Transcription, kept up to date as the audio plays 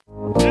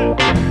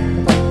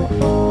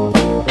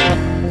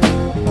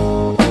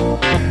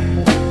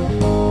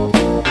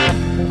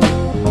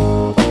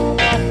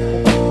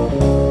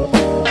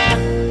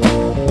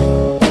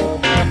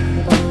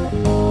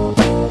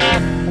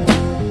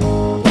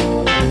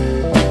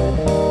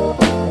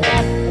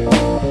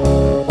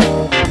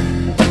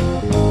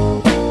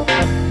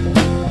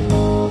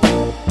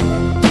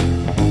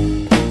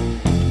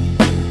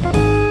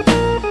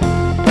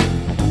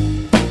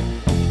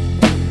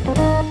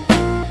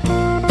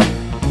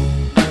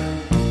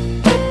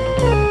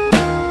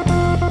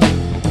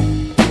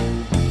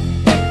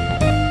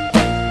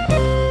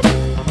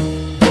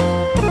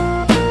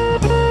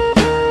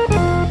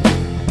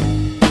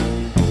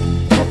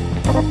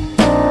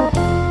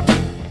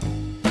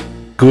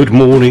Good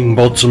morning,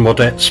 mods and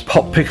modettes,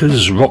 pop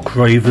pickers, rock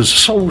ravers,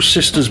 soul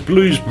sisters,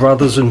 blues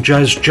brothers and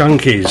jazz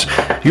junkies.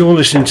 You're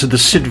listening to the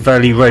Sid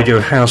Valley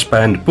radio house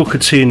band Booker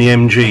T and the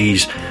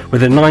MGs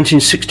with their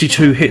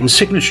 1962 hit and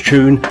signature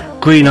tune,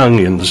 Green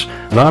Onions.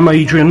 And I'm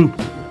Adrian,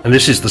 and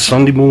this is the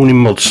Sunday morning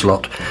mod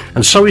slot.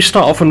 And so we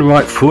start off on the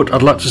right foot.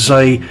 I'd like to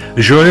say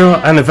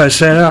Joyeux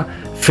anniversaire,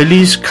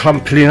 Feliz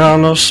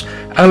cumpleaños,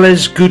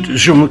 Alles gut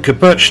zum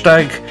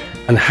Geburtstag,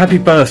 and happy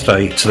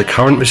birthday to the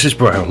current Mrs.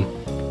 Brown.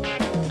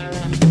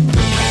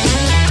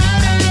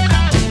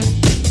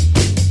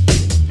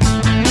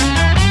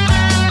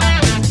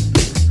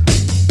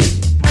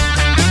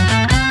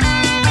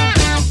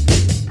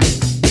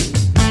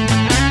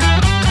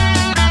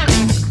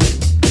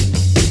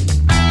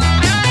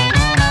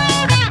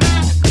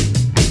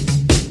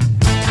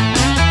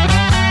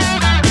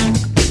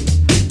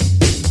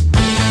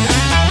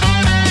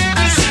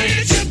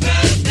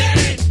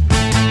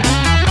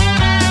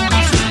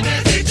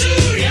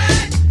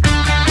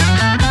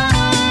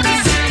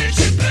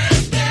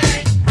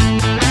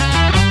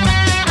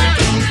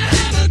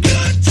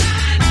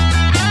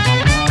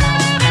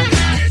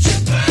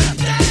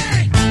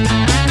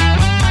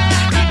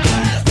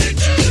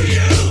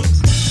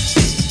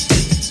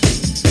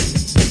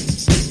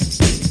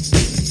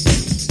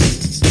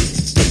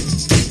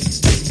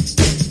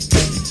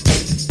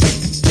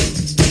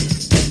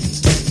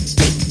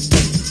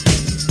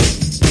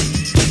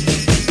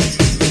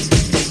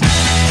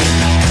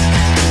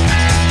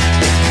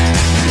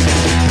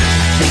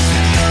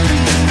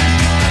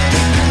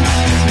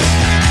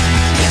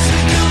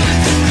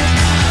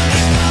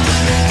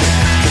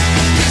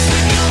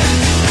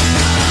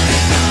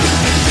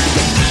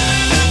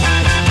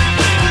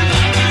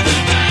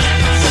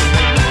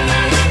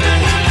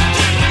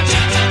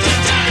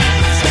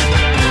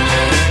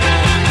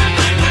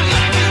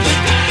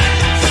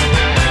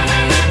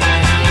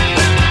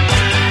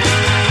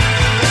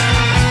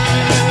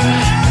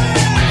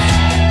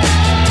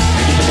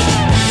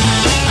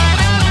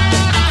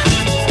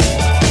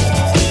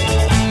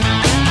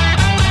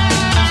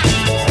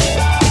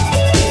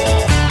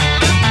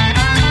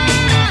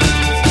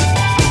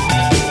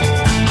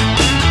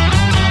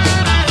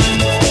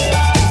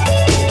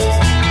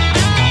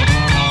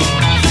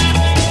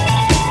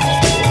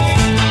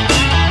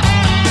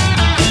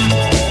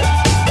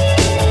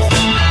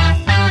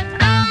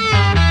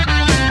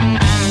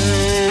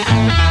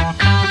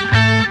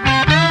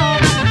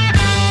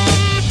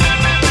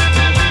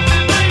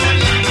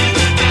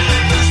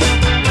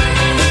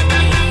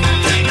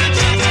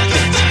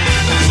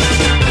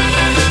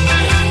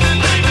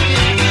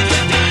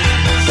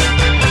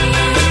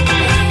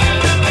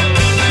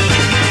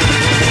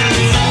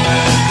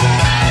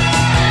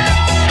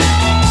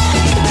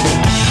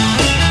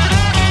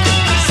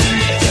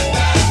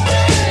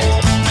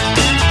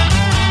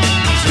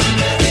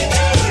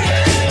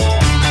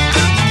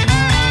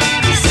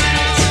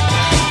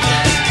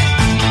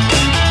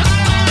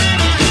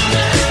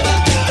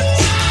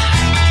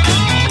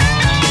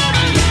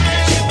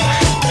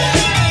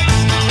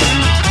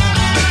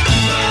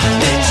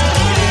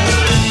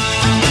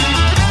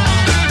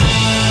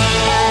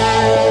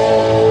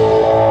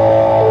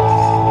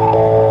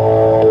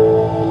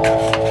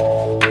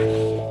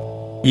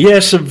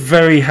 Yes, a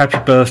very happy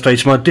birthday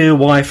to my dear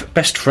wife,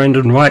 best friend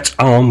and right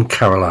arm,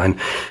 Caroline.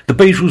 The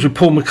Beatles with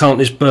Paul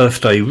McCartney's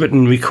birthday, written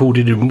and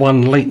recorded in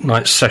one late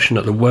night session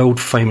at the world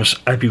famous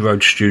Abbey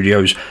Road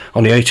Studios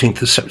on the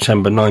 18th of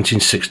September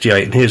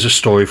 1968. And here's a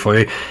story for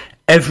you.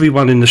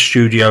 Everyone in the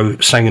studio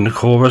sang in the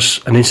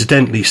chorus, and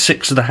incidentally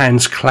 6 of the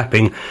hands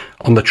clapping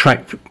on the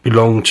track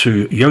belonged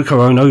to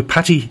Yoko Ono,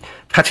 Patty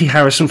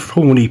Harrison,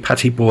 formerly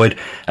Patty Boyd,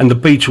 and the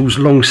Beatles'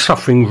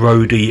 long-suffering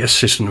roadie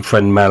assistant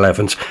friend Mal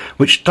Evans,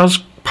 which does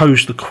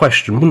pose the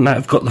question, wouldn't that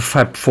have got the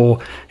Fab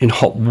Four in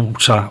hot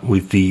water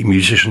with the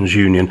Musicians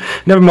Union?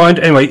 Never mind.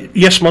 Anyway,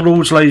 yes, my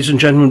lords, ladies and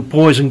gentlemen,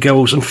 boys and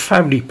girls and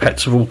family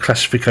pets of all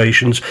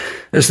classifications,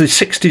 as the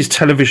 60s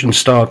television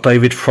star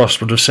David Frost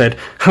would have said,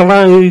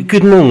 hello,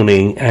 good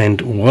morning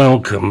and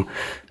welcome.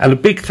 And a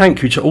big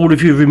thank you to all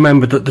of you who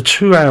remembered that the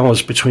 2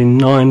 hours between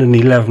 9 and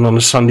 11 on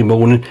a Sunday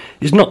morning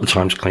is not the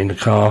time to clean the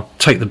car,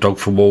 take the dog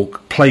for a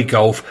walk, play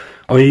golf,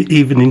 or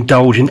even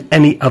indulge in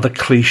any other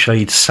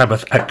cliched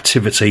Sabbath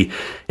activity.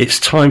 It's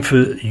time for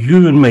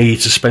you and me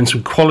to spend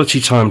some quality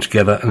time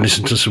together and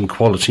listen to some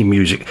quality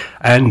music.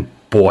 And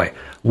boy,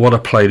 what a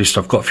playlist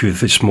I've got for you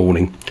this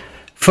morning.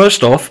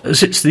 First off,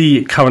 as it's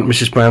the current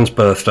Mrs. Brown's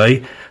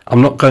birthday,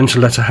 I'm not going to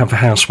let her have a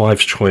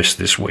housewife's choice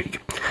this week.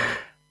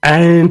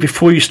 And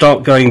before you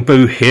start going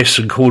boo hiss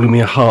and calling me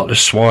a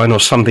heartless swine or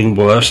something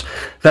worse,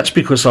 that's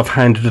because I've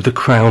handed her the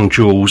crown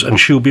jewels and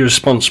she'll be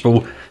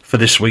responsible for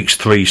this week's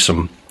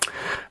threesome.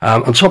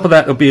 On top of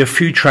that, there'll be a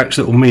few tracks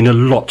that will mean a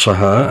lot to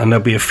her, and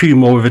there'll be a few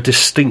more with a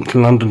distinct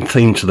London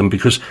theme to them,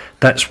 because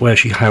that's where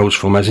she hails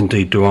from, as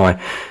indeed do I.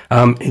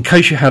 In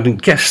case you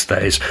hadn't guessed,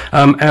 that is.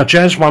 Our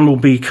jazz one will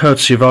be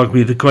courtesy of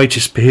arguably the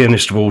greatest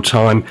pianist of all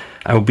time,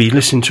 and we'll be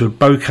listening to a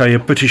bouquet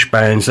of British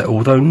bands that,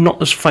 although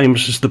not as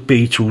famous as the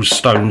Beatles,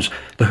 Stones,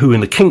 the Who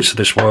and the Kinks of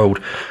this world,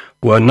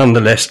 were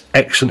nonetheless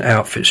excellent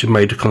outfits who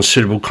made a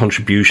considerable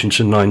contribution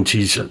to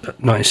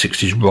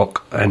 1960s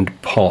rock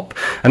and pop.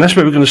 And that's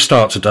where we're going to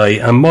start today.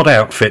 And Mod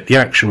Outfit, the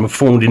Action, were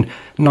formed in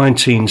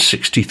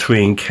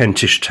 1963 in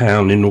Kentish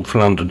Town in North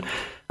London.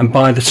 And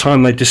by the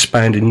time they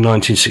disbanded in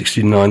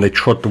 1969, they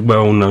trod the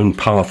well-known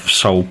path of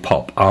soul,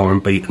 pop,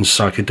 R&B and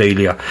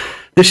psychedelia.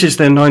 This is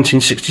their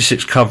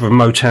 1966 cover of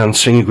Motown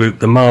singing group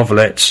The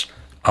Marvelettes,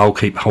 I'll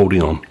Keep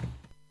Holding On.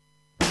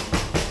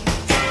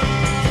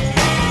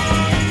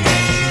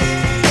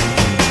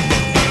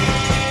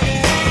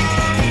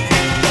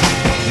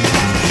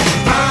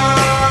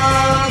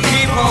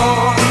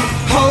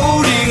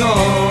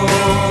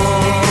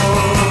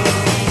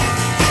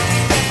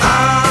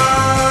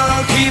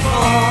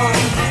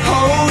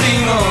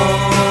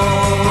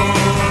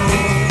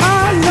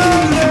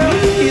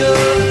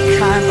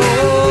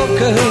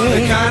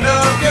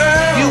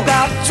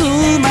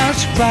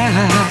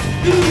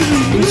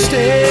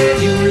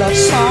 Instead, you love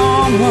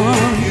someone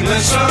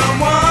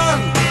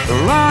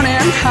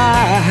running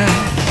high.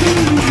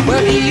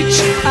 Well,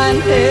 each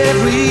and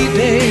every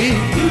day,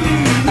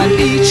 and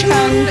each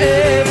and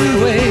every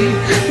way,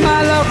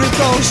 my love will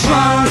grow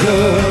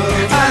stronger.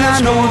 And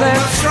I know that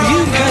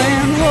you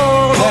can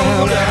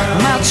hold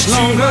out much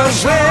longer.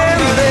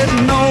 When there's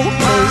no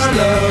place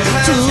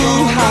left to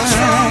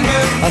hide,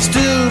 I'll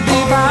still be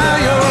by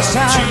your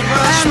side,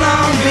 and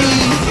I'll be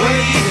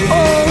waiting.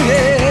 Oh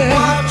yeah.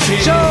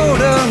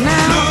 Shoulder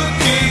now,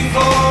 looking for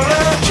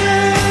a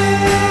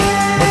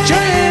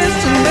chance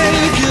to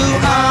make you.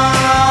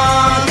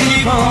 I'll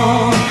keep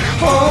on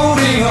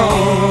holding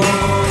on.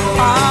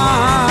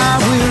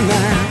 I will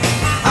now.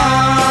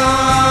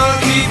 I'll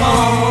keep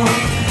on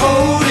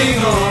holding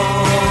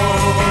on.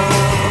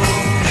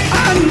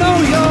 I know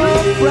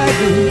you're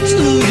bragging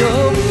to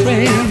your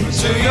friends,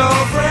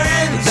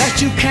 that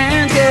you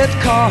can't get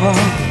caught.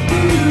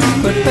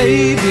 But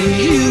baby,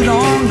 you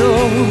don't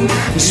know.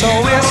 So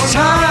it's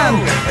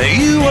time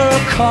you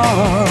work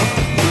hard.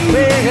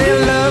 Well,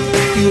 love,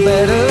 you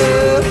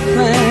better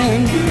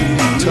plan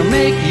to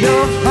make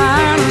your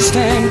final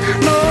stand.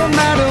 No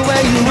matter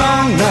where you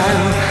run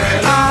now,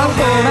 I'll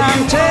hold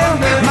on till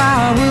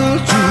my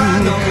will to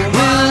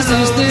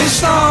resist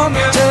this storm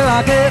till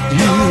I get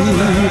you.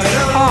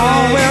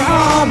 Oh, well,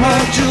 I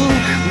want you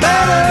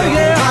better,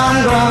 yeah,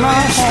 I'm gonna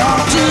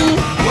have to.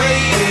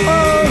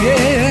 Oh,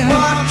 yeah.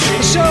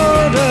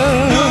 Shoulder,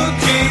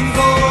 looking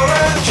for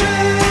a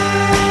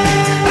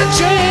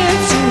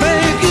chance to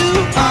make you.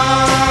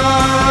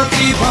 I'll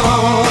keep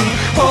on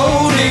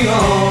holding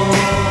on.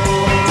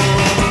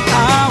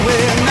 I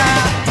will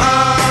not.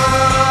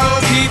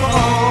 I'll keep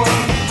on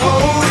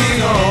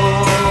holding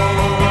on.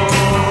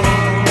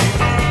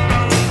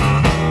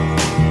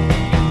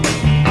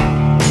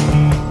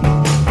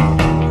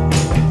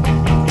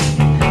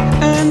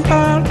 And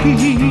I'll be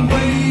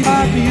waiting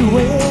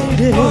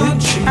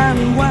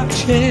and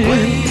watching.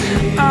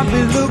 I'll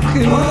be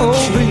looking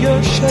over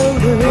your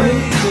shoulder.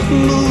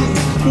 Move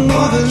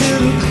a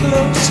little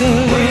closer.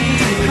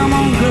 Come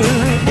on,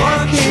 girl.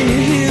 Can you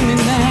hear me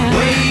now?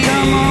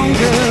 Come on,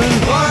 girl.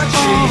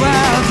 Oh,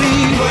 I'll be.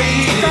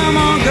 Come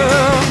on,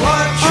 girl.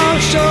 On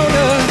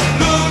shoulder.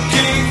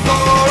 Looking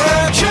for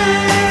a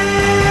chance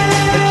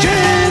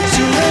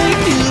to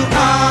make you.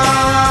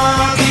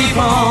 I'll keep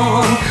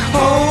on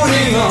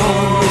holding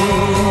on.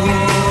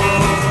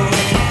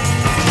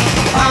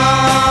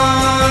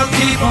 I'll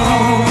keep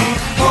on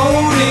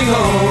holding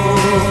on.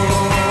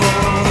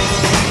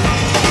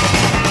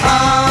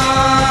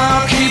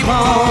 I'll keep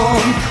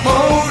on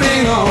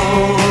holding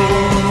on.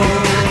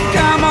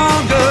 Come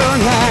on, girl,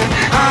 now.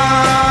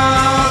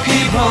 I'll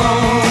keep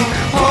on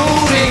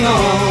holding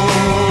on.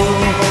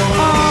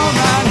 All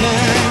right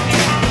now.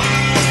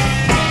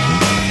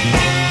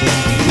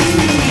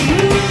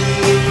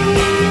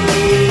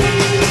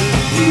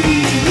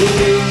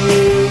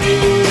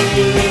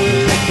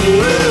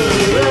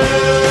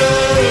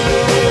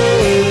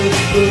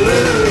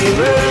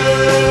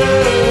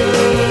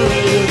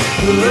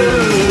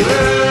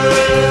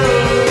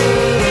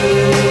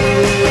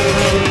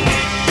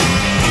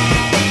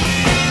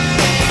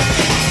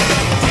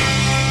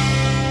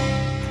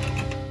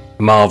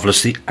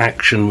 Marvellous, the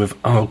Action with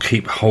I'll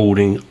Keep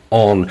Holding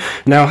On.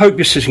 Now, I hope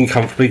you're sitting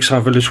comfortably because I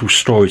have a little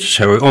story to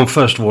tell you.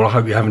 First of all, I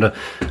hope you're having a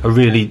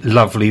really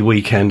lovely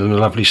weekend and a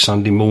lovely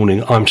Sunday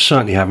morning. I'm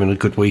certainly having a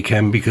good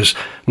weekend because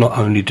not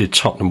only did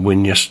Tottenham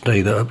win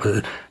yesterday,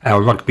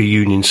 our rugby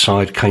union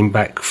side came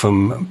back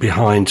from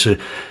behind to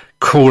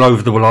crawl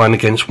over the line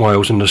against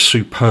Wales in a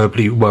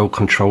superbly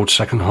well-controlled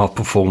second-half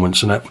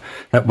performance. And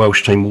that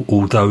Welsh team,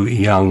 although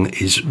young,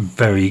 is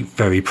very,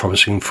 very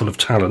promising and full of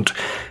talent.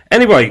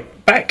 Anyway,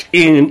 back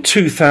in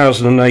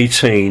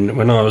 2018,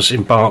 when I was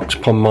embarked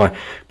upon my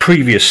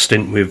previous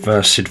stint with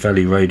Sid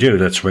Valley Radio,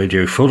 that's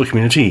radio for the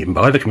community and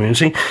by the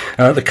community,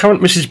 the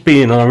current Mrs.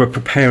 B and I were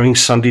preparing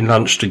Sunday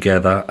lunch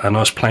together, and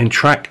I was playing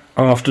track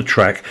after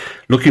track,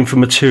 looking for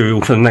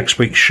material for the next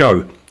week's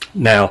show.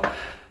 Now,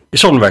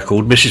 it's on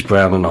record, Mrs.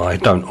 Brown and I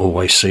don't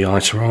always see eye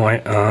to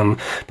eye,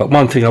 but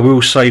one thing I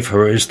will say for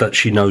her is that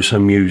she knows her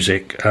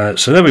music.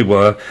 So there we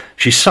were.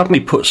 She suddenly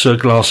puts her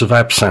glass of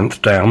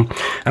absinthe down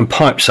and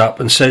pipes up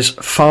and says,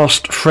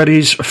 "Fast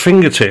Freddy's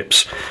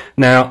Fingertips."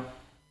 Now,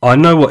 I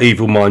know what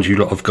evil mind you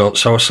lot have got,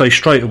 so I'll say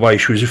straight away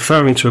she was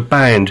referring to a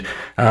band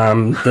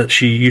that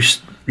she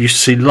used to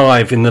see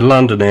live in the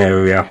London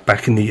area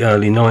back in the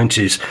early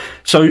 90s.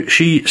 So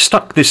she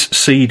stuck this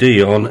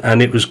CD on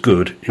and it was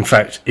good. In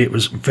fact, it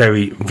was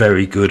very,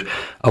 very good.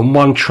 And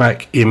one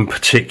track in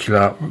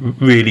particular,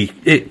 really,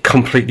 it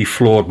completely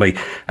floored me.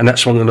 And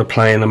that's what I'm going to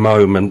play in a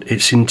moment.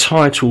 It's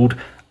entitled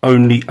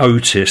Only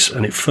Otis,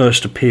 and it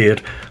first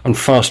appeared on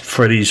Fast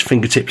Freddy's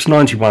Fingertips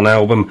 91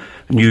 album,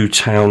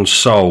 Newtown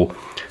Soul.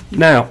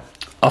 Now,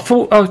 I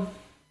thought I'd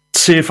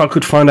see if I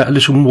could find out a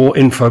little more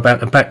info about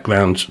the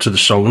background to the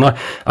song. And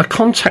I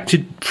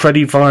contacted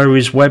Freddie via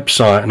his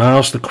website and I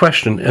asked the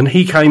question, and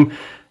he came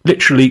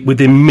literally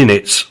within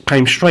minutes,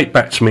 came straight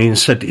back to me and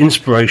said the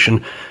inspiration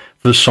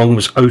for the song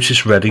was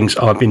Otis Redding's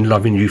I've Been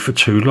Loving You for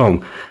Too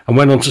Long, and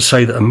went on to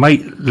say that a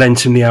mate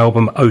lent him the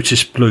album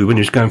Otis Blue when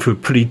he was going through a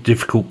pretty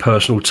difficult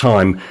personal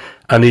time,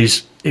 and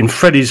he's, in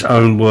Freddie's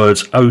own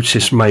words,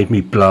 Otis made me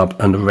blub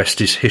and the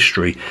rest is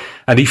history.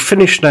 And he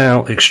finished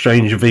our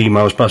exchange of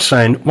emails by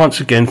saying,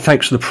 once again,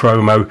 thanks for the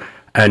promo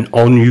and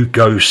on you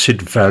go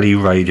Sid Valley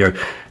Radio.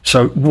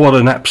 So what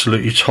an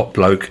absolutely top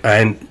bloke.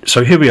 And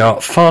so here we are,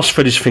 Fast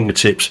Freddy's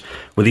Fingertips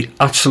with the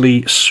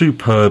utterly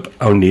superb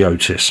Only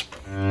Otis.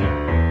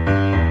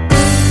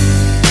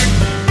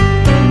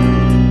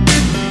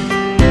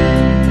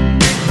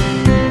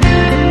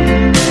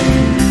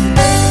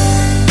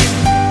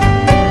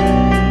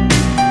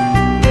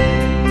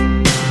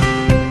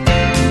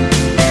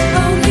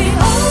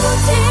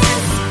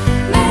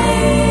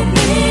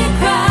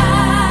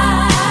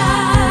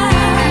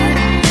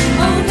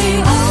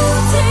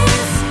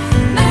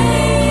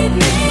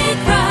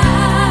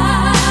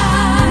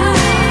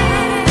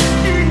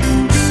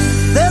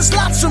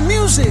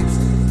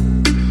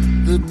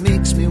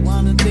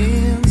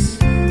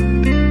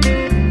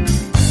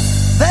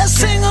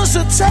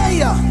 Tell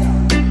you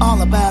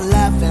all about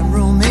life and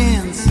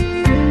romance.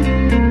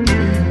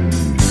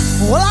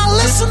 Well, I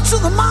listen to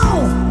them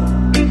all.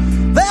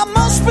 There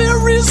must be a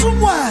reason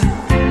why.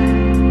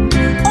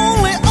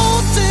 Only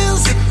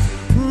Otis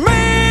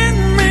made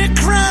me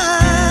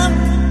cry.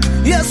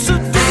 Yes,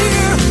 it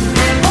did.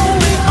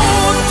 Only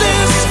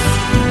Otis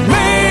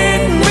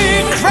made me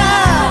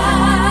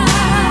cry.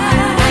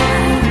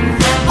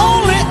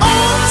 Only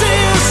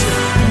Otis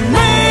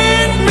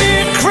made me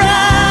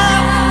cry.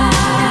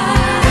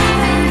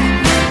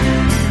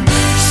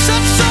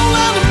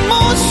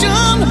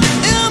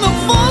 In a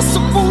voice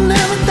that will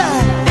never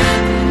die.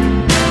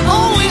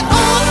 Only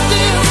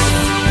Otis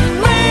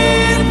made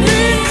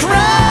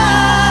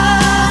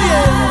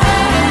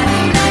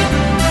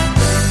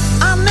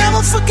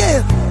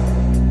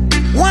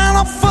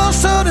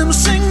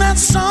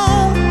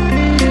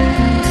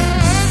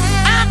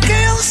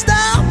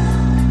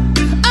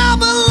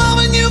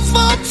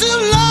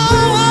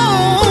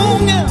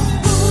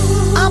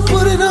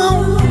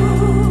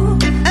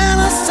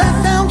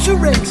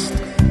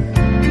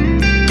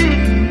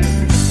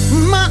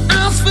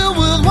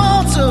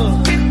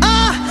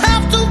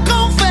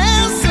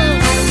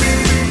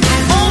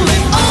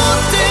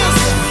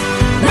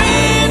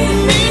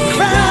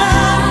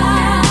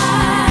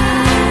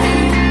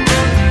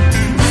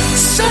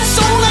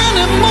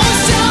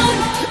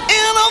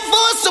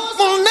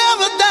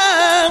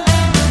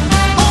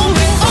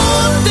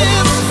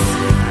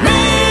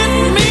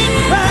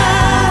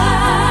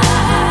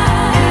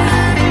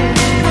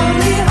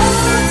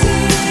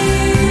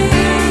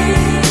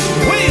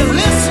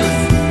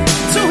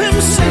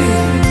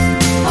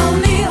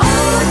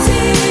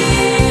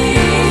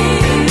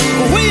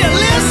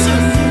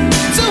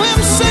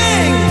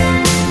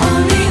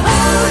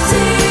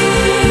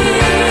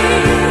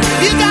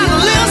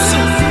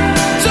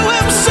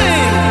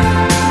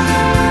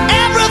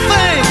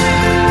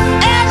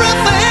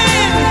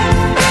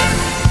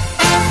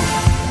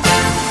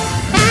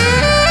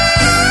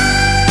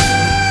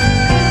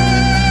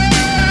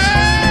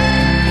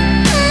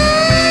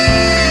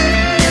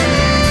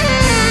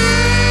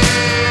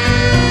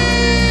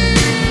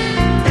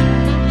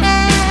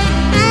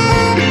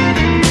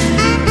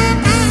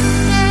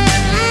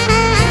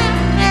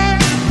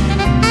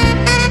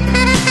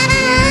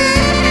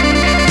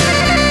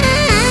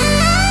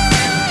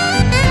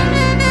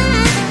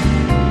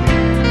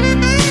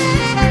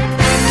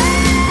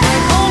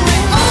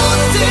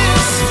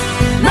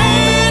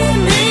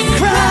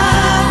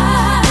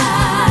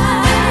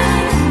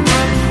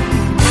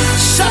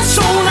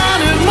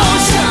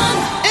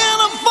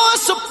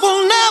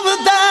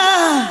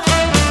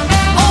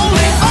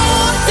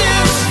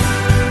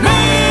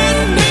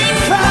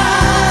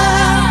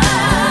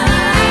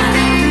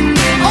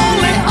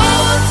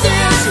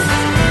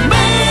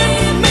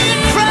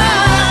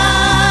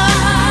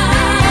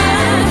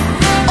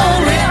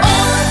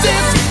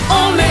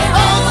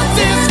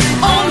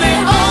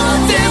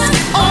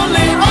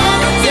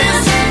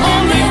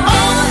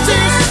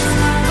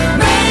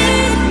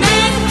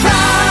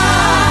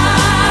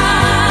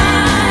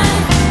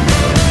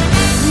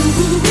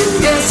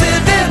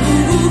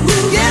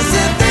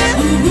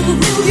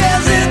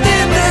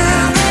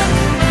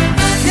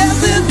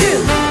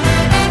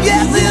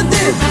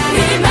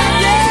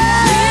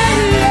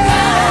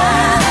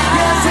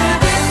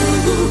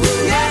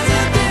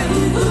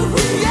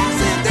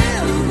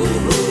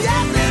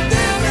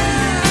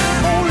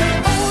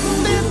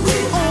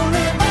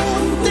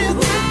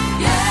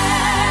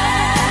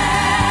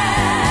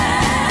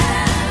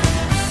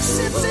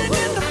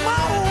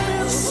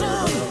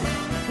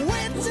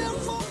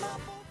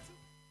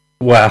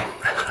Wow.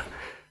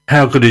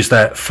 How good is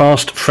that?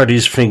 Fast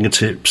Freddy's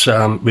Fingertips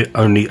with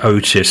only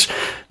Otis.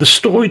 The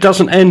story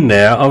doesn't end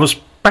there. I was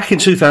back in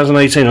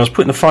 2018, I was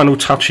putting the final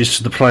touches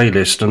to the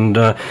playlist, and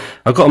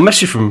I got a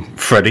message from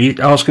Freddie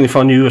asking if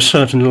I knew a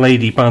certain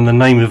lady by the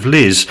name of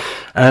Liz.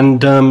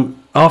 And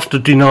after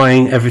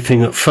denying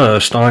everything at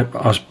first,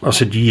 I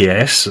said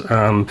yes.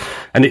 And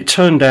it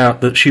turned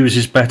out that she was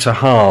his better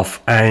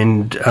half,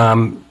 and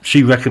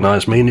she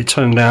recognised me. And it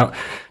turned out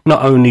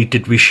not only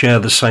did we share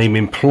the same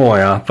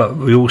employer, but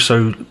we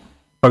also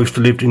both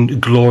lived in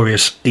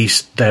glorious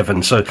East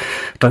Devon. So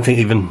I don't think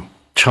even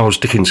Charles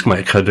Dickens can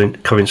make a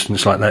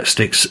coincidence like that,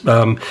 Sticks.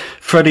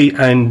 Freddie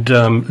and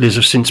Liz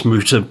have since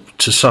moved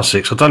to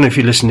Sussex. I don't know if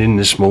you're listening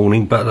this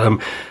morning, but I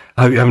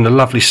hope you're having a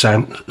lovely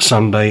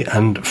Sunday.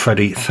 And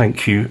Freddie,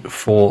 thank you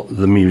for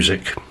the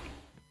music.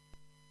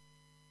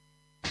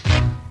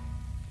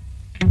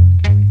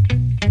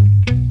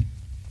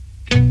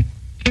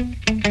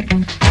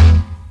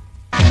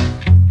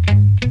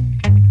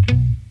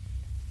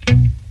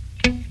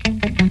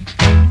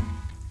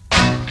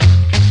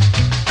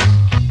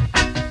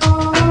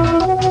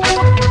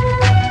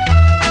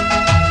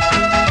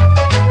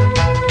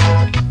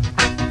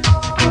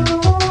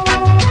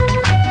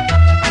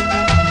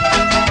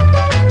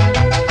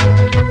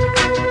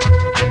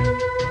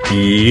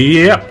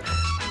 Yep,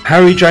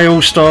 Harry J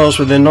All-Stars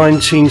with their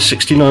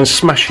 1969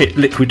 smash hit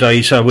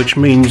Liquidator, which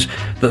means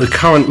that the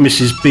current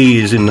Mrs. B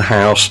is in the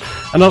house.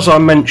 And as I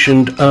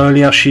mentioned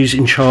earlier, she's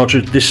in charge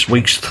of this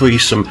week's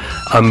threesome.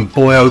 And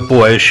boy oh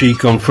boy has she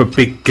gone for a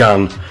big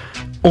gun.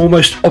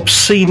 Almost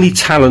obscenely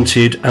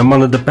talented and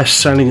one of the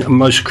best-selling and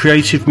most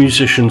creative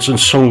musicians and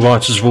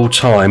songwriters of all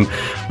time,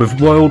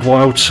 with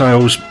worldwide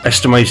sales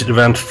estimated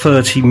around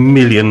 30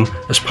 million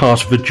as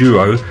part of a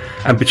duo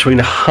and between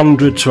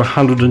 100 to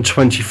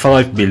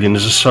 125 million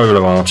as a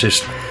solo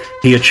artist.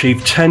 He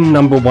achieved 10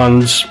 number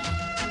ones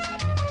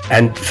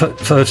and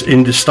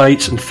in the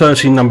States and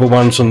 13 number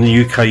ones on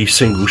the UK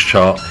singles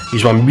chart.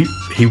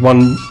 He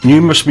won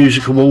numerous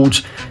music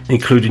awards,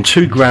 including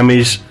 2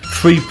 Grammys,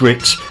 3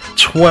 Brits,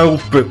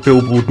 12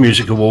 Billboard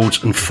Music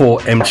Awards and 4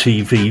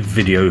 MTV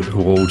Video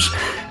Awards.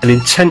 An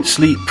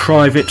intensely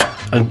private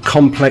and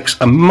complex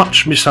and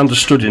much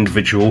misunderstood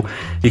individual,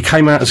 he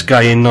came out as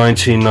gay in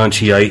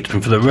 1998,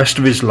 and for the rest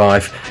of his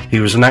life he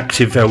was an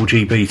active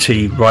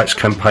LGBT rights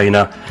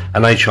campaigner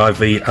and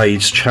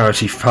HIV/AIDS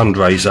charity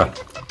fundraiser.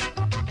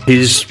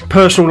 His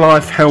personal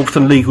life, health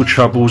and legal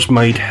troubles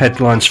made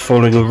headlines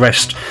following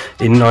arrest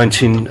in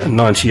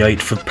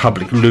 1998 for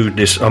public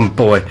lewdness, and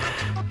boy,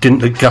 didn't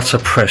the gutter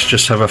press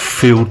just have a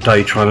field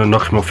day trying to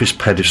knock him off his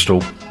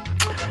pedestal.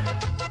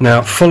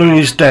 Now, following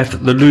his death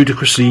at the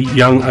ludicrously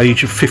young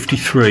age of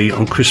 53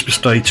 on Christmas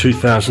Day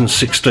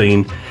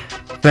 2016,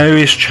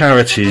 various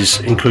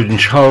charities, including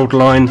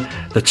Childline,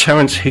 the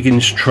Terence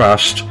Higgins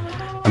Trust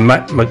and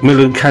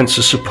Macmillan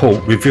Cancer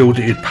Support, revealed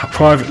it had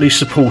privately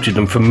supported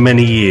them for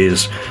many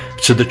years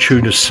to the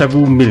tune of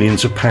several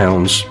millions of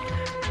pounds.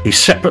 He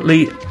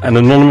separately and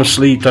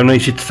anonymously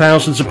donated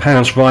thousands of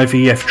pounds for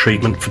IVF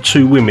treatment for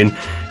 2 women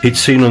he'd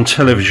seen on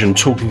television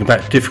talking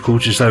about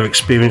difficulties they were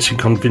experiencing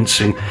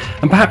convincing,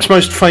 and perhaps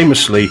most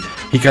famously,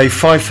 he gave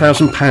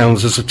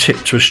 £5,000 as a tip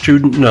to a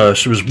student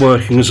nurse who was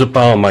working as a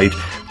barmaid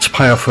to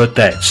pay off her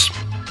debts.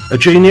 A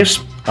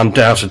genius?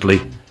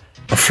 Undoubtedly.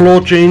 A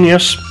flawed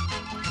genius?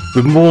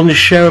 With more than his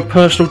share of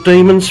personal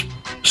demons?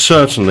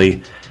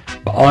 Certainly.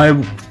 But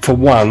I, for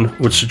one,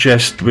 would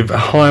suggest with a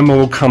higher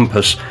moral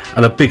compass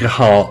and a bigger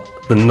heart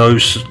than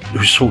those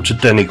who sought to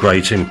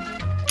denigrate him.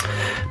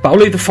 But I'll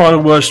leave the final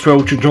words to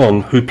Elton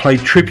John, who paid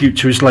tribute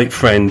to his late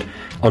friend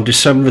on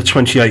December the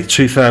 28th,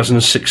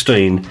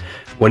 2016,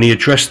 when he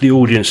addressed the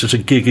audience at a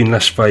gig in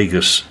Las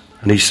Vegas.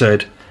 And he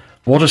said,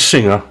 "What a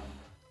singer,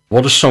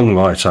 what a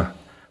songwriter,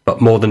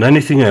 but more than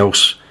anything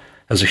else,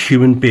 as a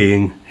human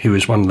being, he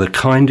was one of the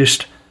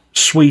kindest,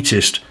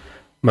 sweetest,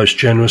 most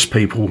generous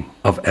people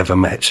I've ever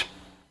met."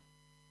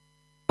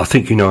 I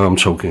think you know who I'm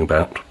talking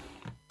about.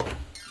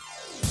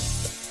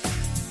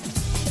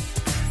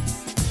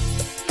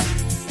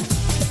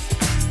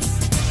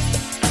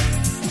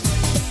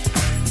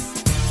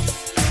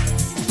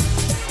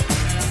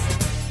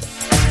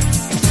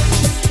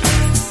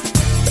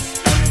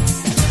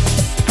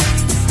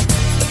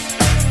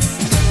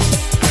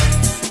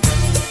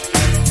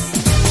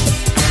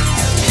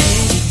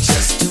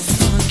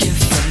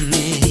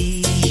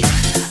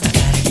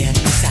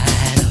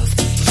 Inside of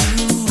you,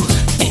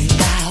 and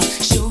I'll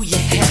show you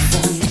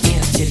heaven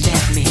if you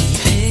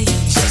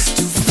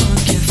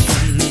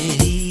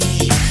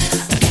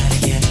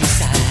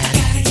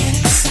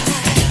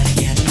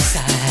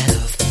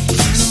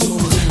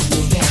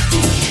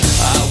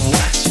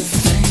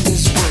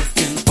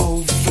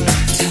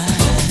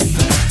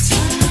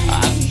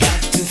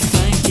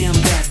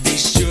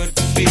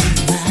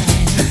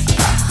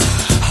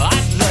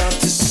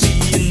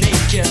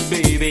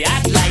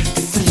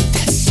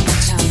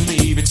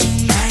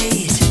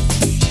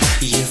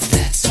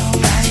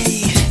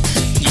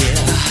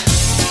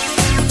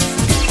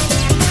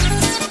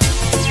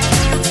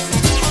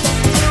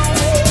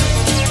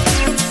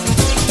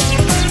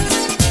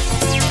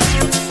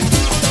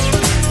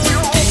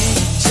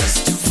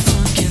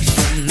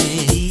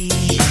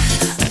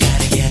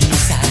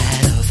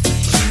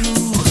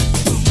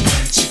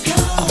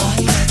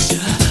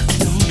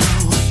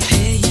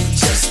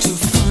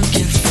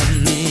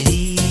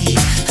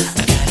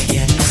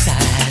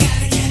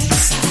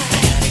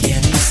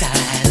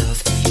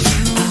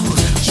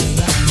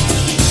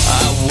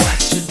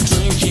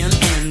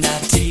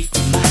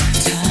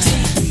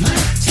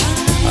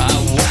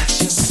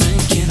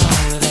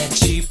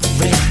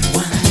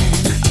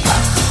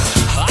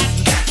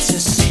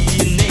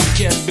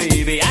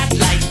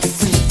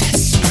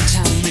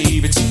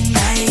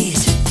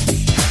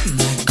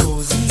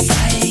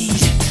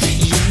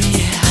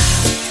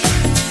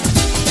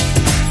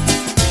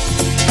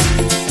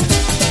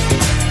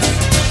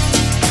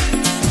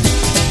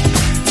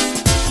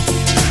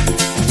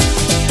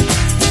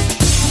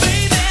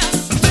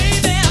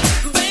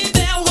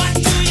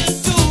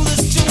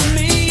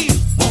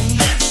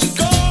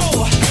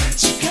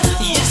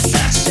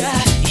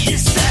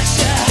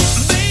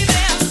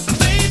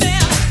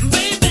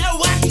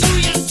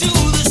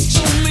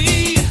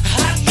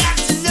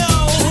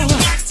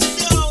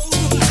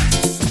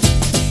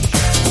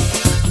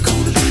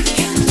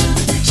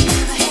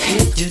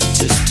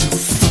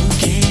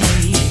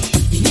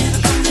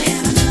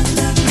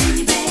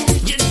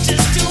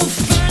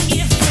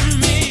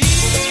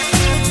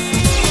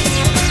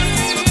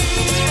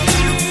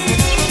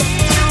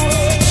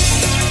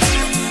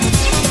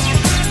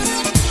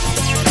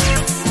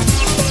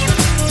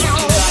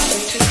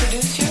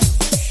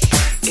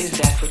Is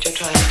that what you're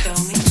trying to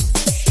tell me?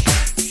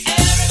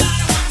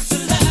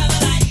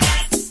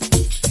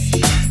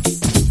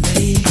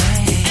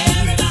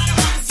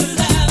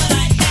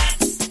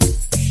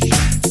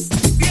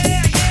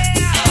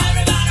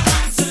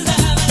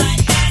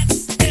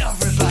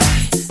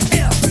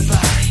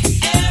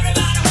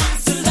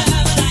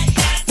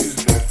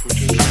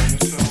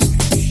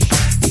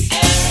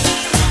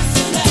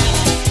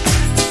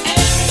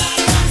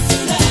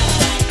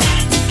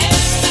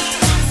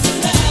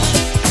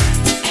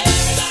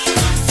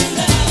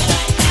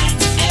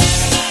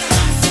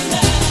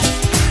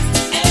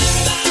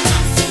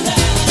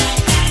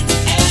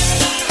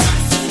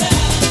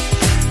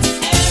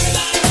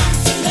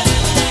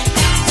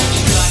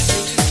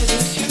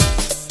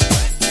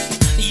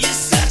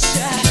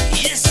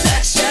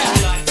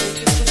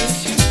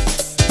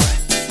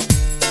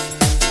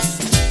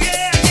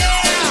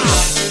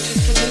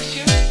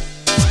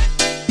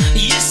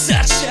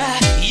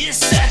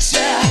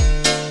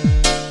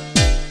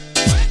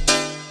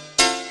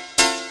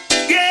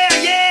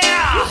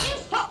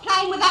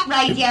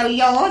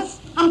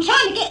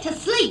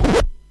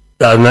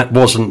 And that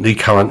wasn't the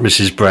current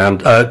Mrs. Brown.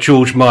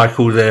 George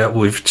Michael there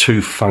with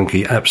Too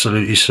Funky.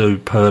 Absolutely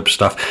superb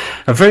stuff.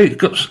 Got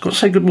to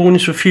say good morning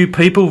to a few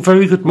people.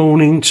 Very good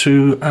morning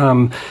to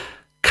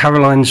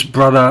Caroline's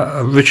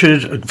brother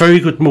Richard. A very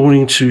good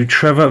morning to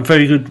Trevor.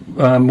 Very good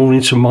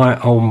morning to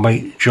my old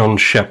mate John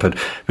Shepherd.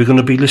 We're going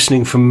to be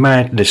listening from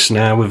Madness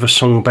now with a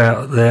song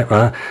about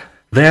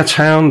their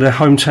town, their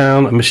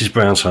hometown, and Mrs.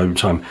 Brown's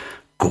hometown.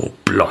 God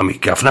blimey,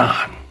 governor.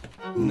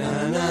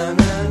 Na, na, na,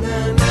 na,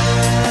 na.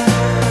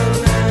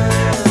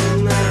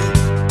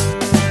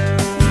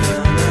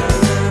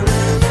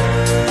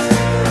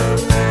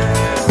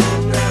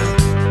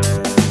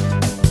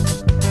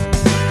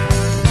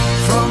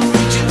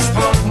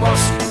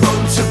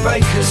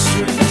 Baker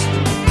Street,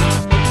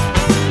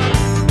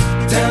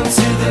 down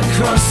to the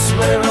cross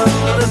where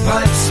all the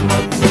pipe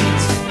smoke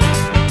meet,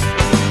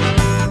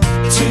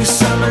 to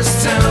Somers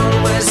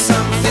Town where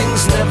some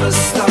things never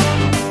stop,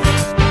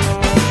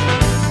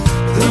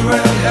 the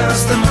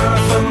Roundhouse, the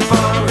Marathon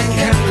Bar in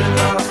Camden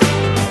Lock.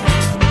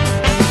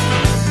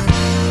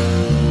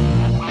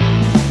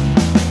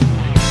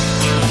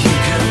 You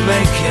can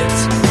make it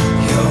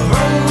your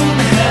own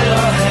hell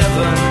or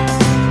heaven.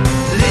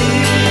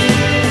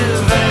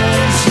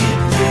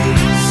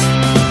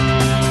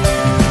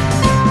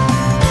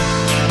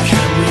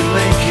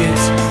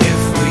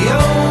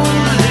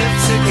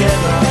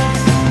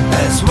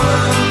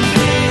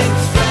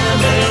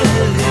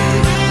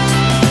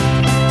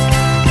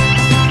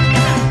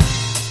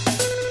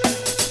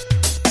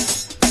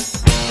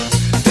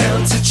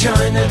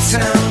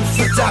 Chinatown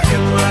for duck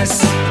and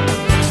rice,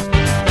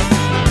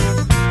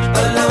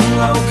 along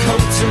Old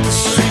Compton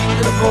Street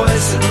the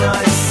boys are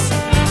nice.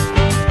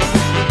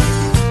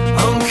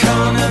 On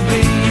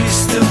Carnaby you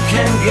still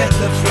can get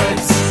the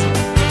threads.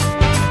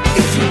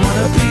 If you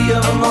wanna be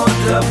a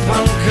mod, a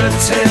punk, a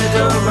Ted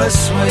or a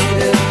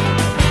Swede,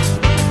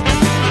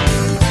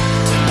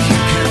 you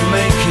can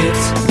make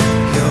it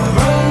your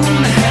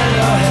own hell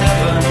or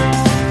heaven.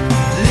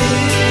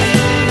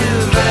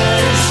 Live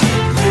as you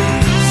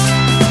please.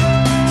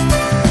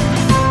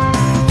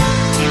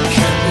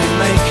 Can we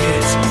make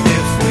it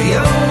if we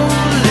all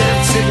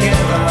live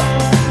together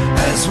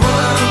as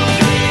one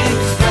big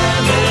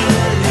family?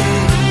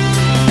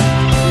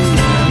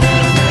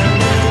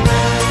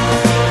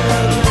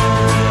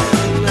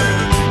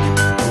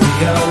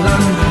 We are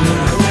London,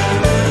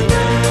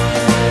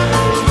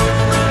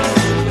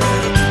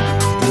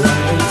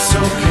 London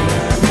talking.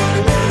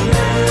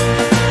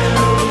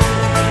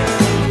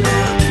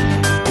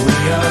 We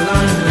are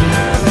London,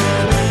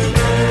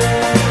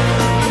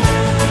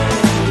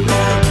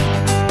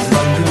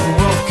 London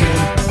walking.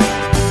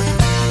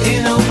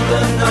 In all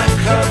the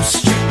nightclubs,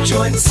 street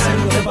joints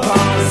and the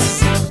bars,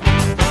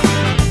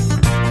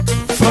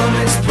 from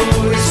its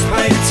poorest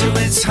paid to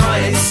its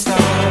highest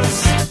stars.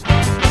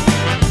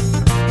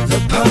 The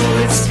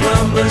poets,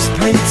 plumbers,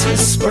 painters,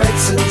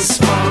 spreads and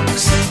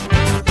sparks,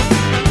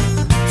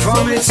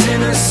 from its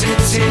inner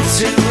city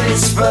to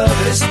its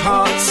furthest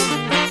parts.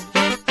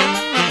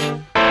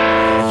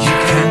 You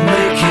can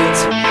make it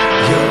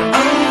your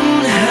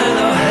own hell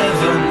or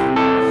heaven.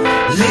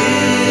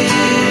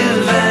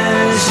 Live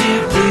as you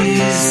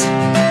please.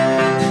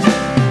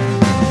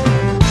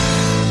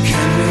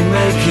 Can we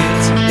make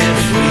it if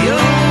we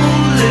all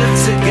live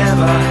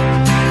together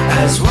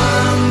as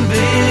one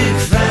big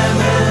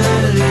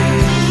family?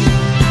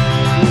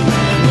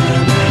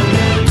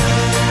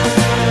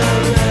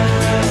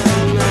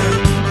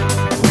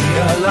 We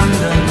are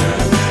London,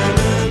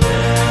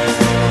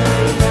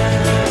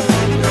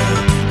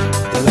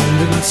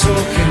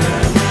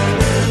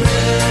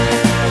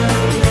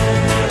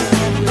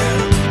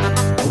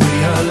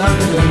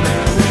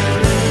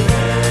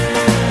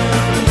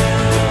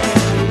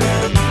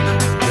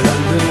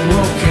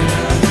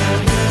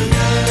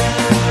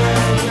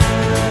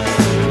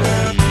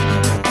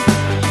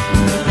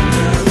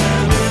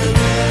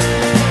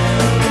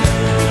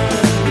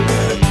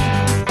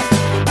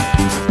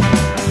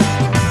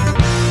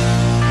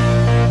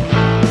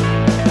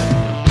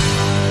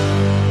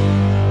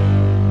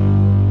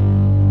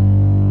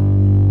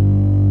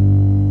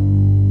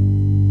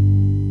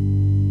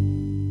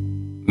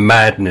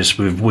 madness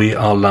with We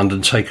Are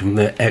London, taken from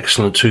their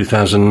excellent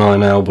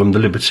 2009 album, The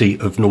Liberty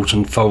of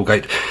Norton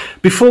Folgate.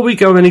 Before we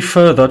go any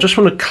further, I just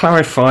want to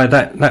clarify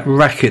that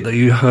racket that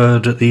you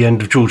heard at the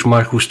end of George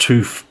Michael's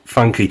Too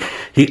Funky.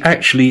 He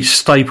actually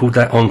stapled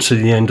that onto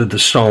the end of the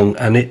song,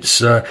 and it's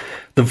the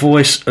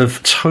voice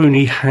of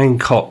Tony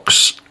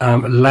Hancock's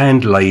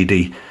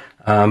landlady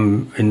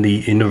in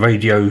the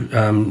radio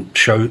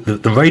show,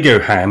 the Radio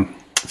Ham.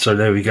 So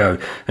there we go.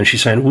 And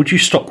she's saying, would you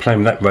stop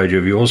playing that radio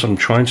of yours? I'm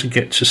trying to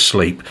get to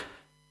sleep.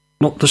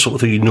 Not the sort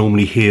of thing you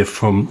normally hear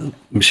from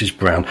Mrs.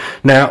 Brown.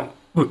 Now,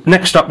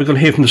 next up, we're going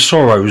to hear from the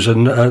Sorrows,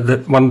 and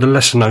one of the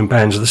lesser-known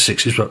bands of the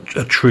 60s, but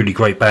a truly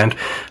great band,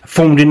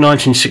 formed in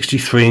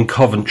 1963 in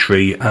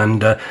Coventry,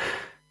 and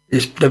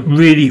it's a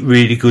really,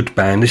 really good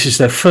band. This is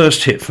their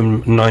first hit from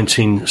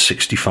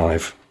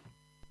 1965.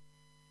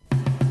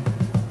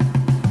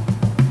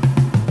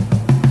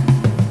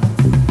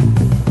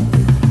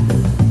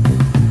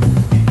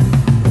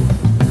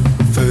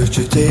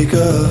 You take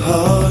a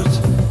heart,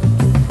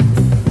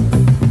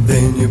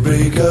 then you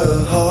break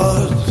a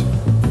heart.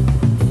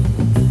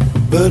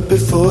 But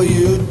before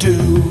you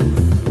do,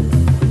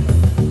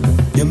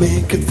 you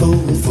make it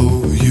fall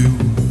for you.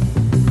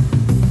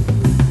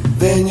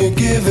 Then you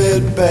give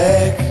it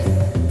back.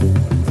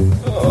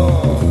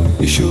 Oh,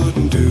 you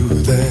shouldn't do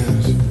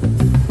that.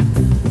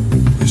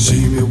 You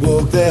see me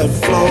walk that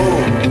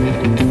floor,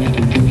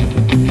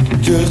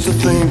 just a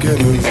thinking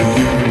of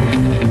you.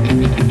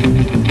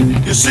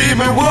 You see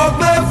me walk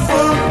that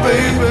front,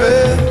 baby,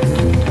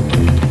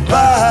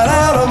 right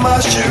out of my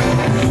shoes.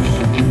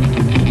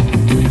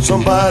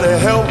 Somebody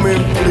help me,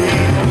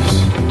 please.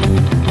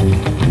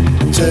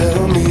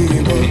 Tell me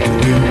what to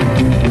do.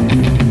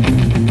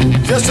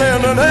 Just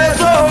send an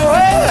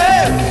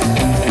SOS.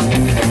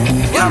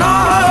 You're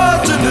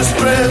not in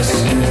distress.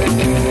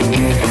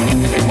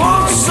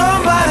 Won't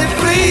somebody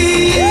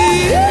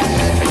please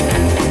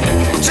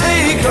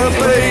take her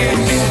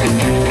place?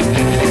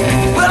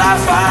 Will I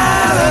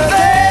find her there?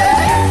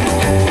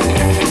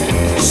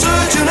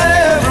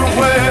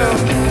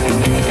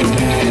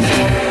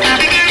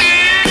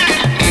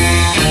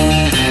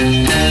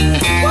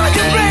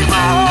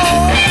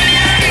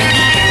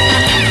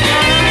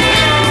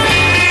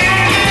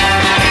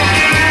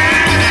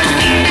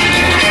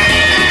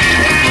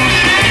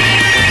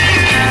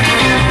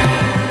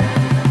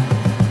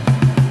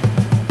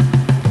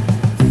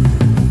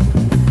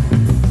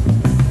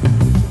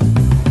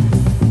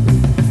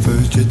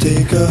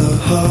 Take a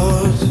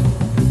heart,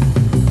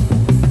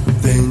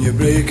 then you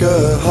break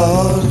a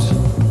heart.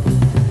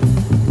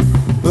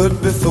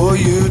 But before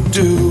you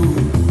do,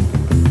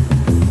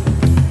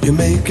 you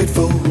make it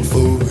fall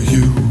for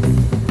you.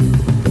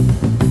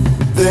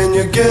 Then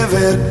you give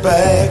it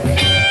back.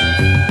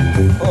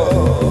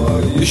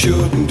 Oh, you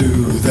shouldn't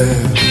do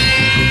that.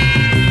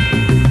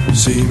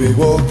 See me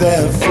walk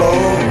that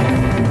floor,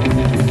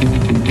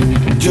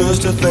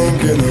 just a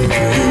thinking of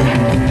you.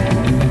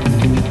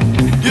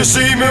 You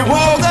see me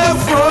walk that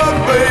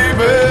front,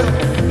 baby,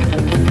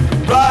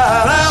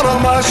 right out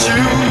of my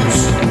shoes.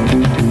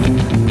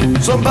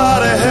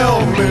 Somebody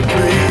help me,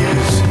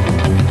 please.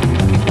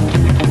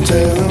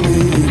 Tell me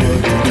what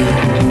to do.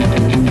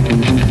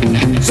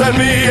 Send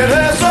me an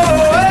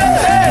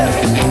SOS.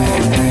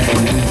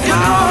 You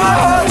know my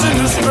heart's in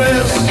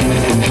distress.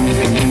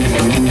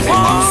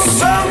 Won't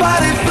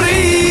somebody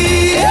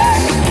please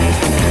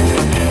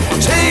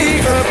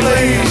take her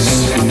place?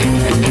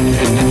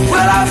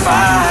 Will I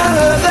find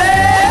her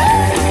there,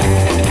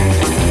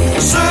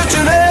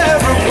 searching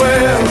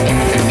everywhere?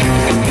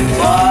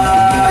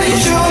 Oh, you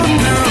shouldn't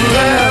do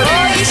that.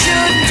 Oh, you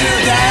shouldn't do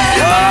that.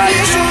 Oh,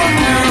 you shouldn't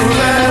do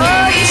that.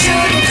 Oh, you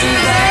shouldn't do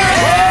that.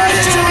 Oh, you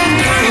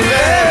shouldn't do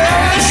that.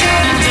 Oh, you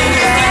shouldn't do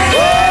that.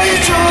 Oh, you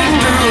shouldn't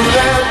do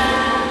that.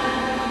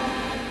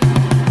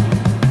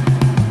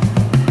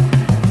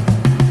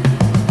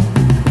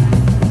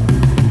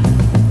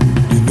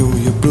 You know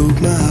you broke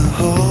my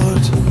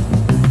heart.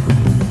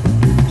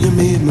 You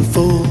made me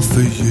fall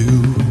for you.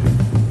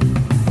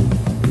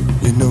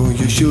 You know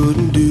you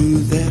shouldn't do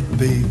that,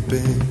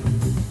 baby.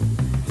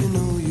 You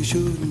know you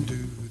shouldn't do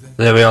that.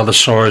 There we are, the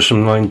Sorrows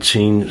from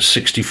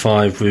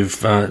 1965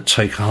 with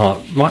Take a Heart.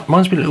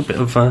 Reminds me a little bit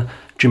of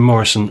Jim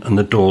Morrison and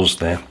the Doors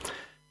there.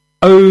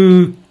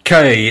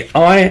 Okay,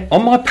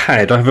 on my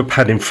pad, I have a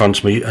pad in front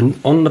of me, and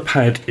on the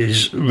pad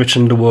is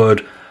written the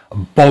word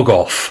bog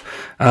off.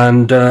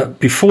 And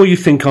before you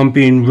think I'm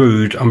being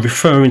rude, I'm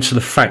referring to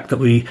the fact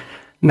that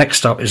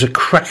next up is a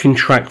cracking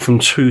track from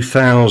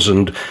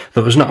 2000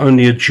 that was not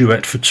only a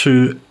duet for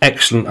two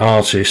excellent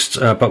artists,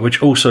 but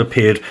which also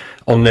appeared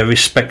on their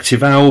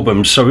respective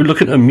albums. So we're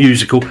looking at a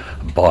musical,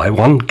 buy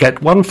one,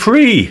 get one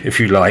free, if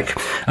you like.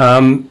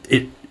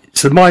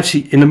 It's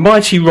in the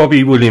mighty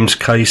Robbie Williams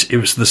case, it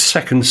was the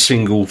second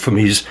single from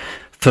his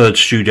third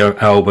studio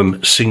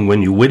album, Sing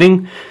When You're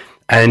Winning.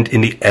 And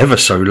in the ever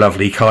so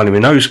lovely Kylie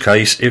Minogue's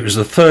case, it was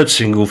the third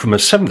single from her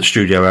seventh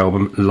studio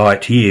album,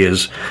 Light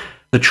Years.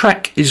 The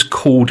track is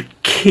called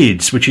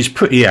Kids, which is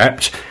pretty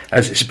apt,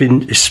 as it's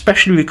been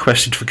especially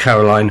requested for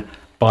Caroline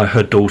by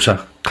her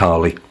daughter,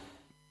 Carly.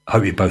 I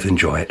hope you both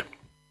enjoy it.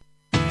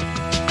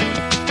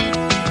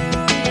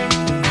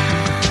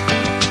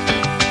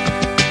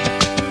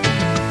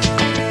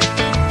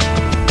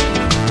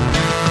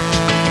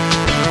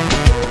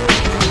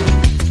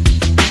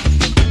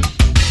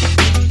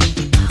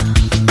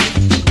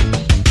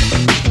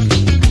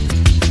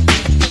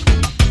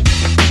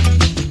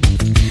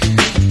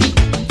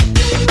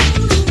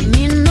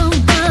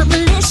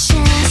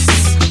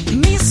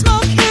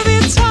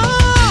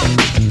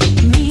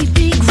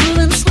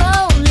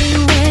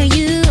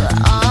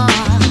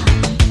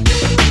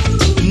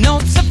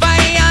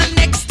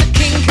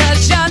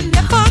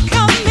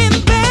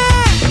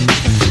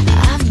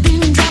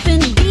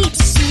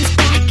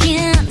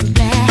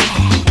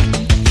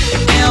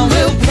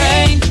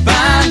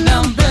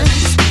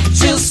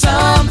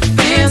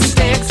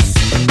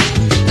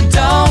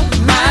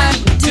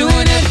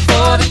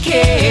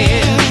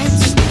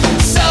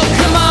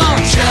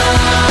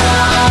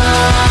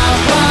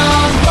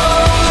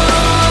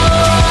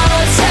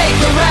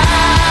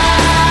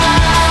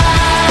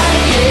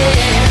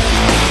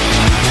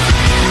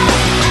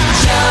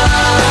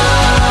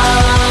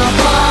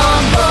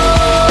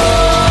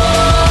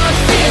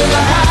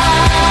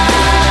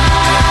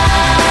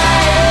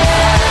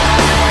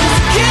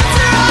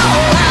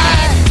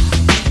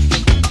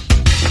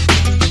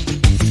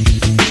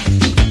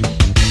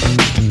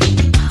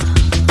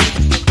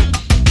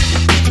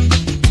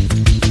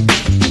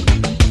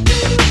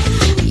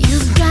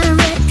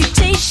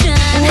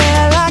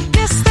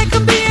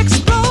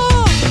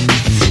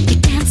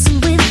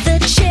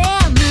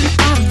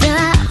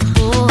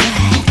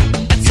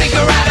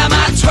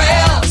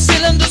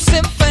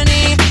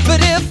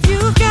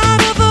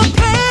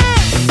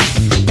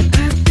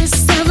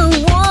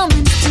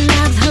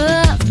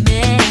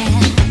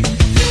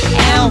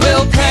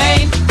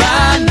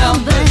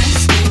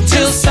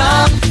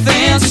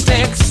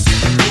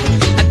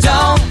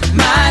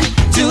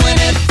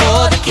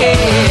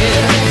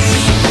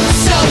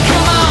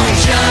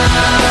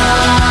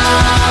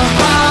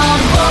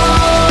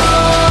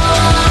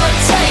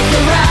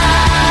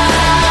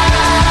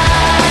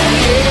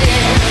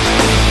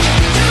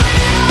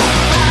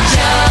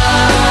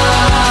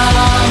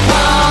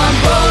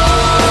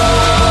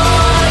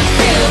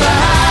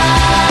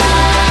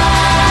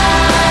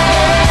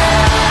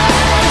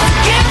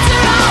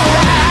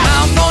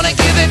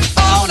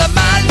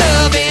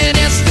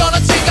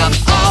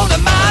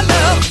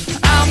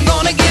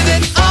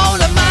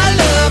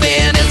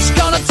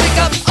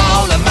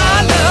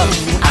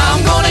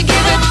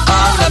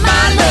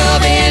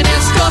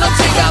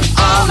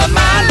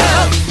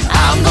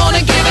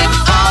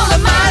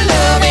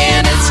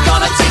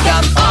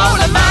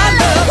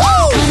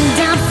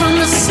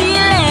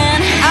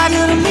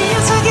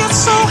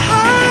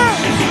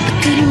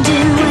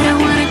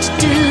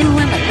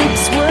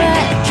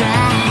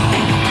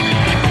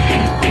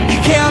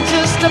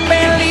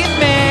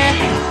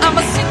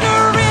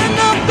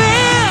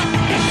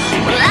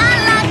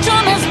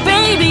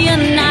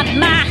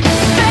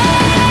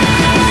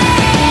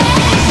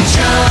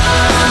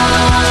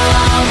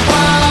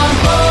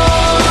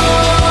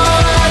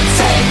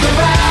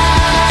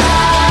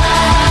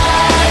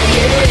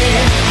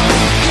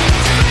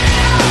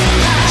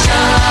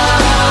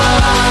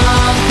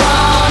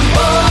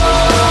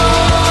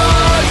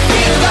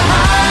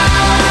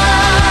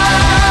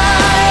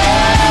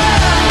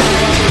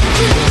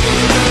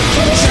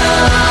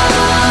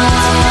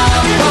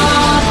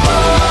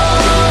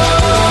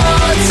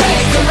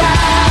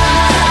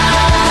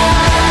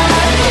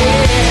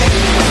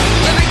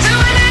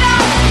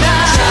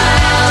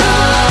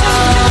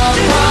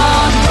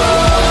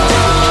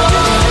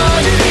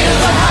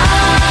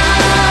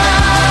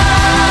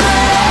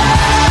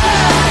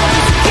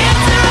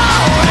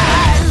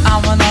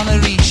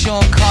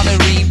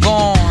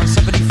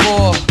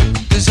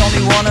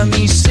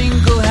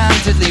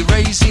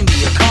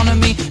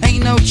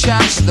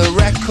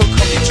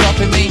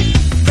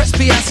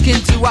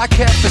 I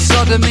care for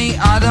sodomy?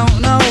 I don't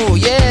know,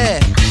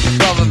 yeah,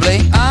 probably.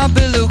 I'll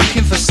be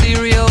looking for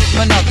serial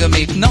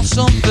monogamy, not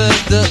some bird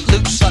that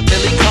looks like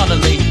Billy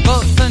Connolly.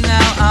 But for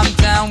now, I'm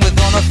down with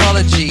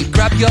ornithology.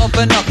 Grab your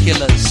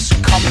binoculars,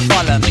 come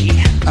follow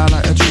me. I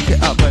like to drink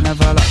it up, but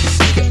never like to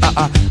sink it.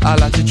 I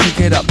like to drink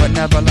it up, but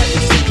never like to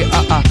sink it.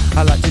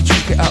 I like to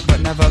drink it up,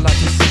 but never like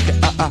to sink it.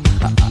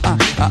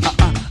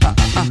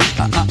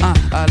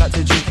 I like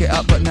to drink it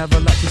up, but never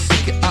like to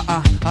sink it.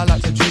 I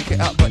like to drink it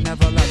up, but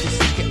never like to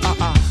sink it.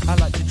 I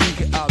like to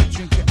drink it up,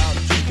 drink it up,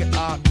 drink it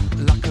up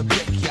like a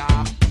brick,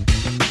 yeah.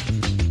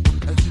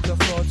 To the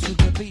floor, to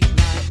the beat,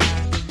 like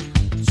that.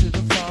 To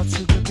the floor,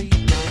 to the beat,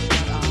 like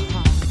that.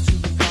 To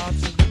the floor,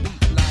 to the beat,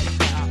 like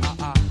that.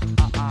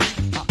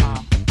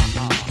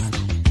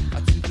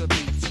 To the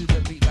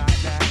beat, like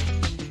that.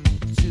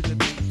 To the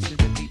beat, like that. To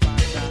the beat,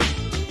 like that.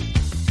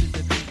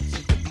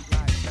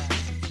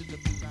 To the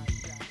beat, like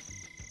that.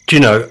 Do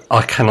you know,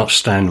 I cannot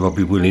stand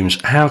Robbie Williams.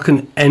 How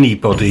can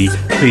anybody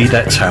be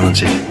that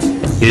talented?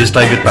 Here's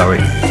David Bowie.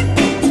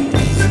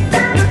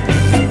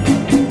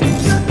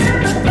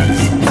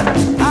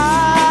 I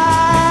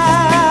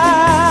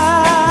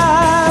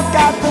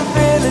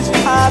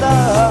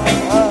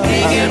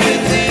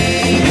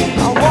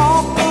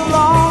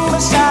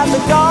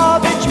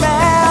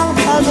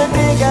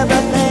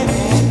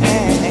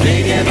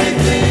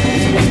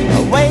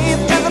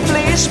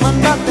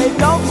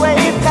look way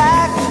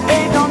back,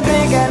 they don't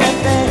dig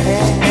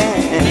anything.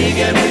 Dig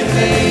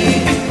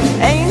everything.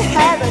 Ain't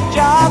had a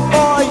job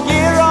for a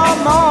year or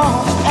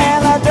more,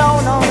 and I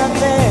don't own a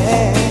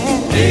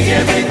thing. Dig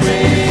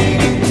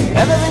everything.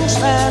 Everything's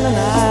fine and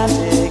I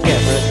dig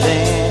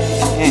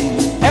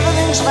everything.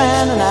 Everything's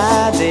fine and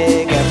I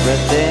dig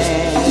everything.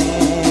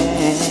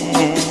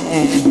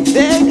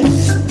 Dig it.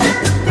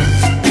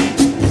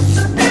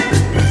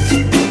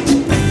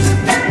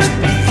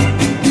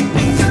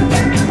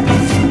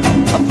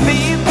 I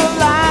feed the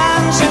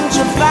lines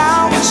into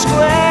Flower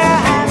Square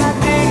and I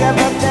dig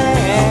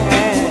everything.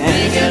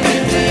 Dig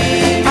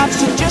everything. I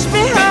sit just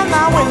behind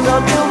my window,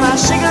 do my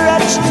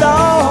cigarettes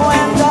low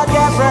and dug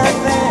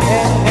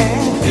everything.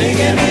 Dig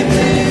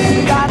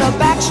everything. Got a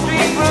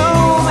backstreet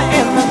room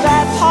in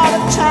that part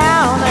of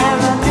town and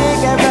I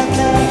dig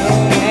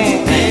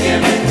everything. Dig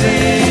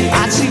everything.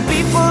 I see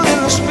people in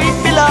the street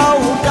below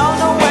who don't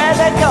know where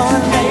they're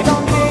going, they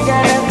don't dig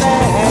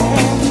anything.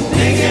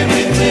 Dig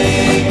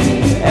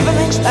everything.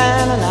 Everything's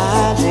fine and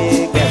I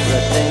dig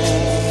everything.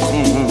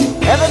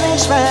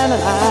 Everything's fine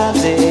and I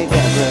dig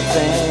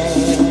everything.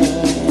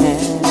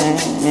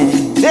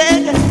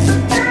 Dig it.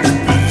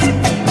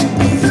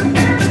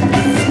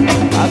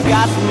 I've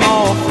got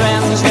more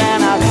friends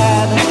than I've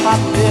had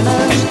hot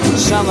dinners.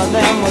 Some of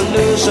them were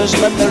losers,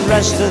 but the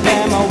rest of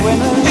them are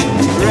winners.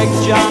 Rick,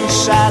 John,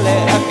 Sally,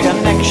 a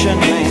connection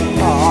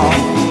ain't all.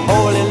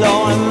 Holy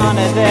low and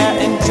money, their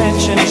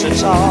intentions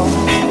at all.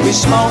 We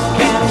smoke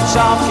and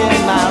talk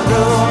in my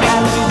room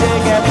and we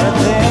dig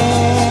everything.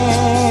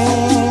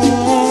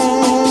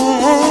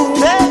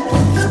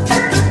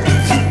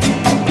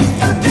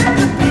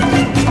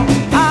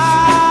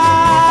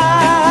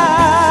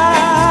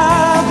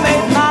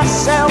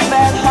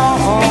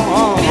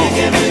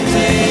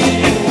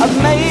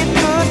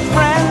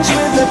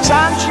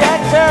 Time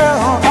check girl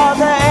or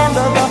the end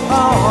of the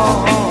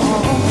phone.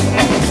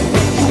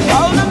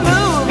 All the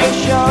movie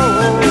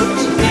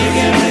shows.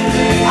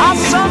 I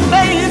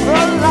sunbathe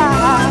for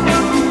life.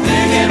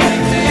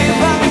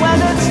 Even when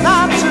it's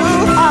not too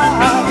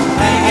hard.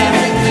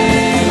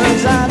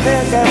 'Cause I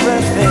dig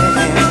everything.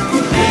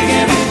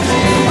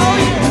 Oh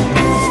yeah.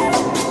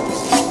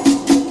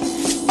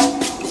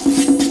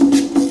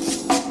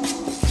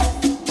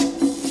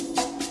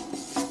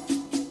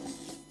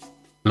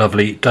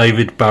 Lovely.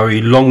 David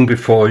Bowie, long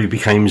before he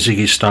became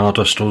Ziggy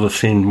Stardust or the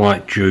Thin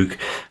White Duke.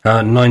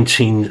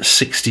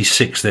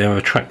 1966 there,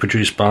 a track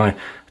produced by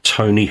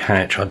Tony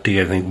Hatch. I dig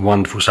everything,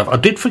 wonderful stuff. I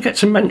did forget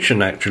to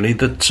mention, actually,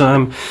 that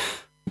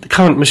the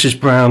current Mrs.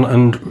 Brown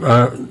and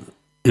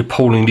the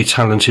appallingly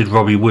talented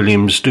Robbie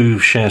Williams do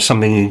share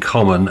something in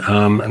common,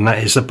 and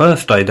that is the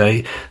birthday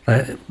day.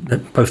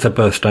 Both their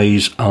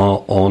birthdays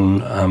are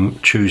on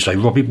Tuesday.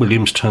 Robbie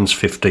Williams turns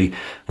 50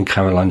 and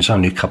Caroline is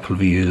only a couple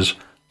of years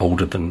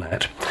older than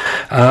that.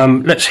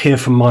 Let's hear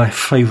from my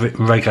favourite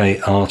reggae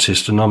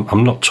artist, and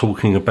I'm not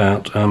talking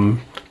about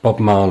Bob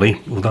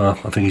Marley, although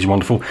I think he's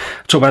wonderful. I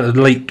talk about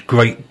the late,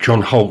 great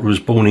John Holt, who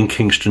was born in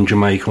Kingston,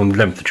 Jamaica on the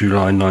 11th of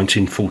July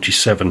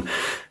 1947.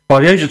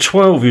 By the age of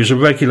 12, he was a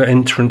regular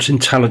entrant in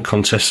talent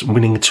contests,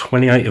 winning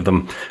 28 of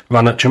them,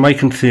 run at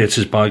Jamaican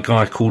theatres by a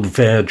guy called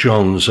Vare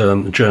Johns, a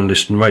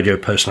journalist and radio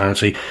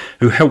personality,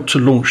 who helped to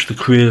launch the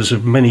careers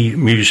of many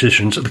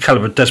musicians at the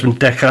calibre of Desmond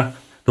Dekker,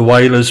 the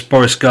Wailers,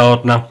 Boris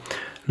Gardner,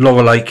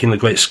 Laura Lakin, the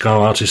great ska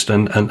artist,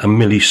 and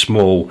Millie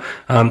Small.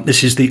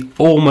 This is the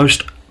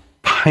almost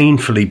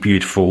painfully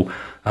beautiful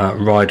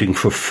Riding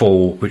for a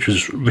Fall, which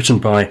was written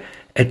by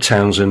Ed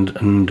Townsend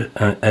and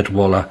Ed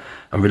Waller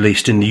and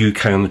released in the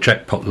UK on the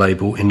Jackpot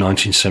label in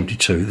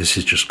 1972. This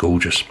is just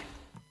gorgeous.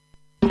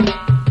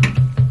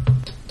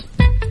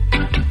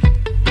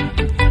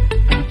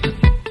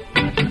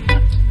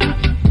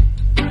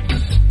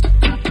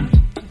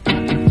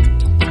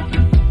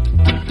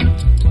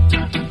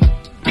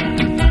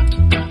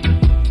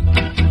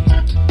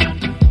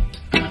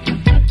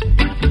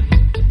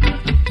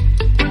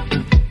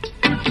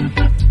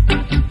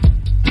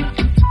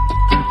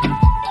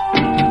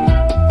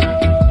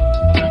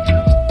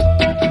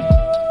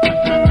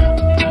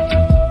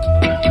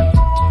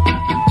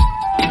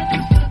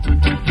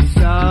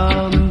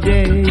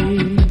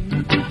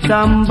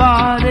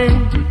 Somebody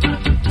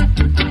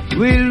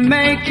will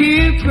make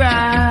you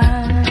cry.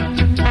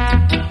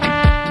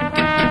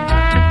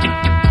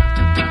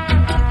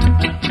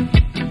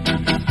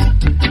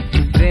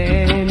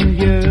 Then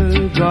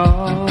you're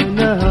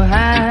gonna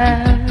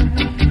have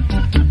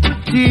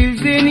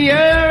tears in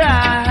your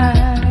eyes.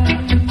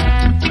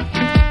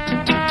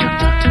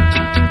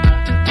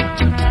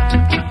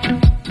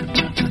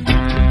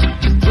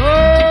 Go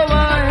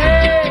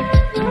ahead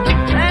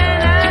and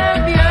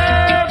have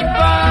your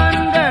fun,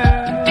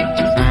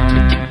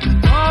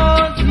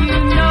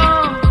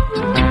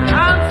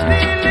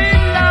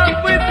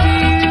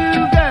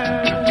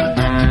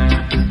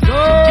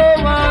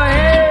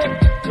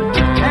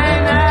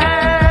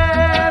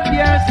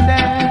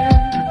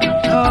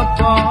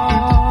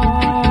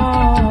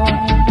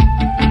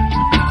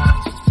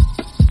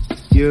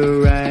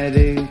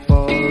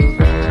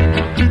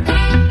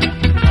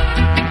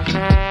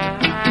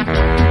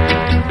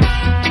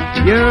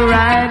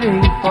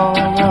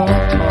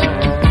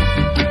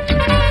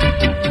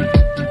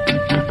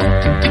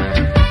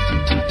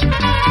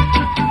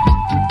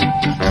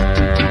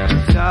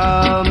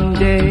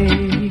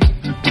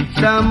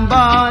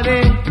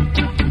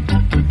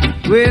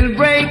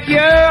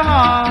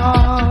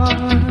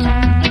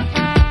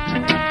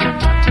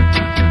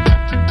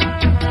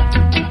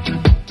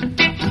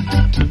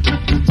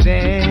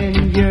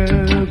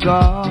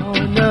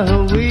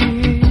 gonna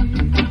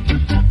win.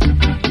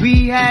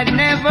 We had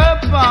never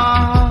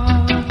fought.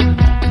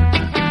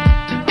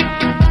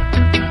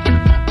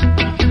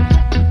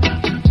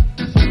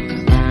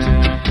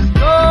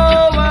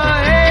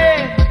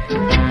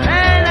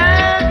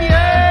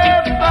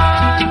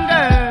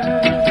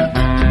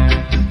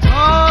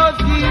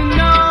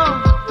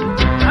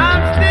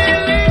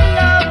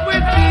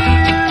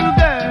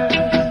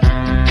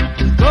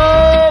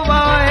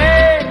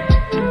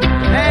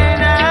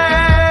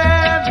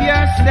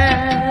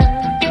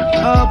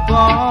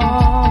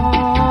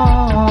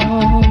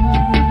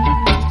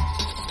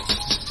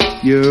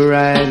 You're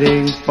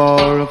riding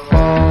for a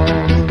fall.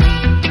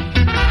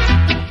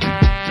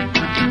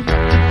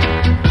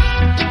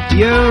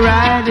 You're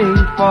riding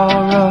for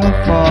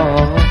a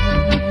fall.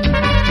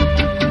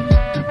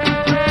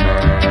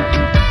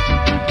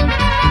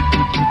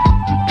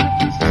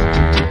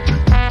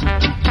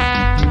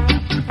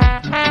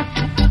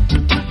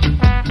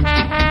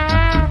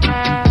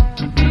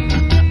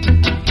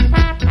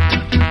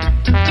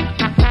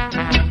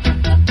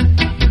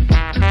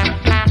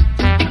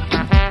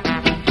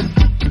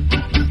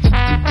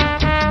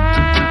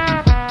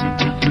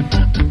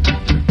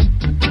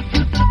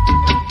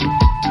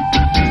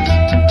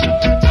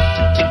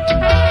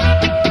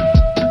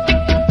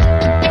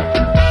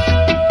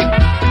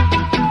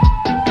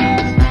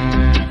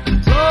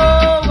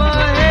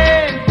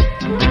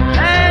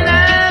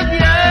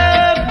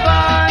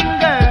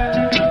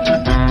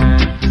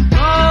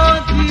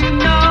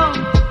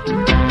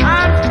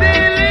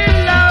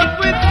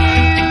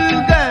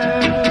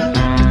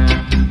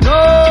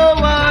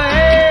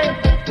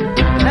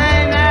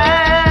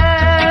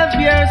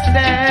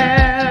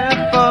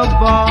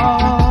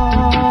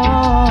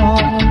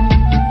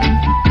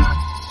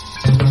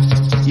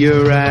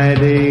 You're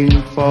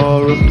riding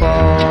for a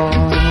fall.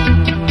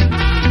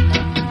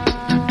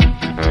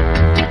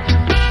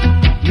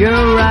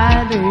 You're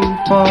riding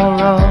for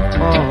a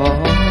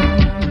fall.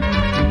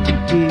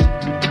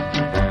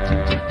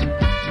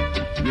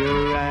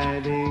 You're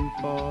riding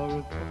for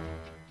a fall.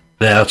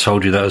 There, I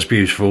told you that was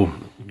beautiful.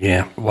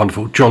 Yeah,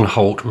 wonderful. John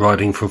Holt,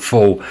 Riding for a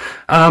Fall.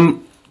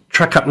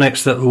 Track up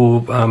next that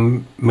will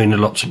mean a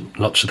lot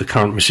to the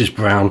current Mrs.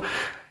 Brown.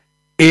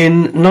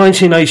 In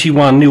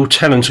 1981, Neil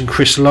Tennant and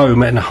Chris Lowe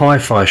met in a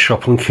hi-fi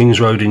shop on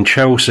Kings Road in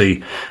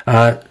Chelsea.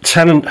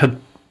 Tennant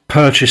had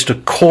purchased a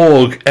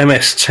Korg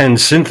MS-10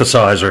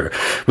 synthesizer,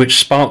 which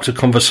sparked a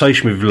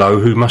conversation with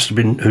Lowe, who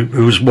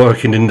was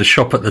working in the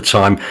shop at the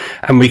time,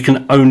 and we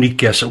can only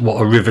guess at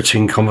what a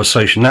riveting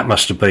conversation that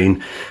must have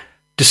been.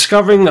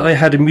 Discovering that they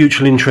had a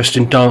mutual interest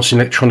in dance and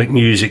electronic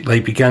music, they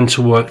began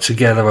to work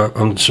together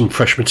on some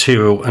fresh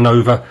material, and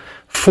over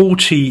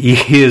 40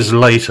 years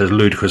later,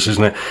 ludicrous,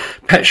 isn't it?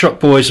 Pet Shop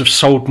Boys have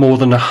sold more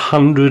than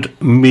 100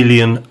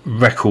 million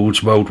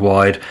records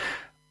worldwide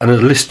and are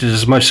listed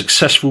as the most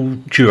successful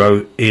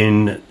duo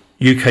in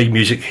UK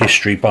music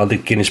history by the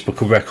Guinness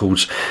Book of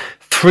Records.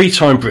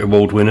 3-time Brit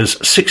Award winners,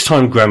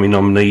 6-time Grammy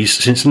nominees.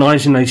 Since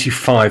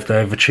 1985, they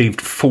have achieved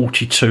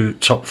 42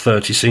 top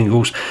 30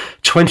 singles,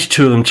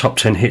 22 of them top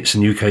 10 hits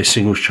in UK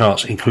singles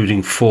charts,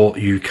 including 4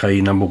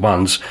 UK number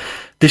ones.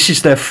 This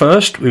is their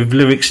first, with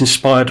lyrics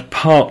inspired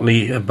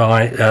partly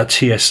by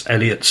T.S.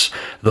 Eliot's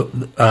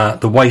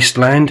The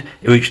Wasteland.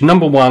 It reached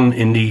number one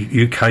in the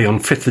UK on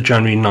 5th of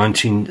January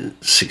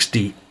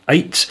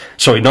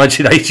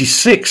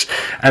 1986,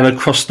 and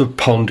across the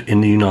pond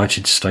in the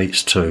United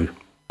States too.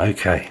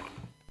 Okay.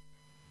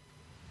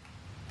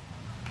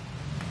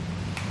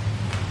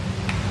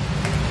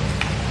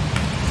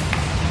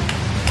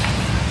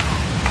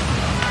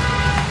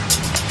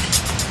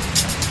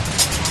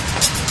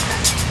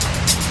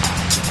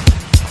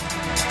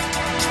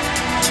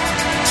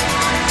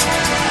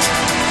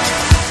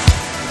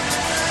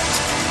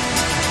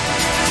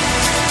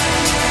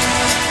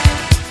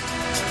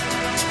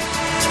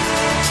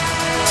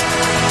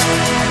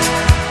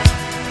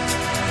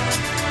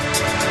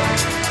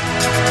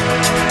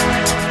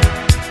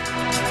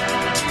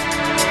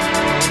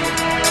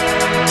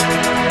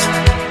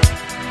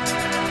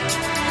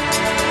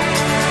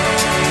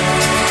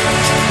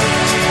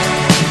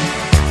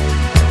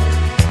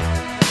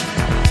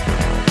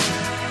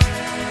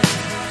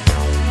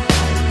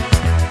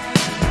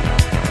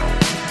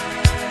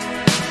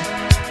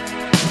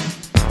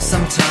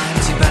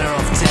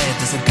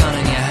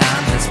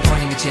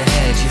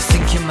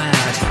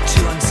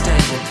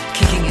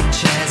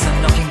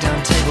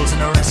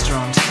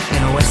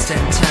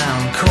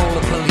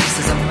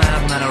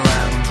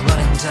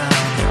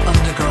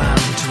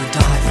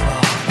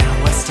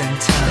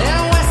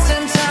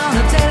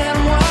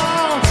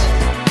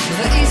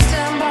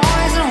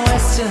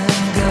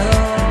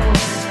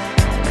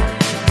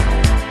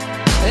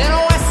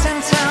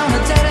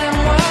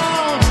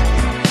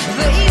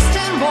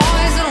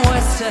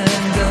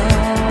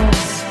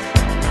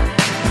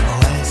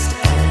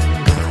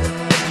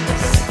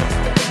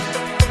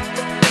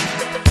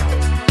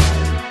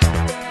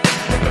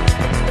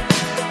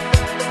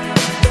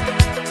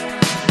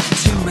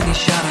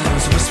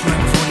 Shadows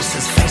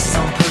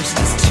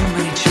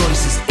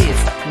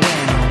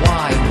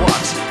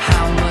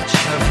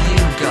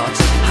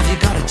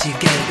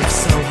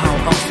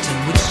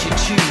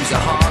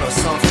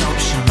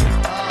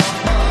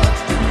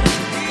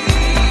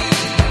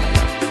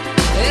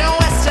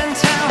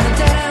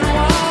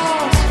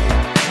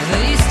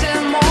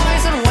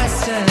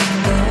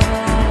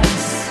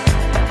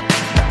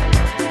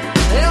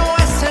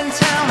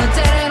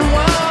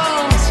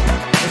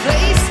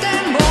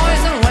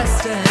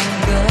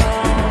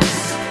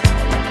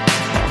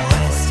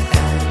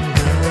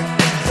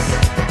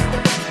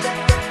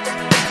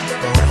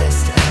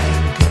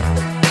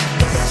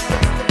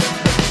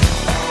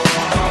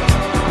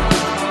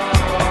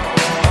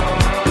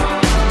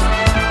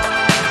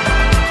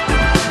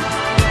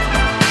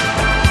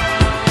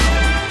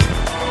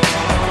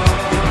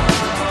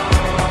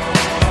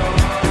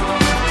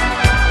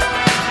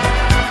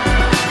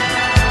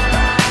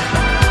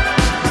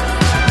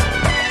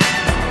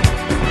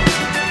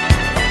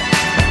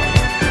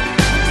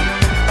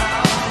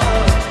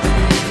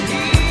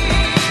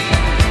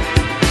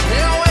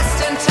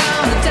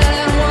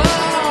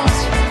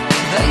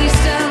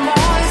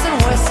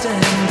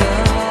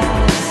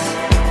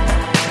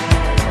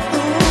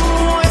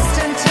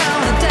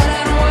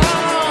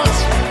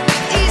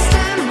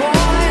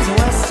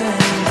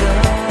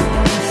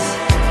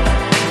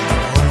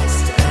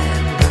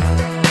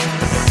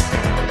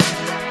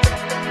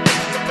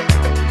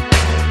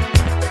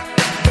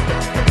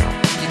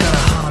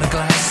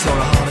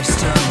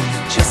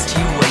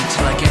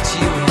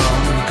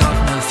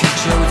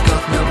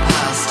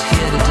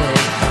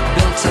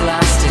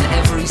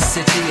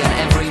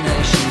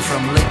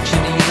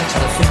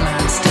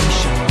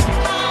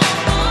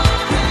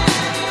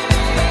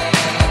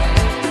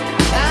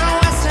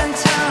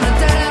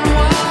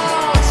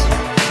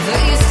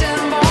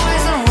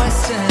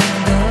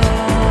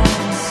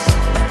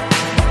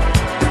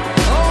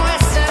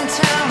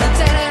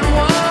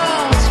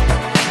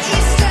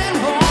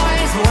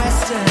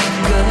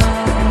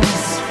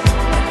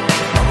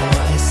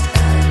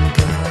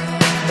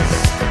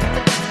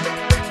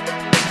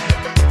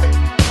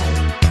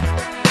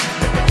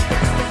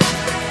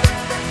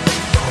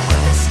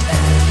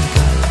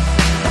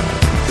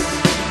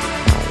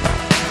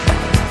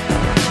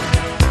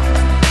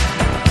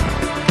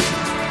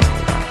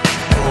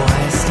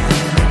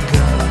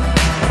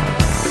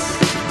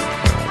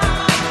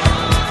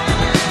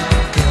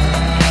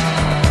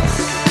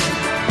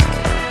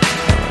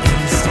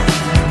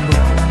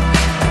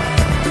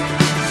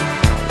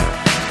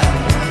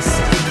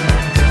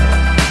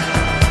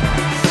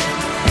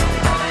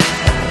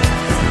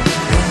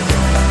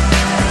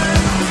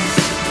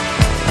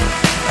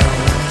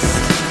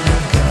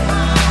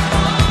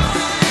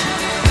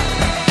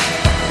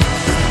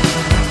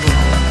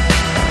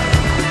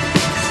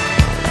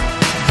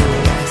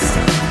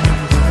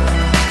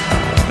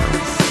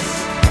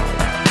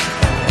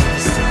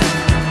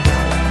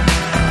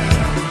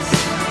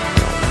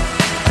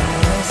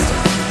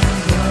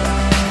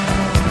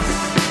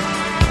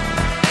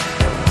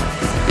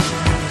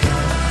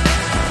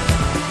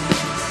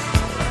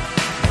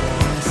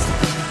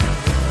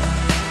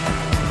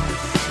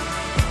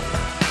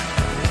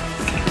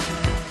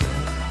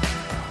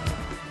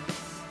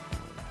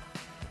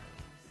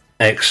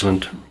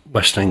Excellent.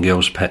 West End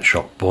Girls, Pet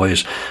Shop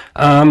Boys.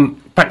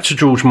 Back to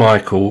George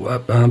Michael.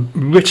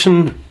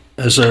 Written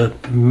as a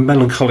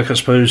melancholic, I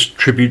suppose,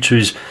 tribute to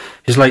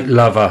his late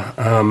lover,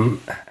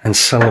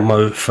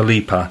 Anselmo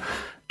Felipa.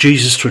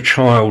 Jesus to a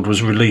Child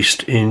was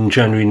released in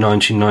January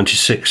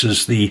 1996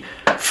 as the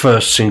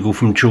first single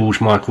from George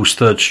Michael's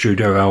third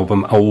studio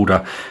album,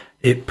 Older.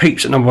 It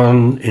peaked at number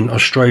 1 in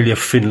Australia,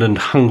 Finland,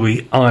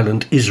 Hungary,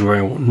 Ireland,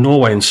 Israel,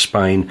 Norway and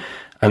Spain,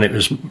 and it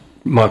was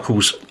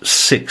Michael's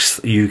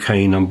 6th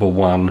UK number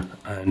 1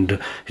 and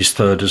his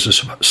third as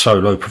a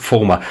solo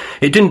performer.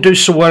 It didn't do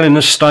so well in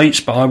the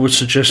States, but I would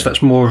suggest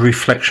that's more a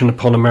reflection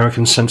upon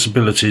American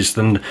sensibilities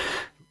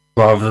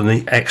rather than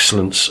the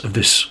excellence of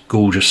this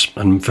gorgeous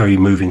and very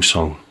moving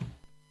song.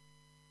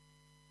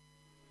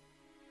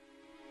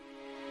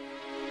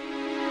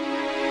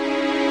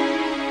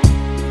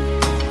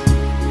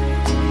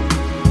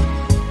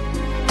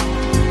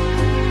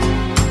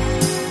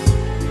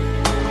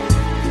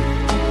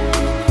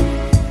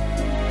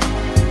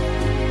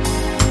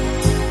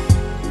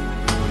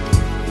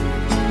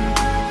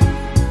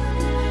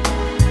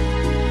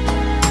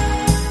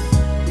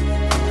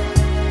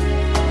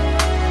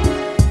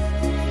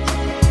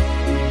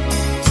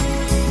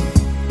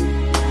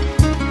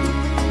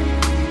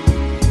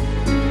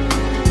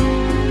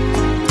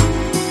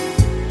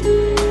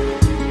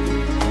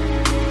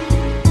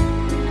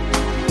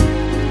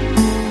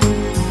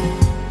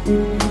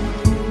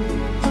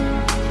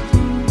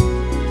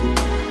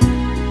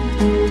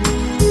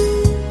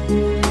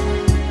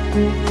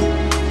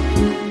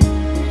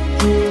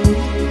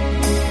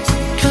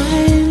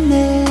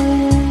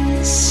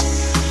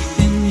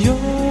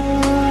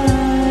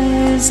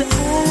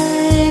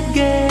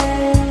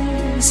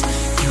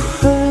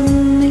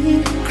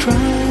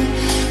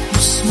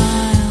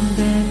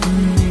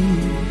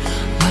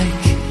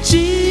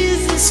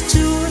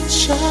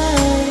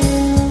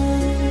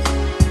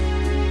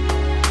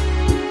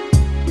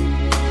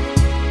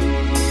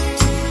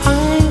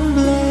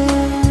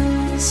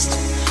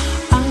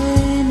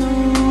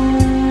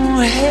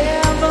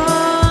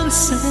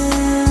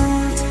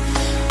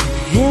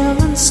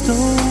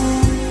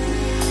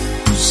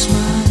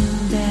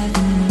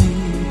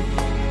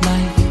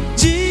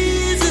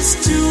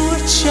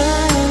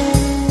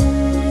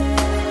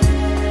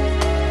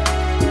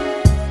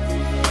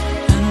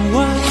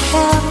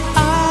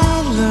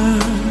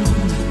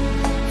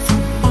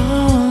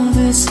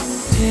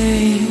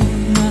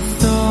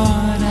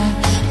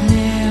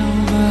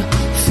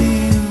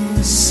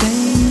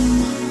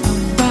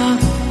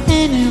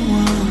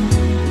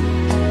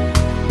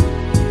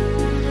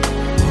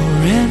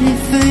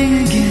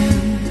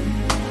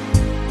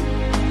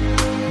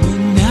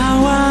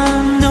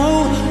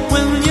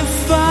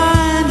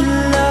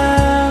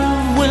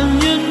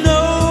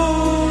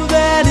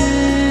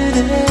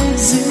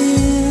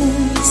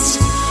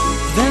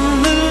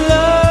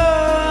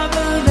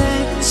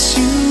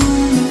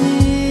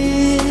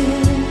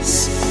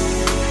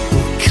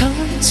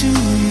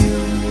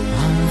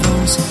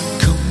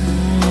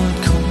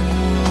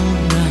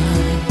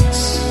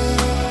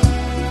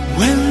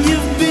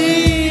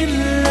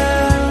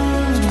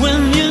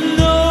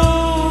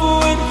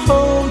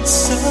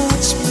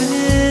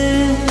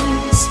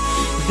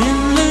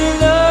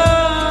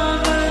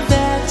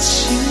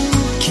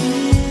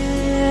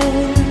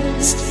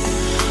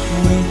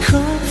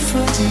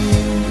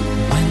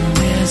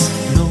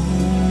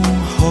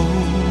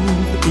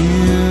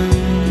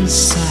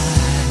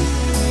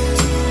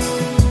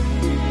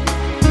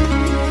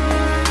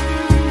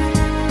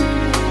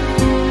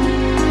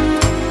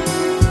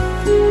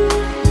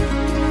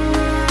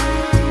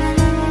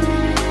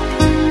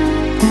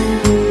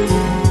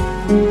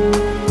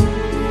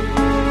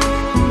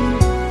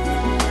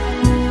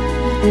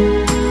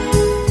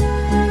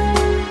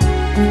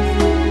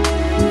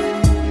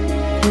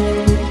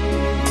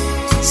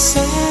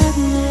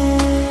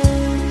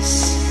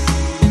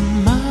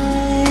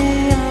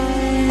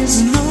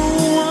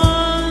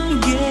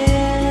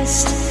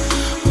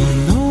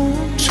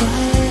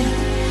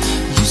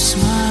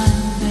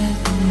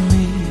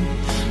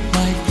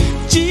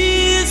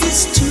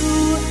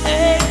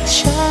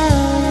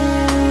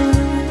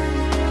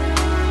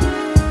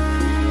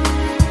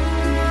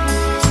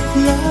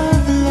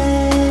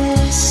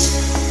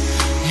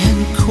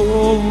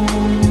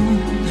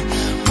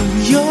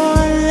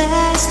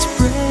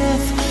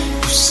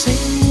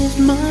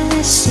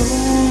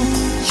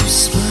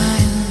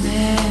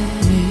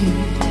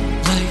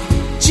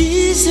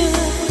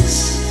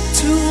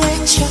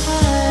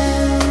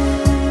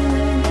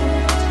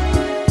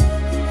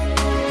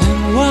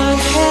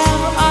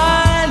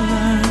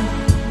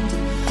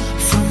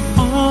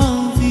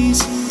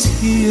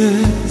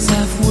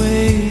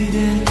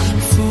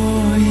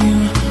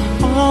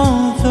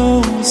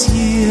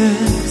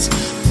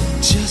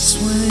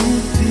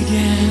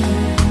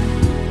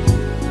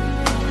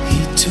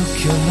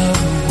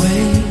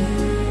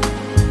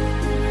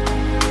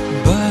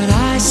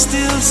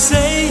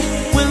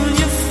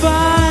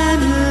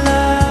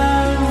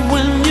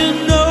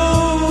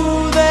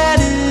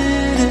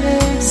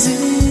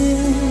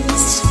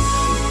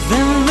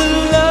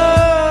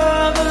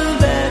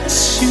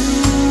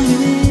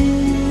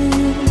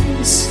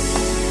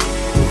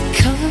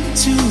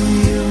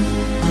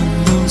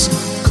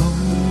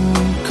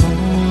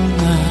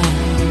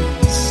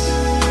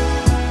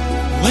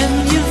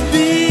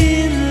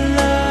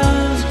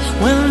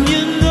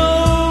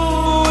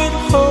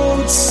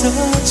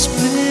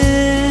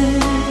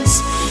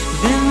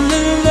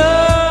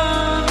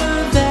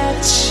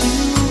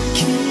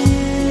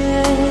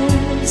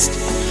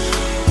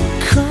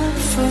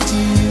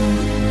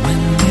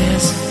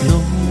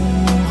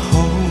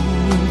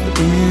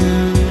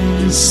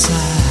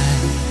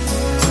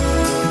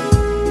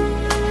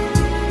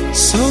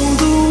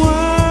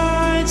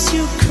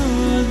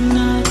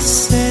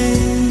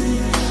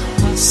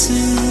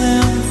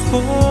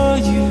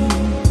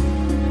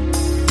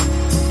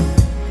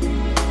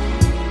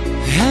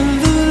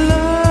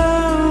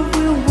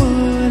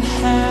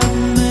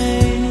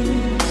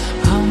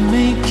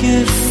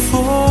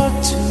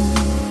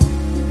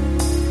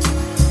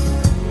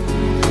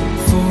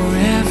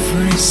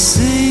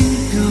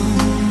 single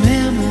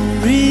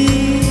memory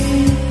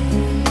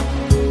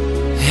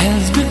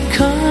has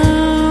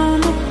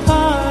become a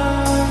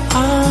part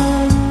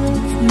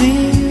of me.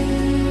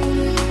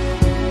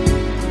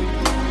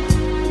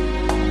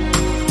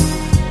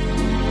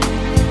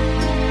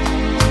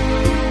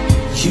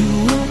 You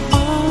will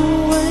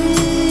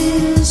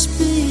always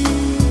be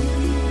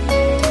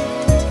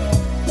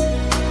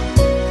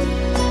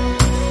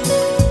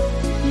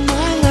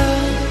my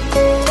love.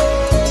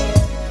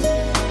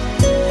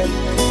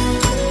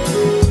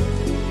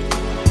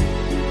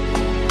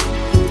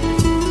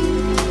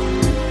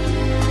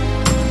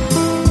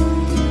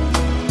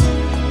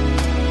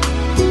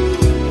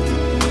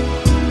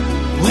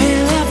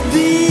 Well, I've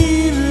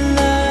been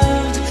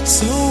loved,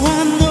 so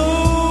I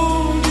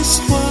know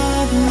just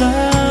what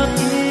love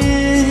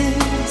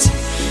is.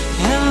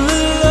 And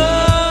the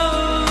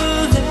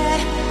love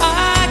that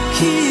I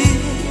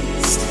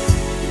kissed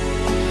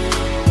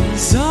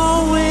was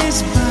always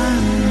by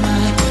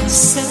my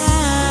side.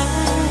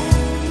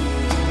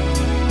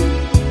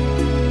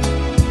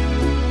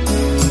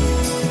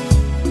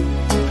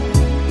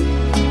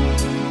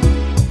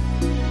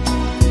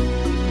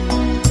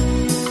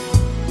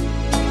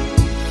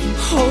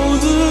 Oh,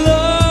 the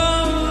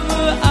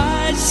love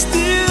I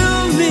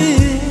still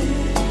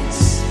miss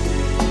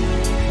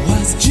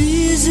was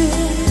Jesus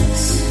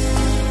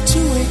to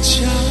a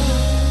child.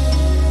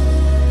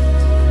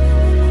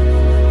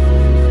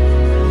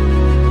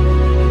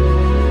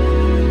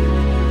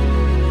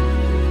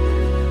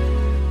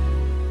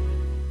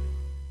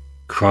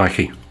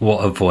 Crikey,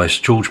 what a voice.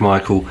 George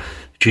Michael,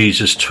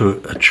 Jesus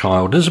to a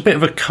child. There's a bit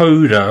of a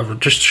coda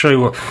just to show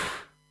you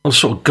what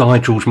sort of guy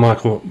George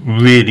Michael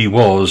really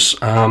was.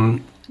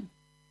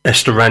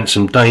 Esther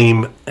Ransom,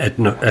 Dame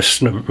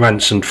Esther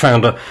Ransom,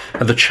 founder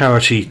of the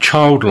charity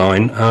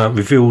Childline,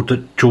 revealed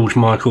that George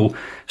Michael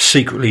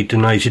secretly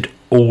donated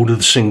all of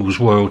the singles'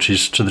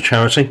 royalties to the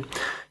charity.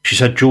 She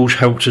said George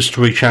helped us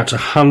to reach out to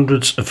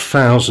hundreds of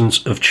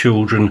thousands of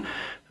children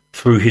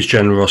through his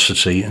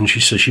generosity. And she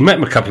said she met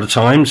him a couple of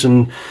times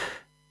and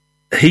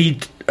he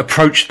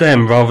approached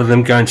them rather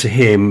than going to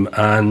him.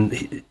 And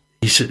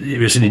he said it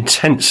was an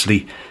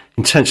intensely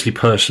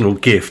personal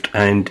gift,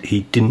 and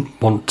he didn't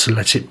want to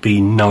let it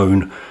be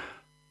known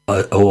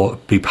or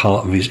be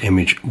part of his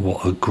image.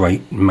 What a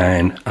great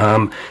man.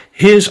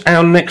 Here's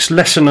our next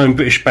lesser known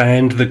British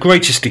band, the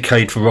greatest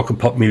decade for rock and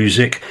pop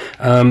music.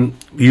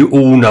 You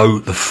all know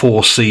the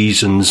Four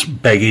Seasons,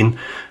 Begging,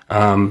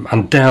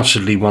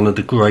 undoubtedly one of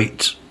the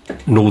great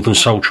Northern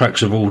Soul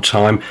tracks of all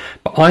time,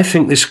 but I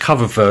think this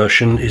cover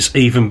version is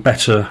even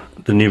better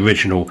than the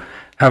original.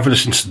 Have a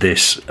listen to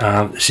this.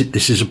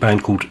 This is a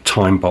band called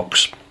Time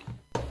Box.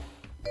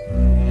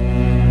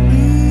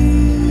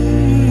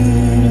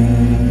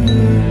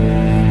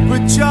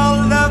 Put your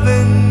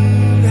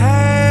loving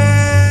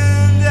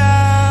hand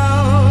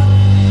out,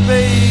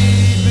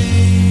 baby.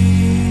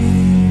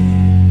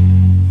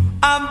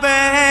 I'm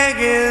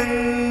begging.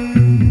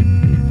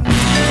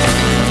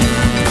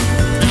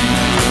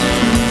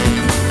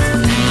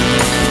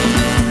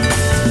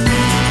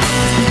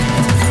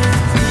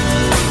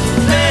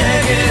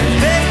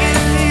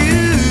 Begging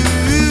you.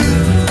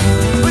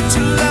 Put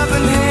your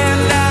loving hand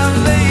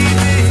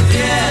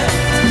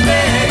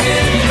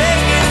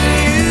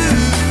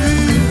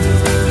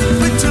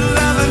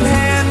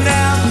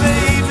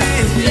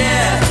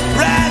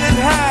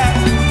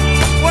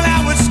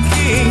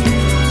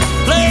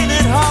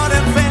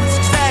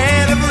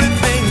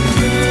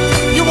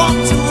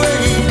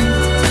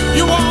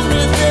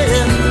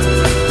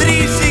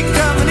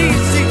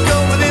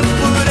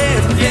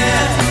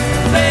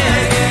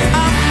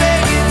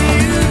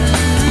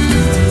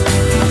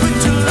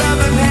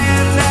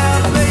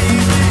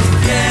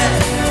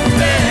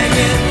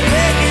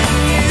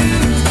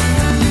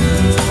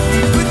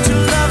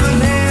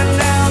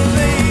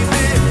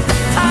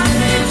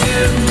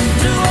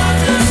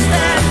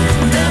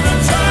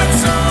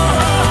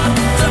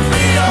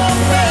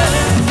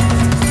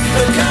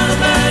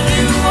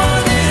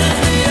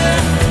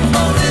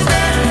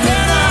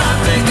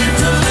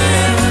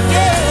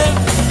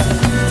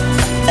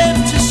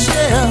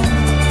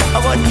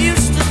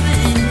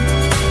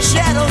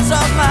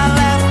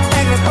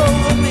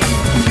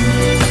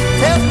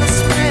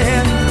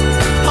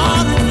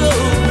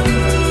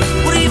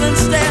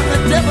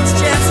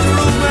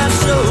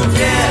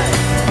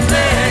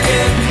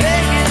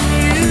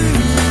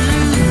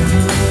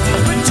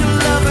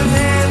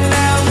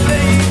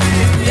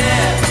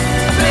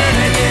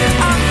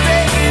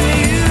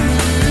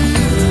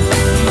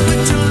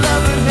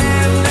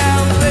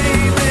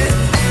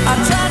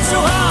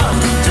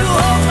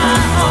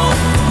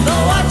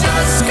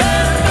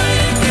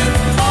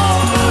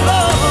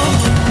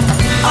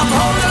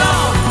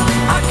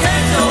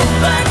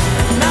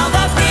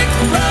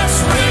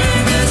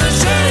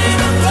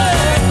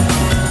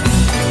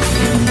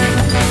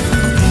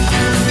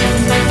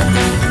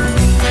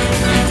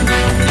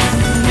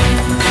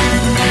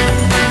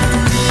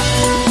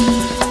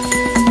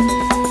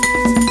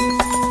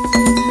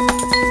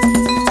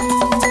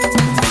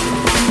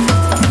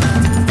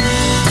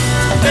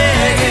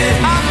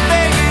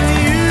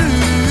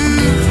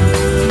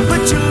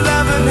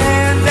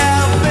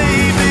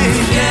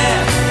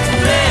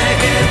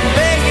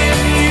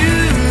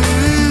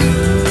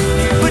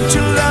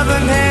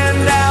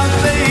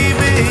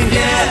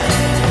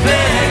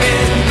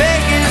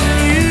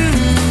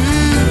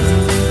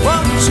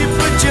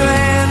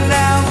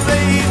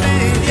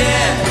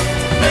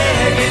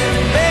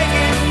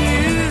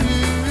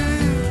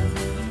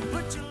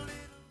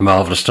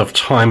marvellous stuff.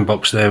 Time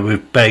Box there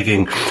with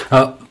Begging.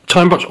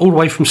 Time Box all the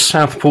way from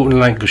Southport in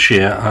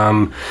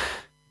Lancashire.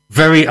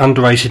 Very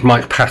underrated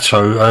Mike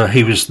Patto.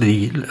 He was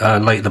the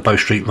late the Bow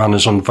Street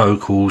Runners on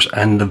vocals,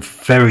 and the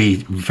very,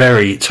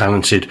 very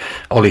talented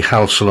Ollie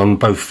Halsall on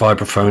both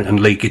vibraphone and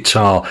lead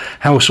guitar.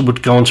 Halsall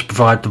would go on to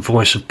provide the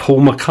voice of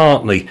Paul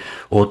McCartney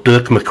or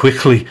Dirk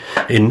McQuickley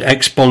in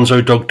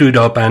ex-Bonzo Dog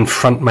Doodah band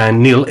frontman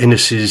Neil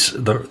Innes's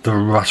The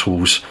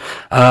Ruttles.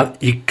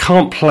 You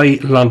can't play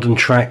London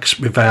tracks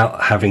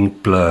without having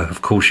Blur.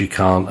 Of course you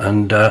can't.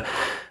 And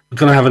we're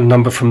going to have a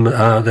number from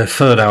their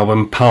third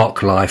album,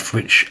 Park Life,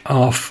 which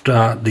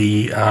after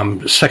the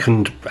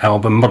second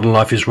album, Modern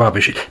Life is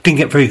Rubbish, it didn't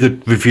get very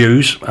good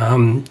reviews.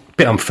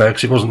 Bit unfair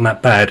because it wasn't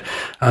that bad.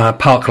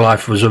 Park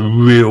Life was a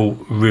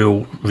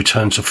real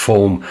return to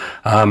form.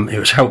 It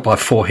was helped by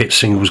 4 hit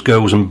singles,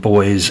 Girls and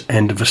Boys,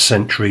 End of the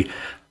Century,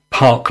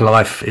 Park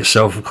Life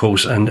itself, of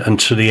course, and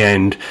To the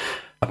End.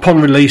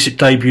 Upon release, it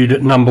debuted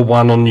at number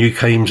 1 on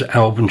UK's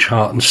album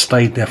chart and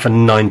stayed there for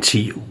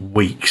 90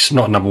 weeks.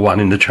 Not number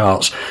 1 in the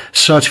charts.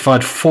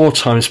 Certified 4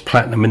 times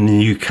platinum in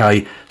the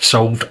UK.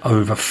 Sold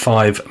over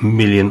 5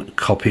 million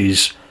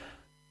copies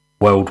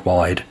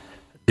worldwide.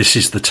 This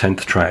is the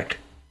 10th track.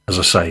 As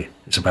I say,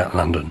 it's about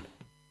London.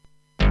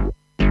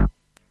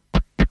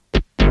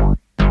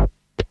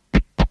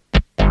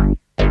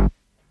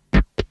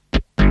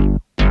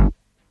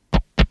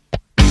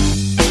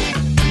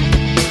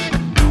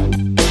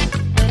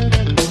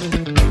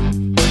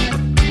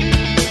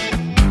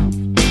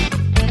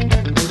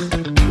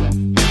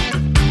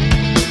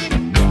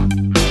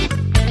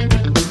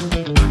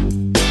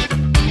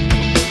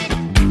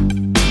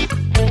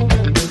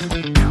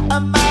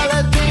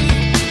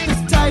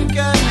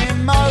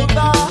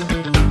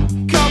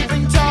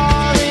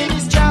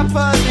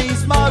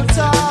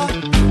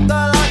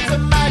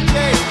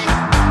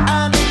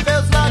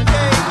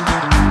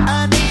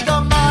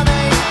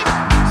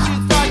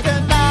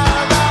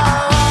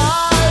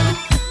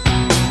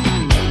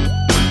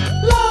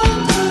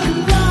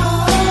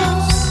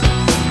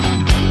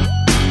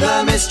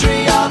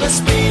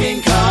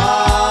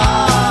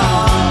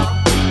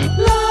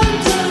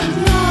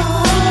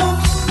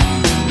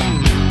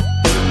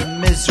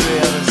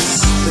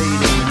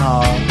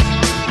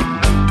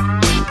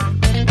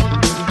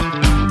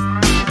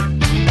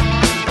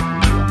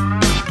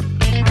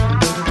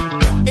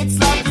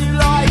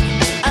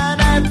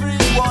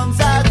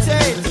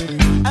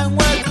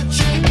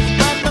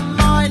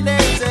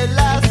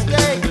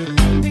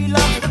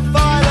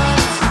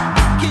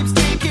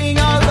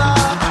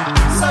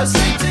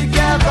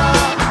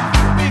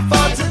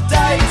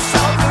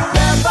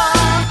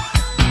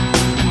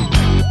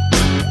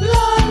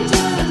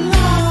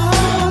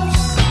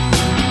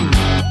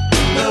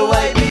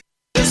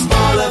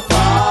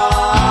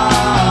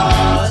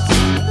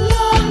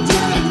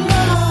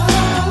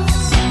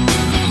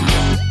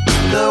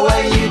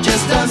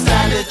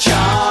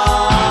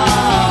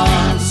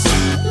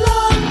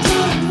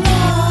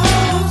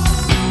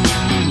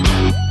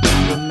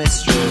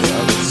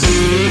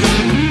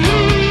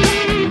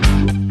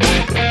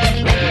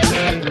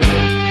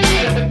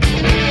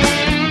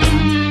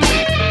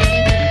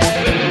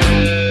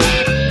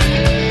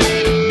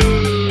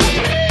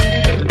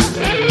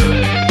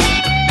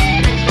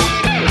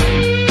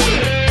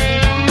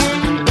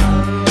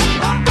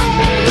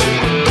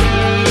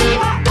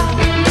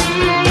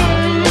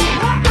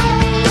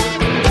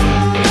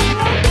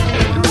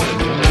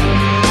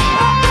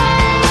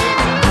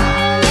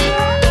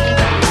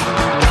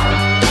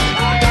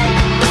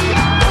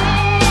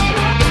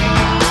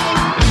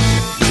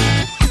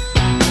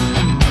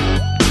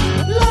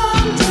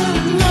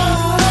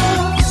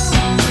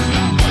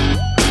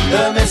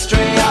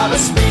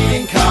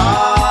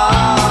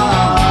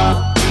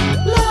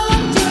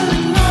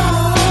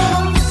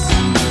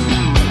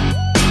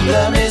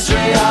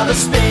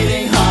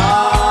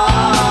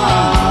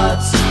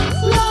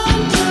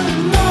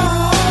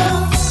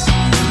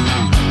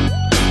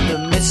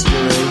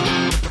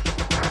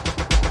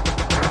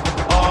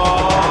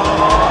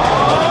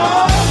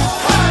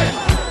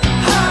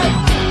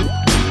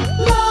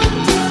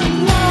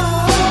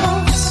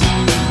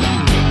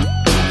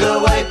 The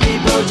way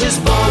people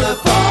just fall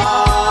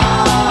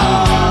apart.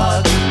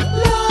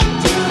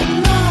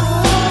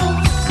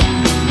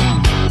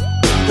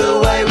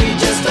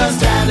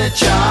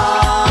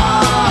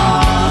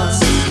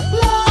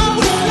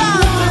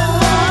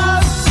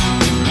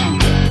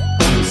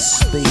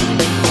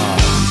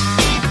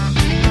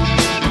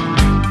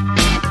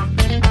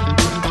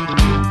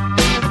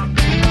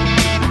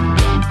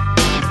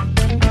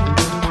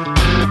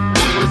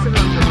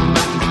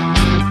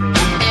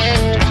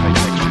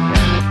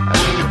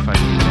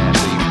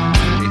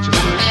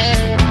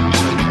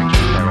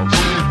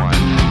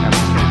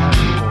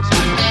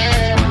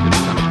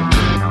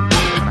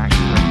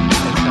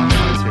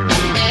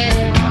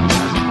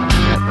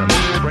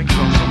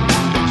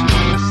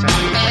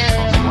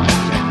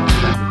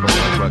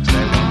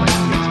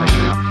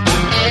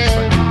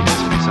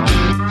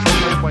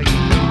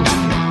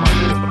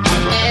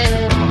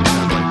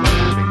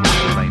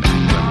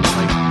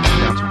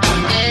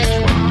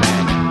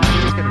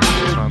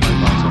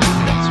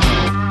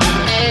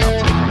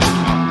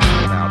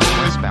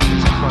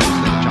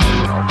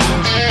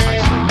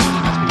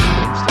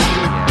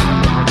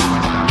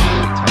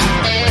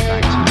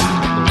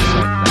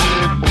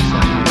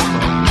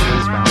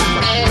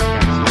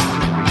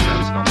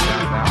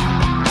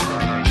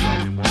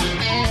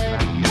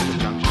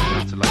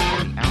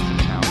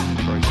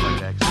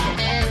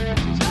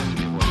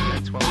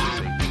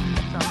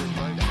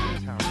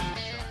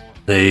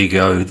 There you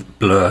go,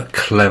 Blur.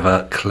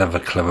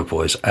 Clever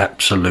boys.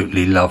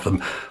 Absolutely love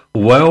them.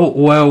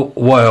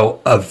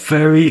 Well, a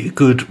very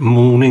good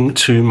morning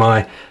to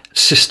my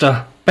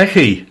sister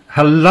Becky.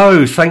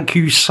 Hello, thank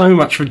you so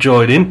much for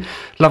joining.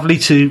 Lovely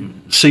to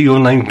see your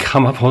name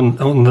come up on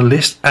the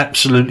list.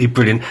 Absolutely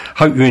brilliant.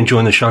 Hope you're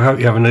enjoying the show. Hope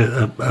you're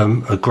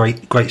having a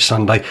great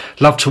Sunday.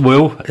 Love to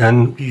Will,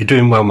 and you're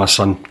doing well, my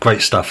son.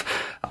 Great stuff.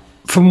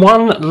 From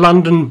one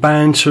London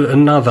band to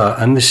another,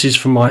 and this is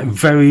from my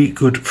very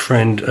good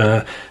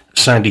friend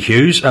Sandy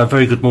Hughes.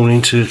 Very good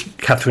morning to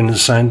Catherine and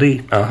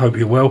Sandy. I hope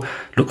you're well.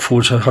 Look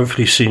forward to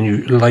hopefully seeing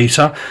you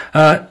later.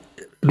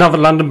 Another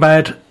London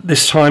band,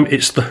 this time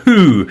it's The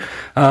Who.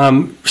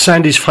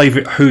 Sandy's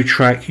favourite Who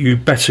track, You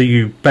Better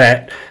You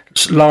Bet.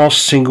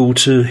 Last single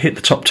to hit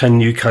the top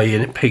 10 UK,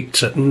 and it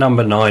peaked at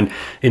number 9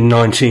 in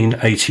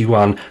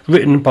 1981.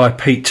 Written by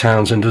Pete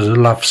Townsend as a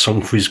love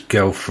song for his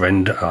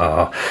girlfriend.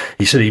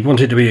 He said he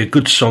wanted to be a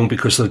good song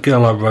because the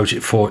girl I wrote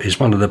it for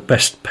is one of the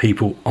best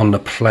people on the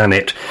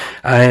planet.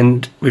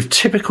 And with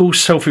typical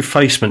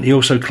self-effacement, he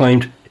also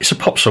claimed it's a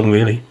pop song,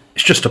 really.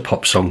 It's just a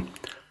pop song.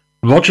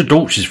 Roger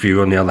Daltrey's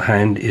view, on the other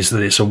hand, is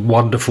that it's a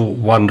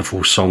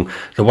wonderful song.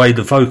 The way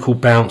the vocal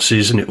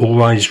bounces, and it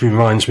always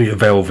reminds me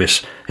of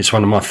Elvis. It's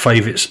one of my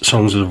favourite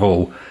songs of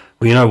all.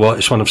 Well, you know what?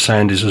 It's one of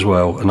Sandy's as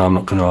well, and I'm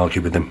not going to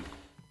argue with him.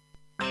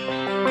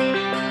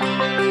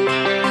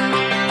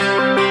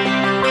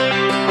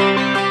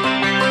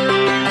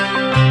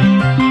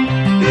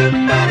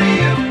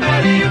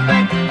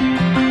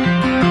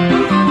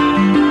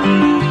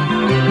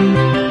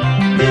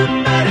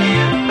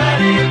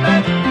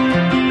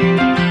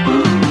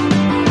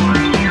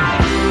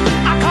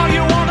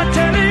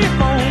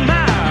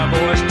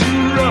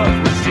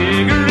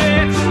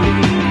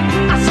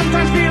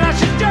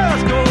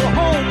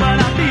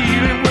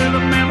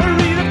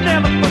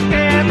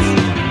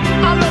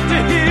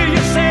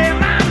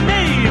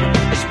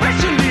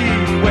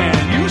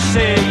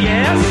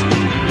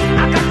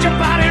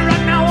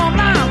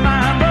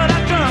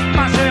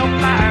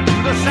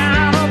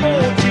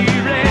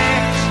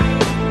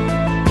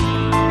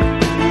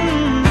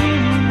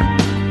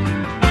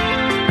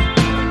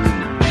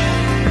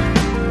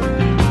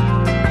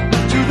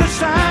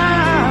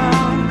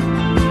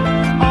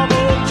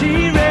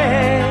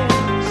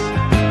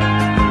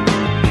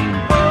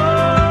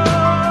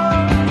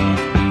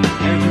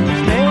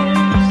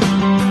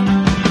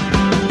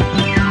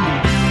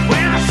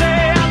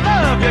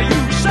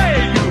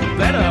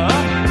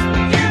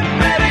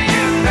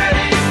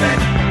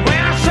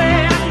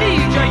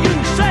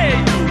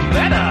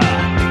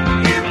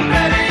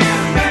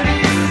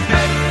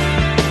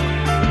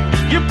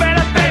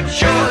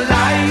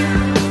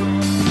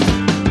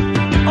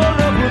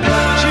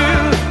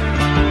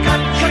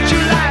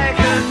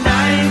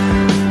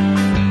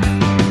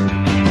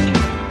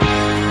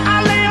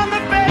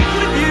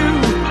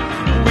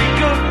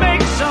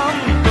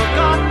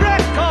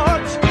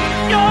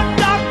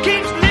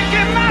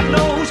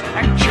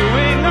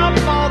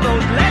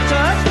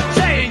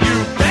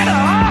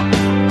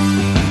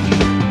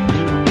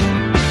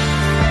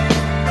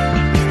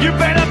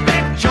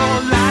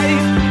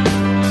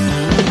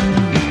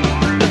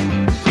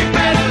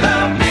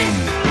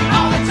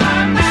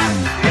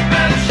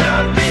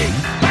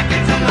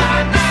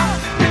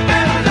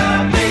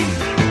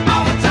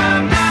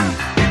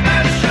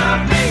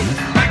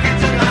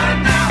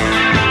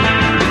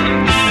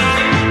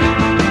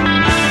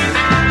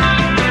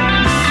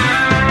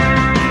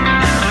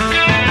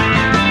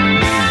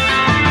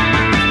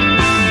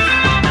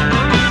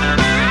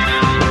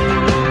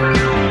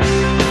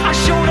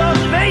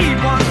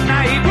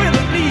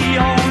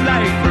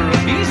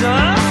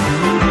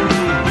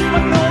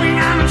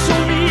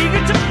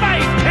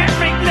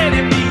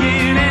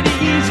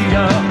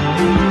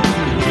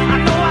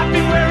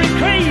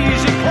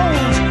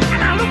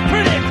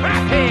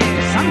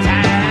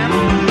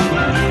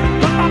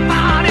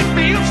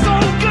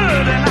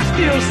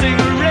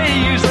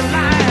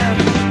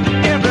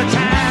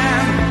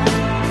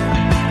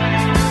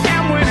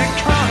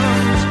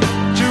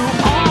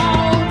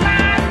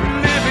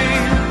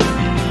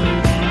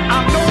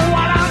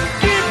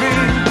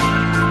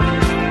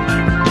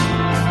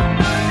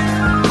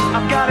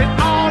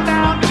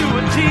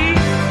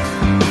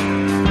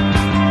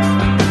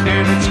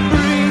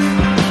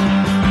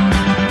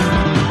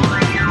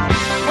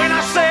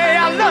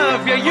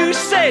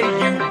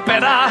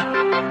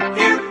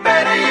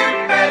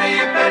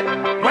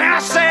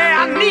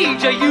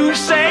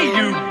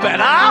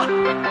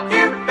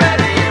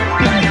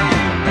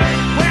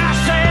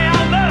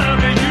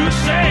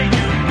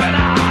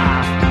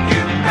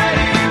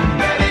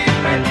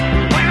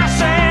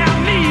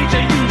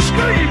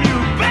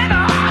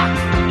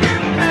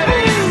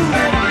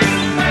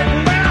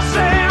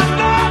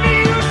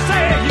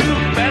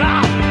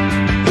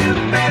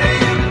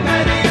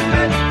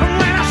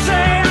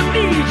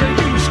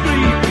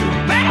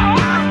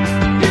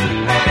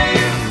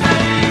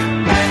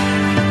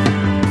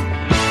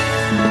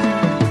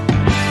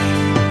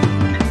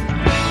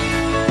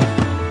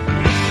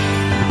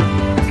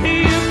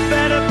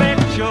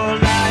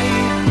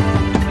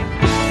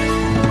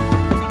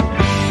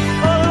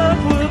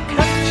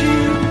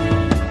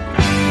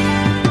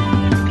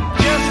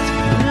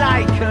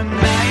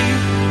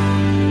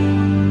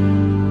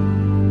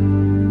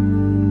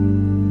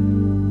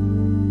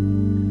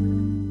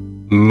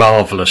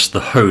 marvellous, The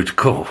Hood.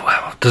 God,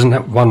 wow, doesn't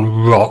that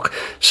one rock?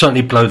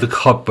 Certainly blow the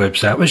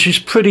cobwebs out, which is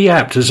pretty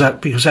apt, as that,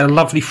 because our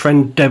lovely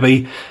friend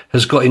Debbie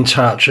has got in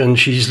touch and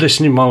she's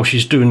listening while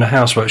she's doing the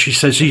housework. She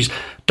says she's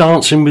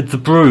dancing with the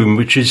broom,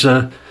 which is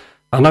I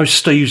know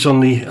Steve's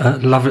on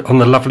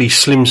the lovely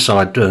slim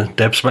side,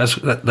 Debs,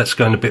 but that's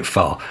going a bit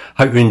far.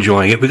 Hope you're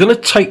enjoying it. We're going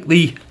to take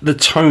the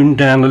tone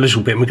down a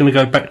little bit. And we're going to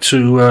go back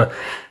to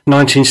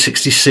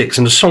 1966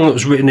 and a song that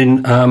was written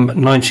in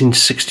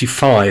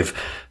 1965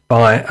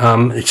 by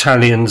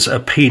Italians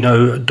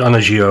Pino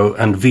Donaggio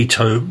and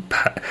Vito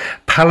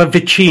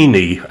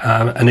Pallavicini,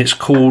 and it's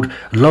called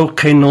Lo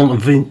che non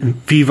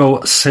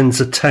vivo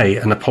senza te,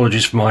 and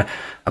apologies for my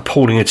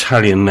appalling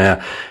Italian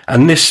there.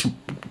 And this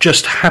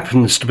just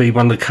happens to be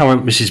one of the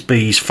current Mrs.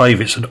 B's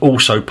favourites and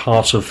also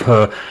part of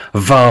her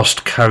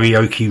vast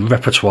karaoke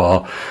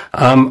repertoire.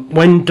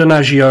 When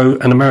Donaggio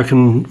and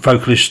American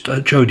vocalist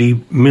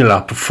Jody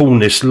Miller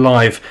performed this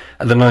live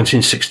at the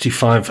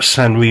 1965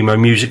 San Remo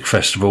Music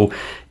Festival,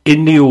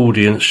 in the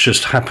audience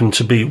just happened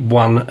to be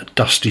one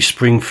Dusty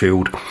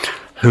Springfield,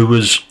 who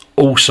was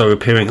also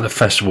appearing at the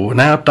festival.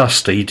 And our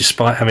Dusty,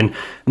 despite having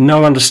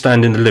no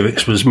understanding of the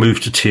lyrics, was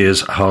moved to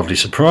tears, hardly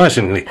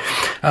surprisingly.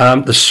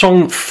 The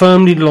song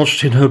firmly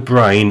lodged in her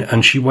brain,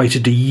 and she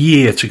waited a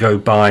year to go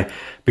by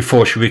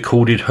before she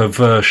recorded her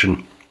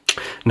version.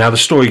 Now, the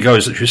story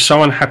goes that she was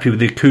so unhappy with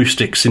the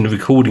acoustics in the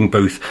recording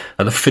booth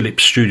at the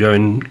Philips studio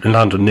in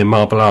London near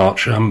Marble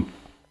Arch,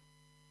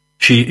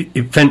 she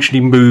eventually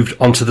moved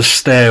onto the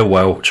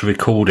stairwell to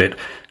record it,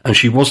 and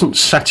she wasn't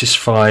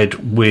satisfied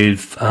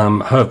with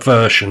her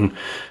version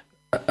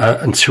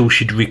until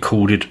she'd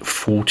recorded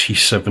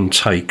 47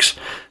 takes.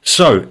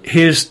 So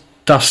here's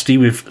Dusty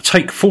with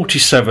take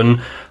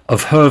 47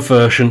 of her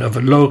version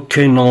of Lo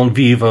che non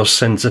vivo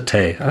senza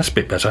te. That's a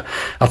bit better.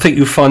 I think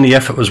you'll find the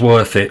effort was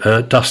worth it.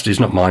 Dusty's,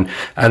 not mine.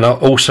 And I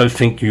also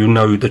think you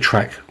know the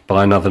track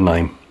by another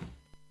name.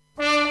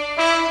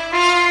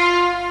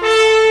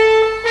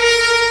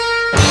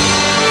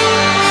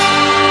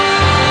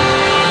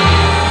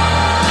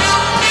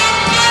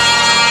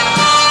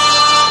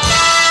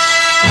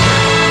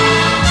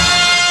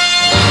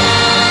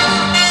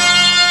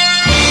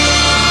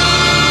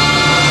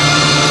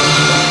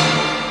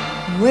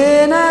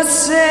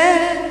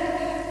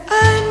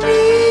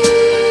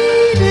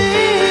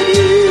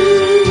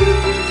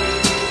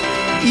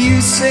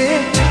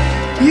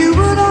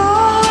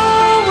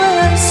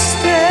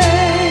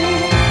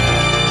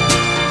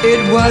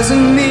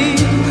 Wasn't me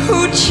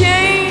who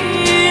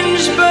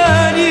changed,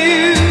 but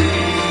you,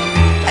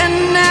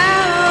 and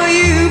now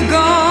you've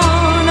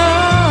gone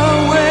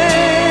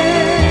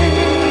away.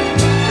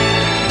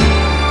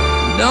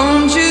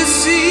 Don't you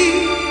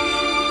see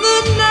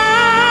that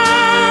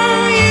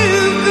now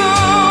you've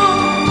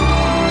gone,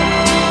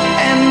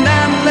 and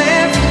I'm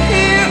left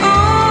here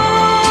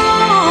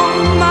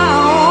on my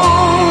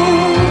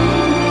own,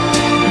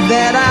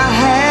 that I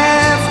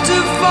have to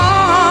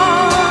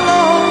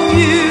follow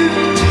you.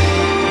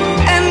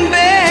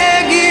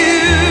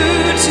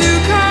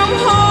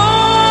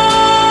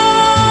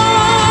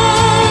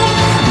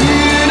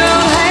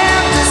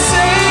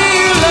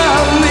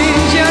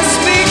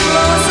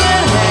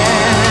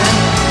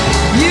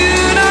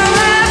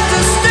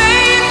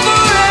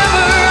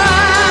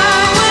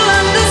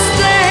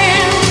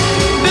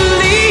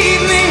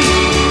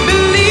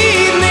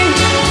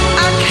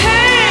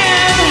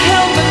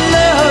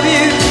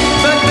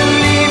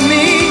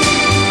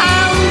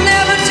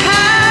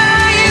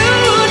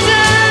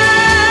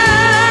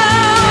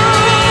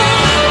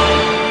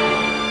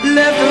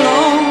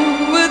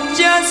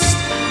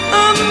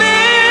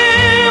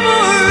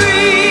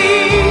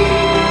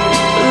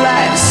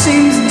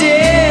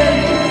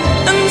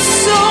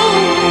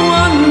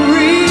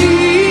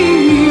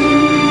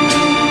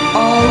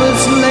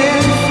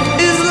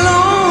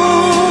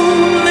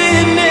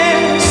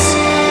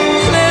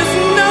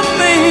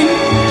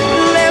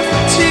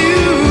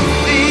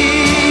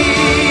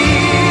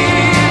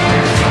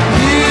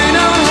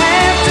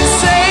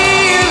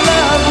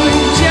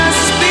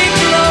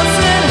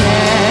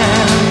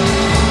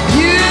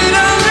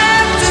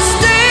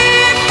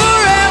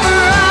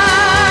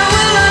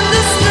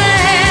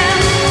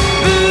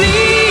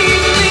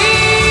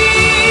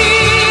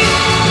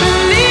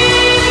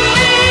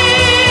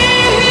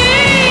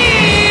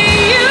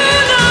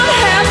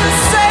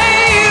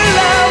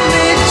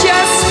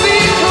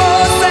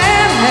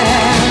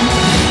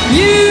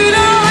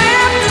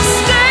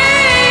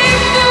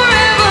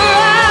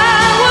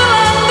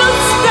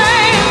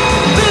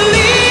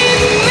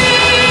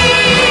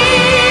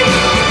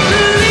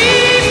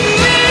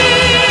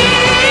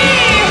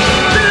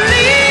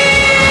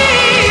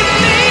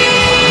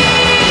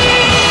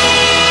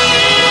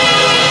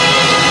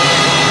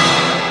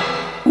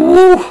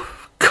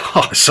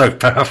 So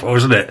powerful,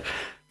 isn't it?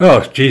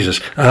 Oh,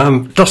 Jesus.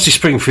 Dusty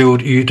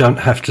Springfield, you don't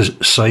have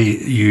to say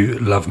you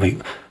love me.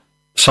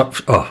 So,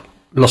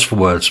 lost for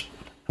words.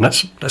 And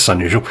that's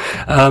unusual.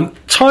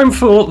 Time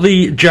for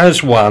the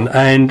jazz one.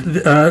 And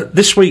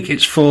this week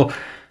it's for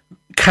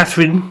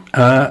Catherine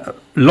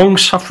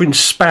long-suffering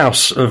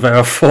spouse of our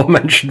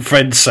aforementioned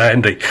friend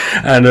Sandy,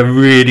 and a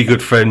really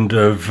good friend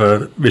of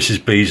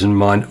Mrs. B's and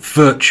mine,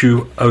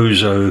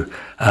 virtuoso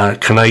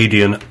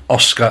Canadian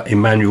Oscar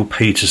Emmanuel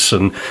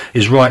Peterson,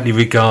 is rightly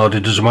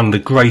regarded as one of the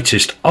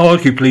greatest,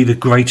 arguably the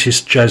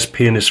greatest jazz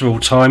pianist of all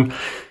time.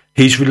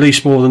 He's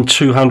released more than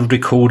 200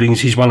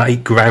 recordings. He's won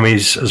 8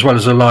 Grammys, as well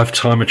as a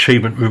Lifetime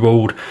Achievement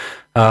Award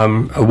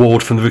from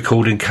the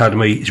Recording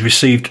Academy. He's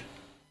received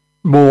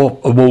more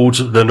awards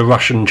than the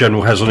Russian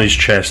general has on his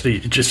chest.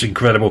 It's just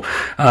incredible.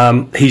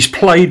 He's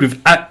played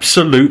with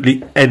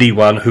absolutely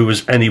anyone who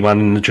was anyone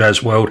in the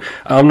jazz world.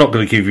 I'm not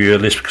going to give you a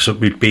list because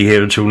we'd be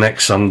here until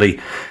next Sunday.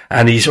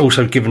 And he's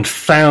also given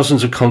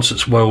thousands of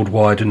concerts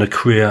worldwide in a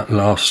career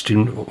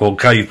lasting more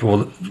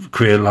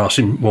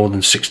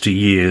than 60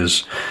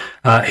 years.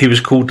 He was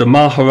called the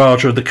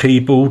Maharaja of the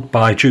Keyboard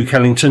by Duke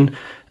Ellington,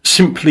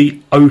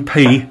 simply OP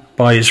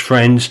by his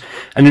friends,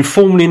 and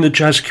informally in the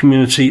jazz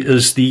community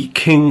as the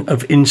King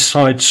of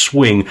Inside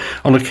Swing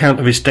on account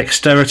of his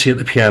dexterity at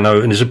the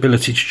piano and his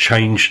ability to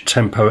change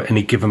tempo at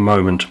any given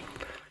moment.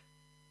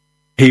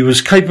 He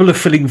was capable of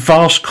filling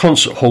vast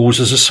concert halls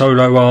as a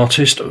solo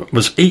artist,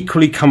 was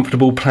equally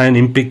comfortable playing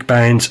in big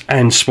bands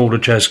and smaller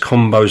jazz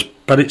combos,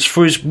 but it's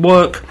for his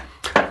work,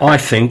 I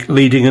think,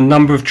 leading a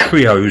number of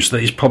trios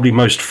that he's probably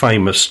most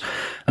famous,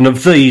 and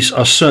of these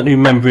I certainly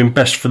remember him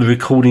best for the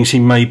recordings he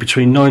made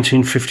between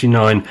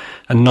 1959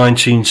 and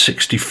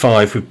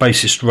 1965 with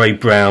bassist Ray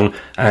Brown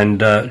and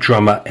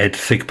drummer Ed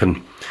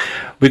Thigpen.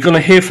 We're going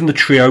to hear from the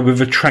trio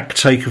with a track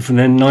taken from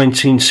their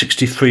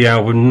 1963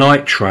 album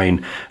Night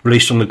Train,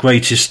 released on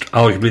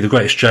arguably the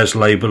greatest jazz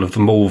label of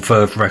them all,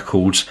 Verve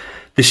Records.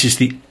 This is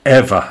the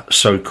ever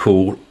so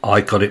cool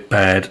I Got It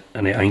Bad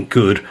and It Ain't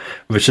Good,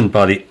 written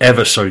by the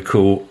ever so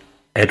cool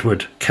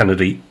Edward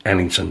Kennedy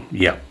Ellington.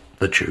 Yeah,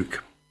 the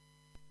Duke.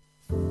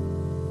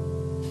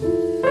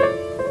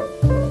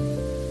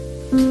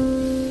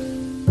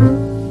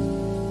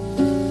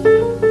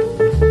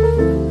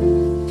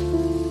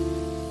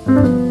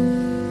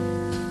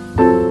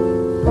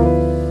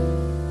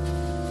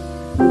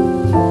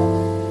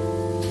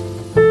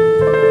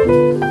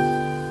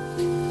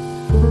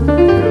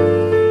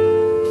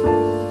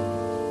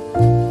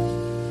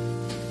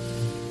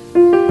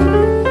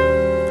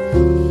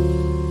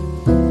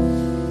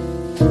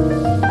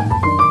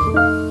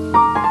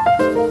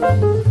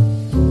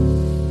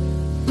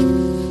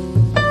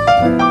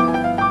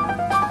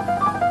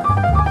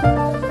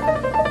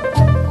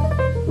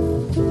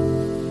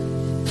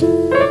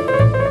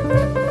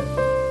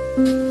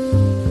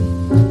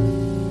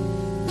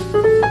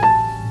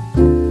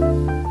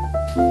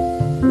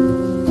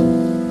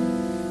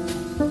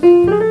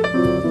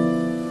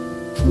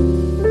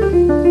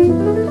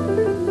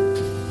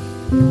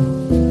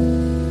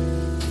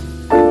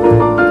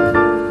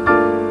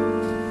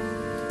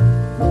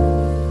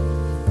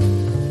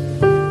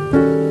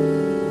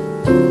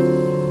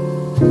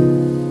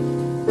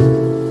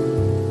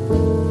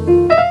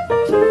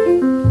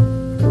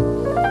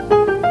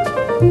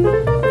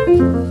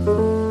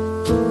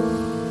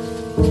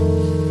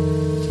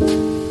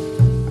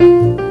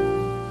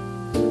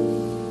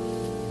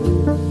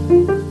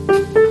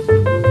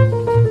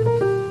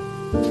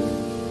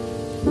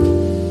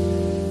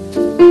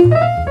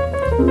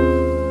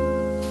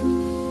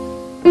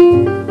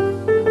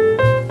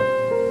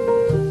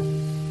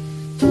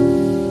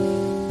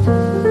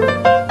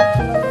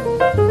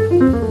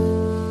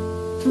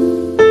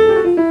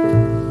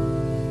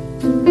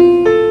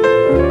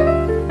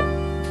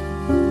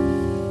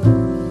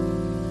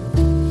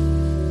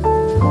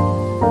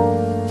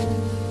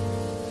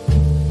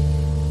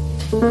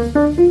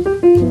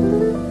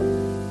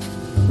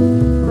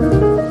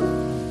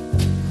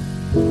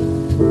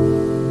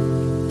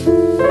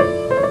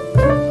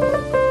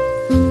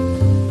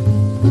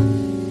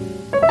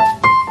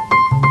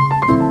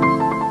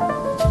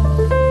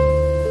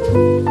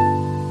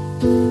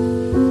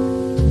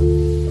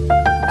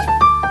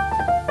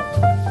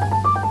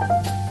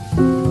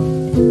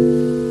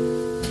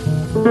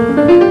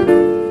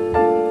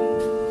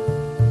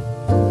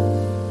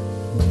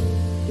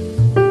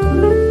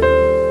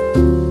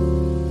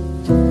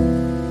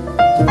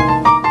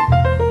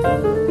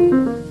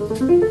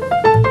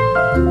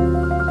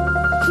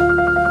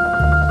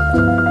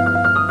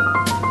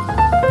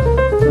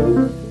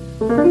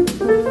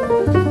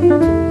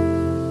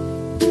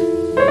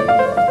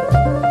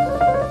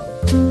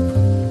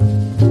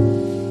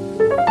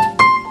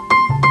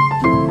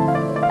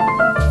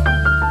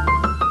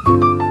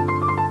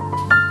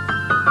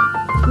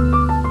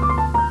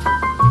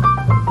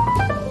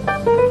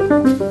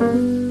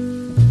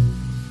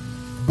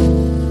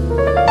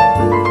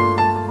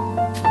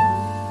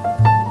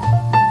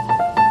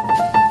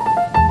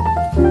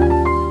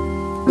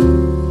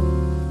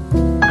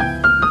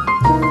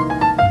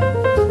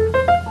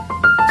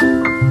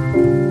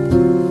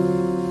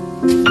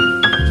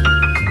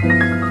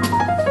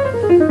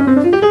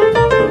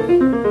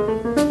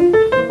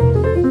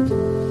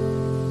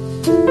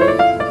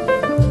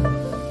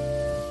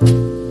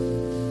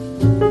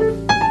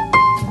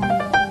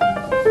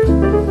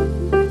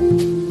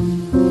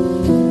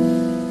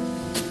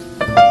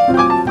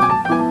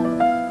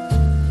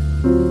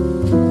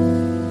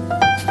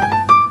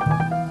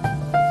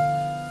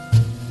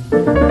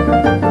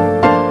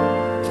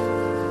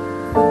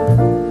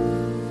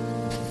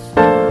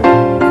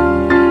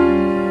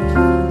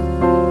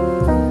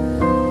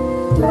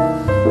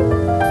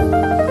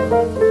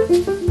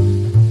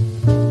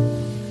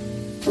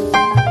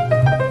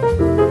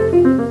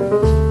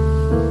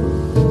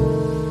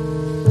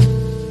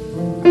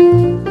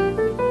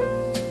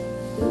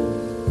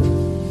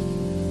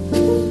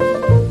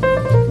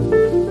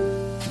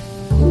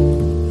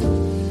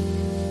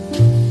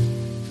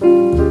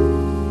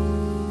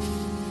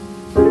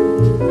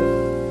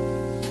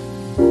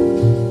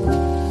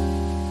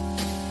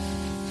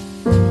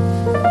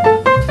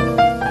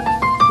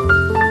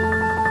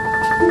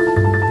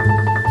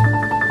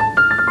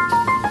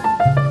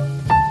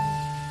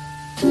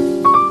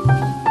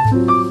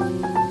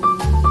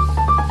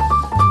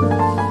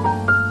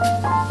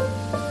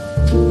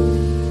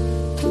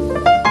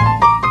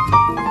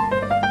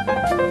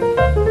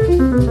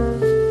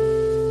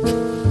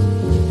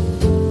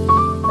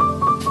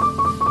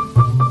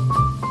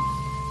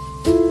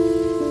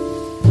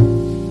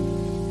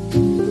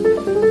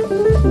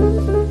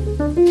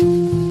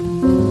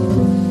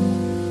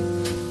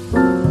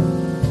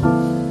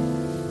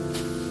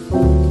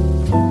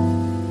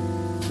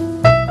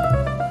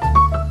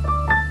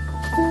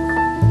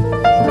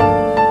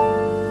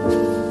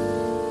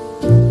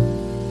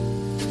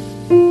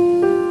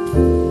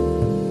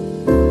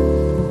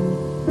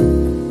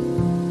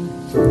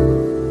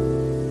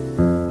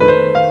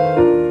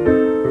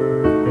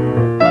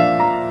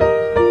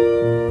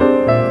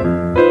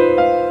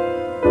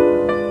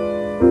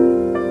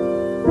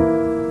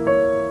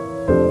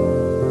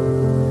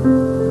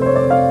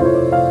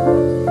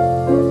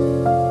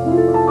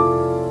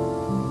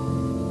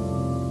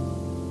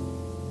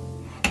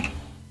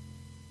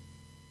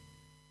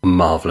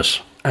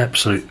 Marvellous,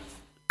 absolute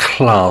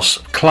class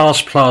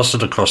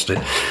plastered across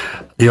it.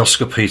 The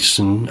Oscar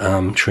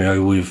Peterson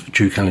trio with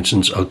Duke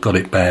Ellington's "I Got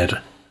It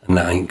Bad and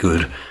That Ain't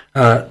Good."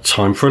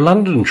 Time for a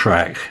London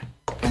track.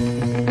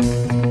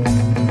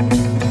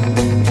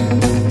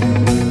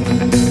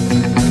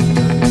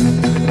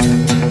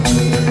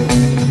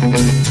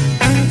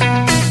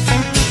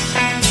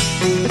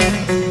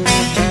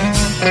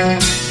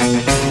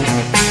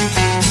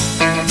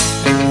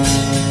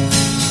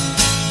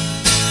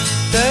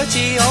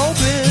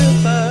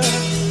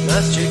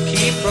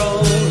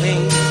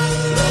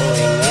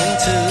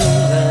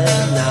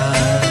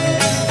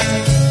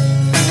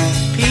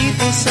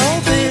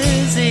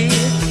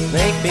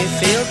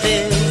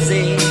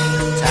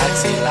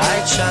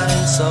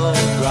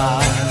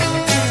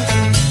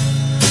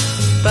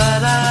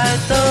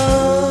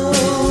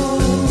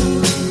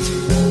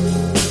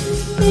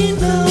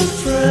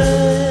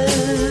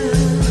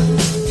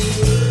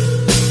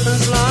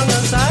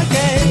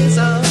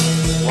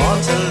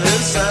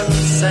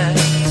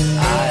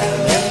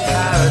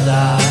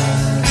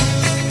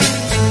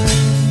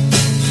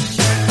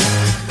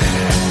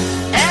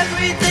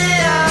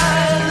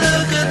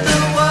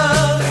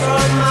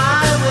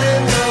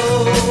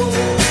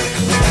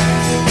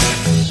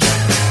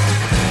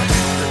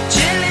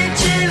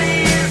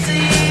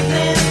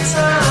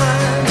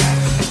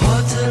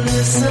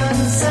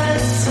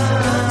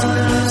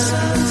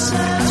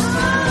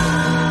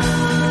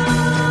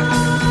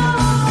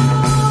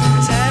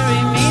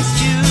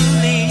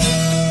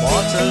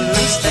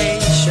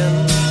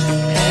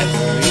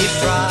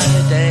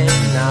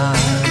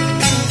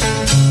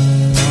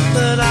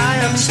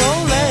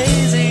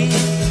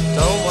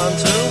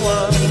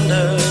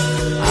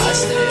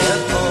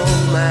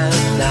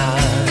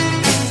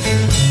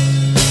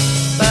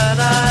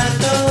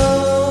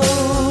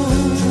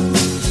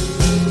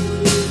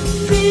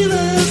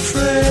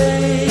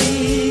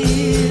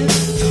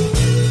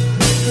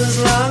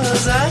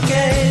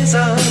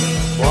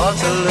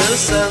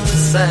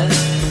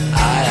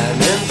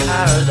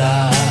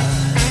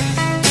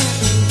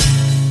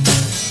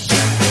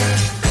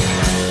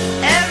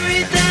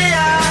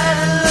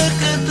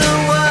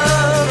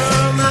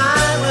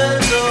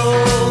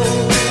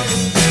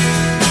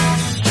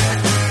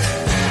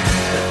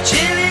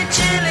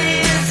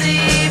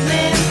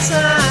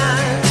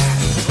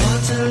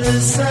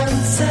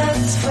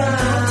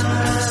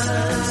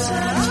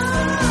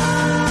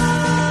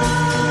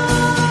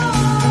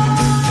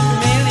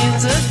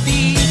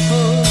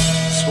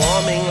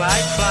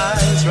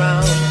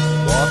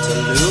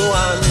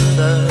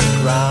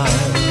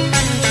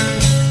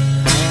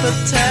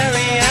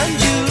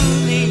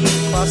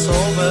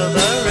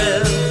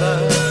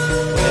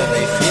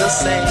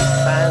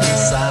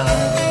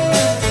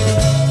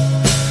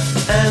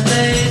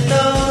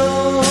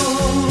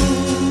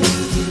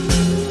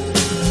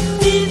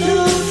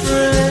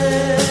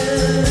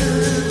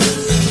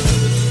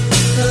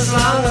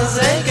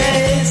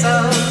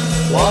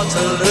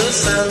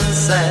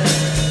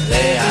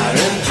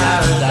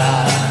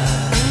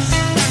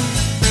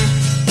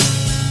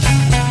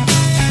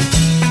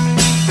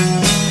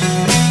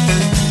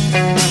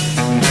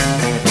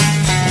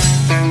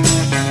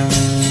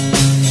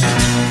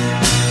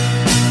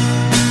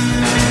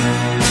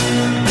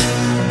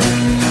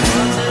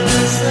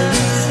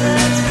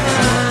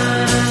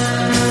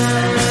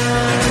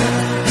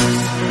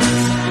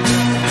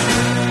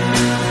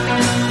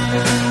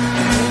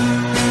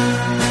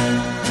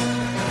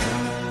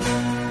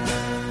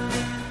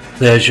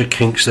 There's your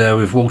Kinks there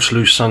with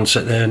Waterloo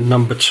Sunset, their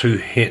number 2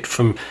 hit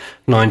from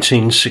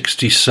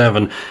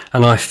 1967.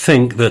 And I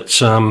think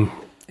that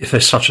if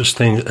there's such a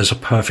thing as a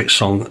perfect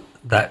song,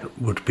 that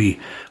would be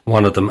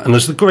one of them. And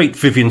as the great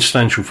Vivian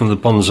Stanshall from the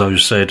Bonzos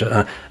said,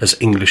 as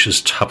English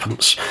as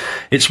tuppence,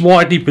 it's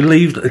widely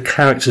believed that the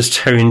characters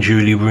Terry and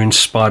Julie were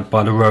inspired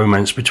by the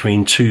romance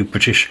between two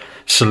British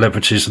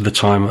celebrities of the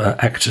time,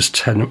 actors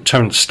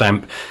Terence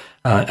Stamp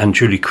and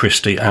Julie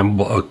Christie, and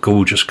what a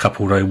gorgeous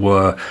couple they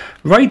were.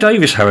 Ray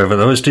Davies, however,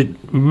 though, has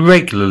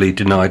regularly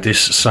denied this,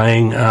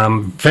 saying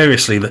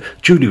variously that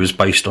Julie was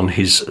based on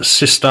his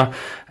sister,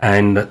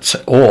 and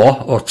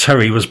or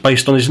Terry was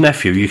based on his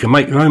nephew. You can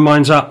make your own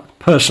minds up.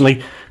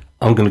 Personally,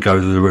 I'm going to go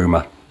with the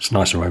rumour. It's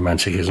nice and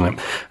romantic, isn't it?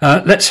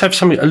 Let's have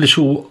something a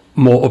little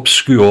more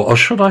obscure, or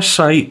should I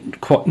say,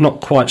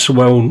 not quite so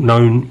well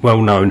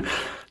known.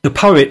 The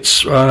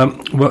Poets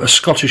were a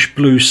Scottish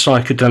blues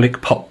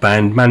psychedelic pop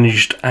band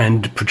managed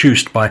and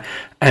produced by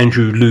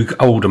Andrew Loog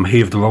Oldham,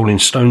 he of the Rolling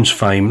Stones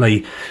fame.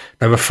 They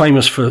were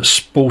famous for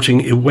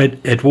sporting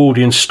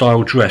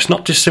Edwardian-style dress,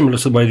 not dissimilar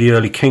to the way the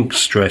early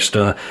Kinks dressed,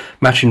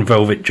 matching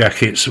velvet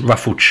jackets,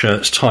 ruffled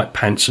shirts, tight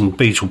pants and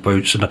beetle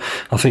boots, and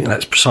I think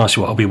that's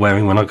precisely what I'll be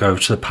wearing when I go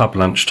to the pub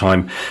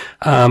lunchtime.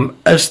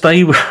 As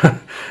they were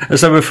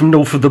from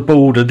north of the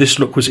border, this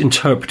look was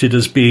interpreted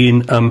as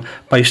being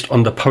based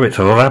on the poet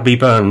Rabbie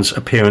Burns'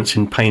 appearance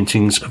in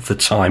paintings of the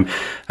time.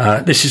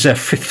 This is their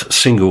 5th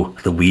single,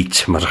 The Wee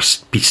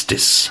Timorous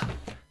Beasties.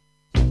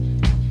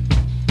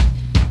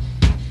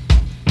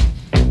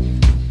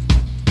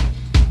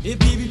 Hey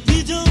baby,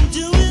 please don't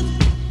do it.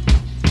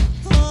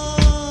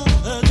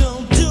 Oh,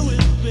 don't do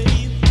it,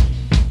 babe.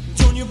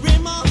 Don't you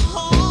break my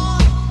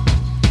heart.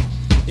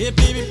 Hey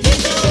baby,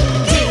 please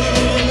don't do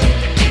it.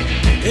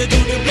 Hey,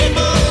 don't you break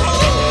my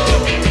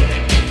heart.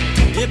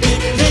 Hey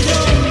baby, please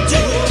don't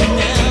do it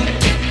now.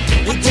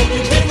 Hey, don't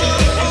you break my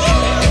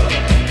heart.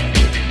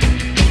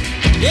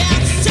 Yeah,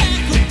 I've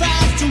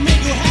sacrificed to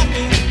make you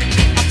happy.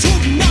 I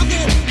took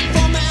nothing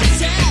for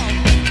myself,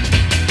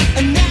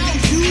 and now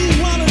you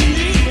wanna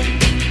leave me.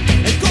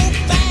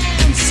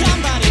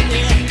 Somebody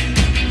there.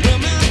 Well,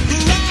 my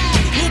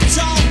pride, it's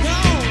all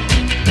gone.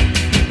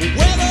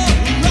 Whether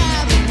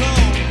right or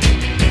wrong,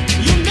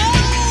 you know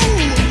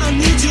I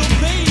need you,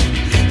 babe.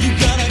 You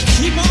gotta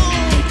keep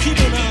on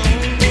keeping on.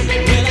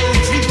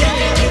 Well,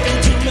 I try to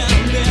do my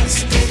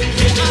best.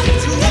 Yeah, I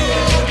try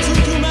to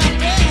do my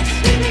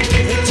best.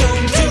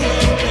 Don't do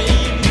it,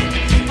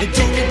 babe.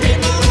 Don't break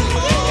my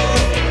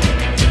heart.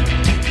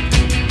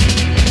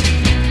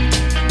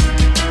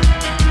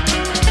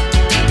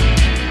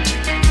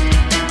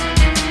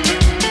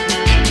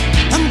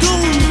 I'm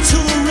going to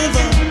the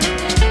river.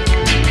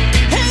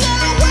 Hey,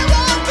 there, where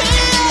I've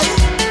been.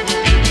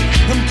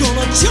 I'm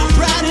gonna jump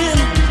right in.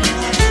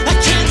 I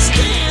can't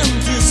stand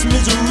this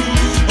misery.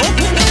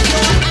 Open up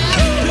your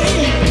eyes,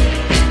 babe.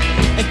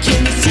 And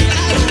can you see I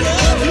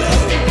love you?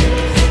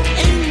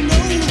 Ain't no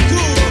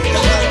good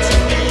without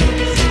you,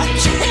 babe. I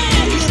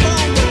can't live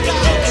on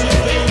without you,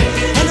 babe.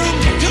 And I'm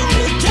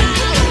gonna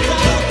die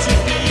without you,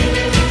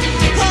 babe.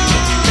 Oh,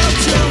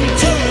 don't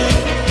do it.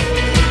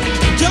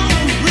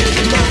 Don't break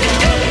my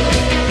heart.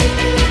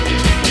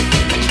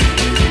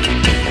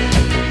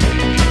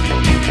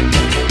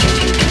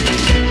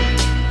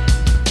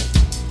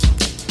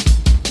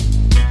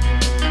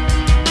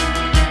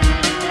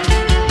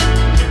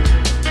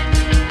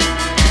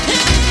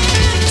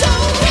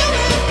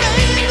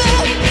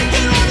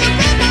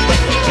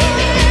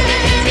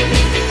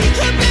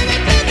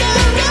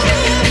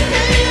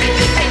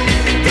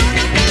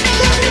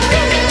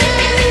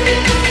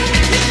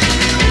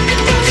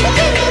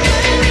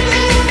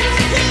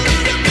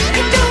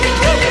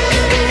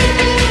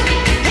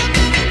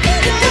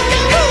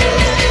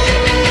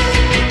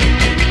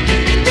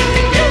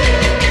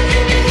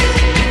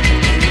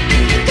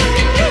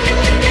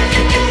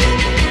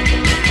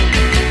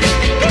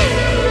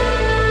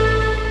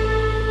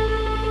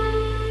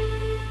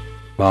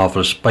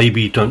 Marvellous.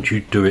 Baby, Don't You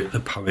Do It, the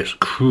Poets,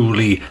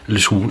 cruelly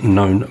little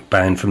known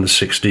band from the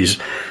 60s.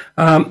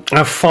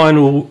 Our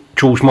final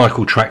George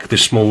Michael track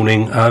this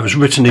morning was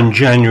written in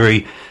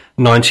January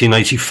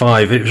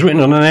 1985. It was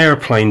written on an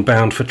aeroplane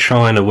bound for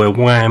China, where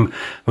Wham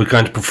were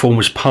going to perform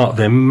as part of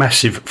their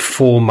massive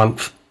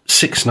 4-month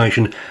Six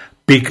Nation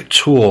Big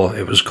Tour,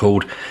 it was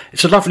called.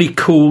 It's a lovely,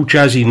 cool,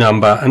 jazzy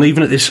number, and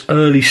even at this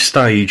early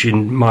stage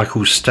in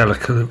Michael's stellar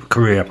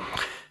career,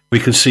 we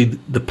can see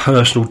the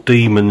personal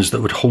demons that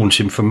would haunt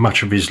him for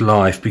much of his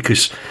life,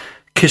 because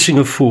Kissing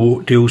a Fool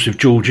deals with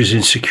George's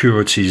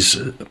insecurities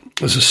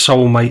as a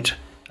soulmate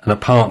and a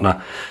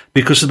partner,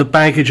 because of the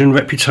baggage and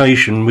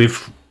reputation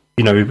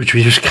which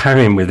he was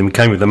carrying with him,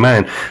 came with the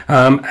man.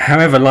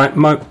 However, like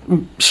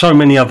so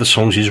many other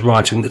songs he's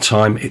writing at the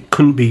time, it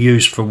couldn't be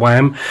used for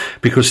Wham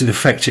because of the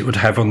effect it would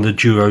have on the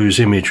duo's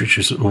image, which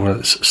was all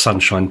that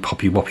sunshine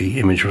poppy woppy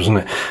image, wasn't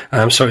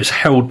it? So it's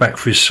held back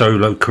for his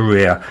solo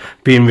career,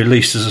 being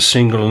released as a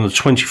single on the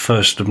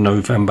 21st of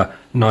November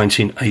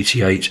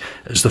 1988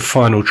 as the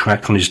final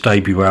track on his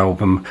debut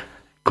album,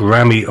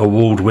 Grammy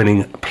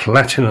award-winning,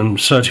 platinum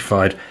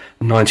certified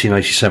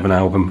 1987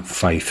 album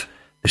Faith.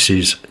 This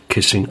is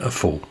Kissing a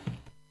Fool.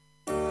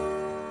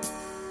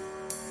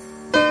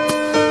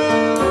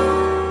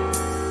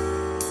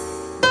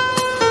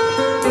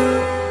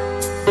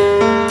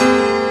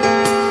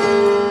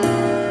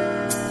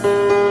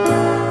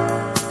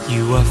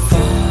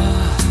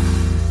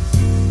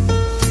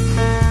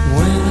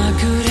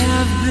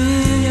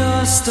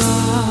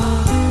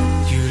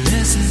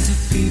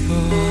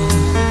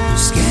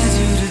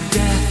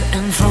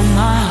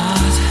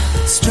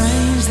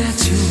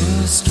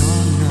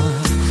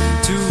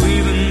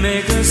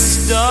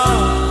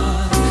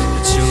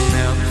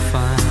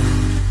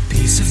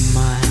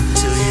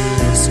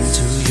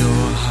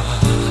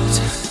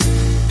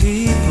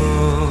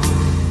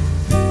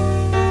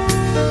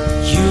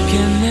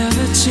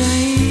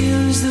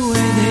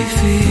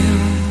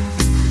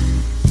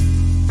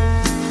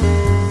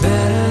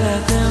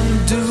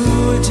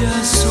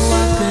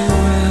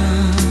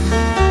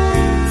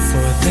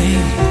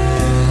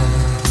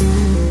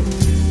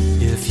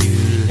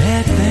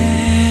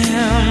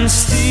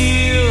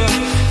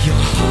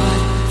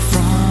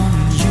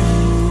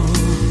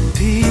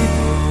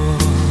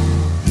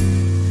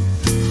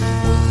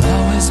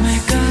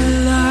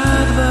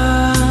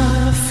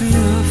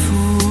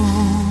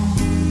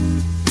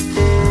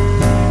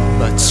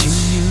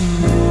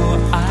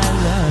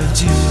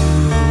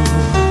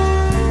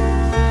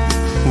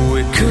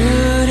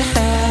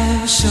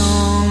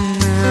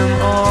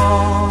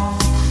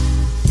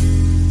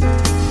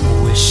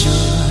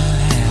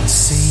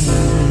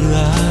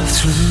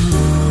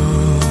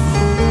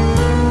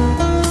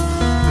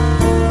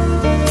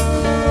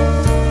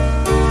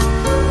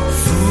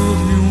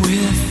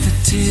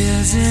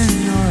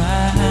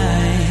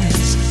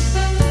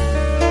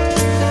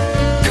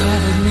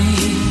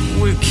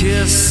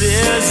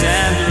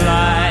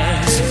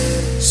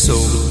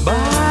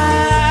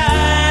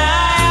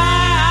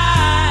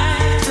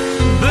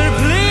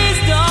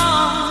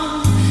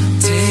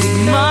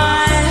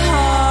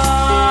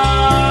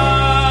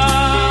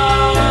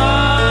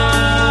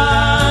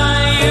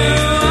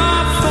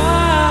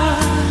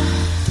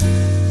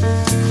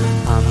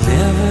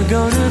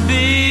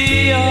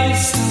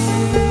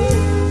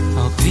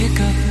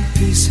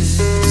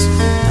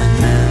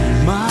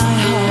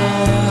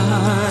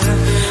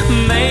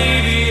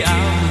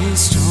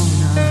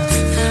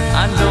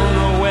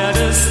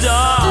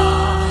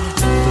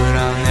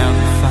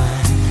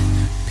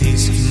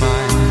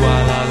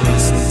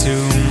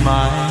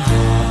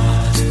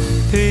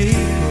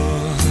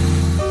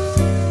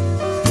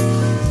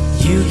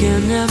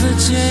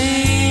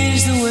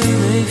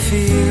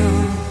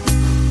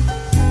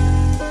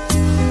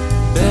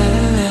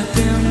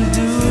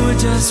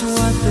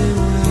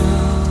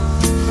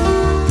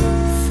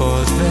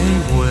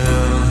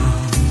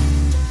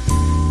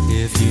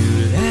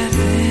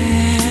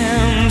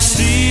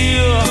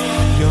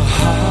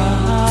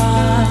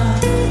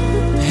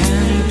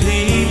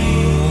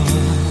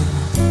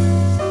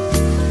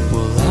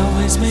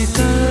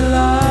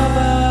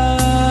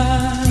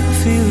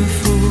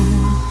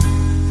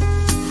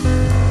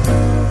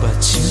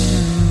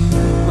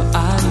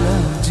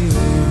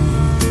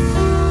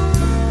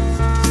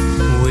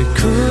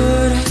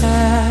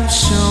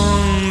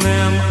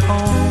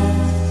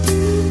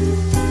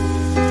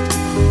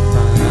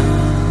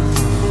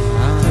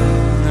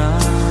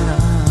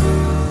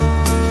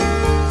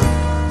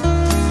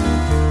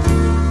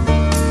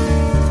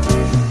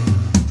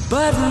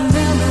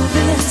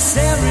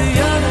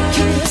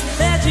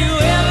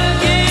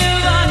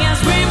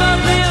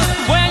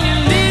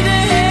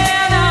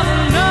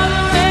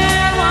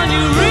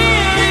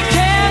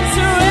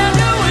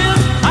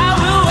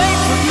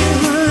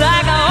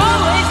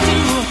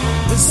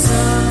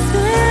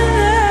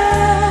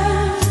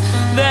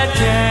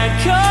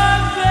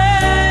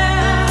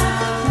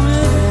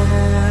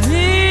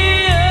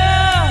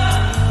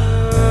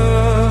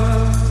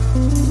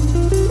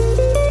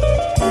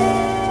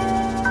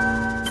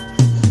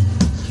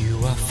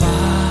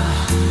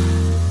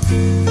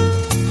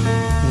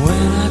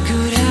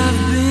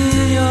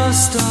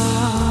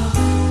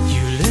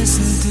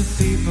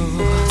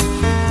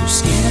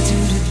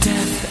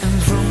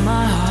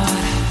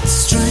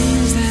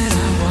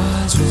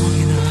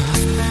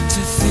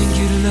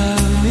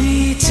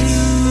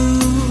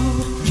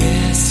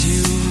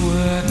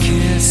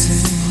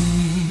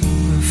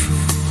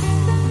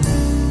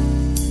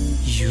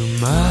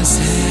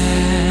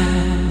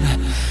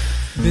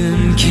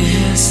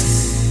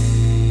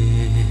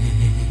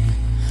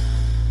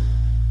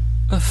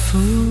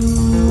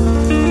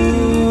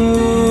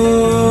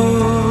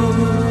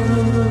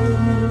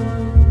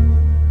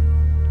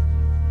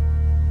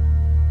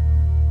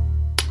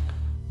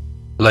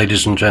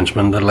 Ladies and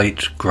gentlemen, the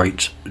late,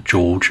 great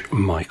George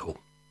Michael.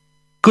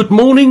 Good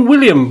morning,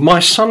 William. My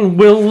son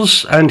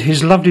Wills and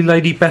his lovely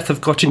lady Beth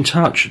have got in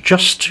touch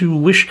just to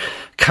wish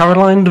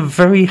Caroline the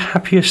very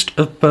happiest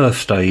of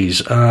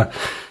birthdays.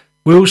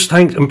 Wills,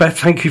 and Beth,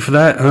 thank you for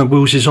that.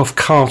 Wills is off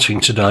karting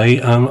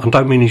today. I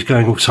don't mean he's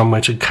going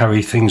somewhere to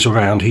carry things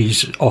around.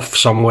 He's off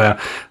somewhere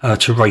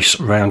to race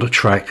around a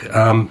track.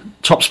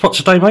 Top spot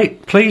today,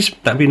 mate, please.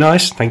 That'd be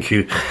nice. Thank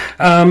you.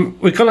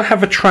 We're going to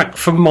have a track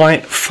from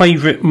my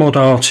favourite mod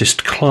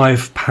artist,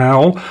 Clive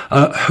Powell.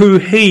 Who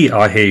he,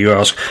 I hear you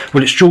ask?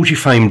 Well, it's Georgie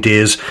Fame,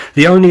 dears.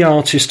 The only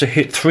artist to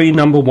hit 3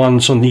 number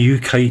ones on the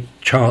UK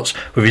charts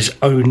with his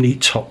only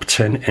top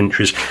 10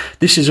 entries.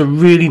 This is a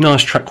really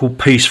nice track called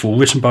Peaceful,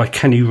 written by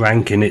Kenny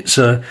Rankin. It's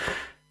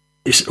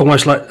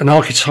almost like an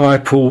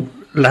archetypal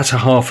latter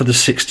half of the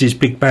 60s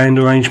big band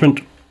arrangement.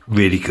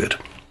 Really good.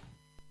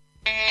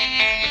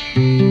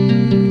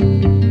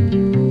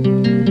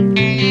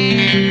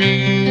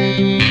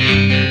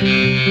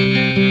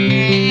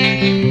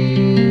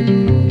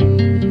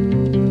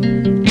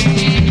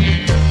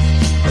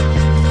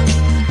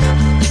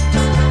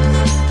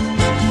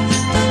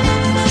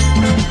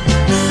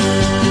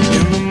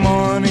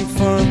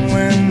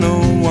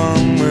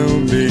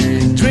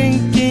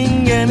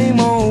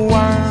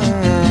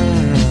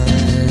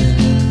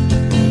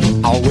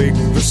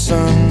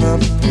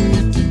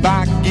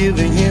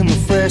 Giving him a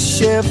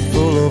fresh air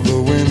full of the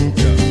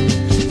winter,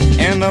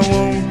 and I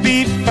won't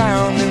be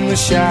found in the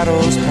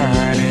shadows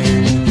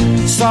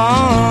hiding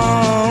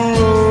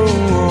sorrow.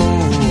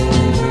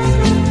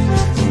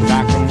 And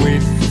I can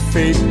wait for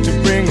fate to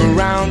bring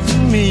around to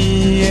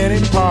me any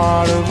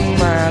part of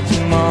my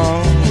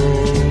tomorrow.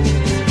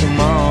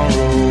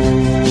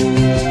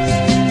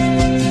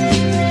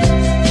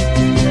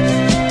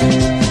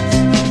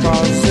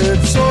 Cause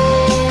it's so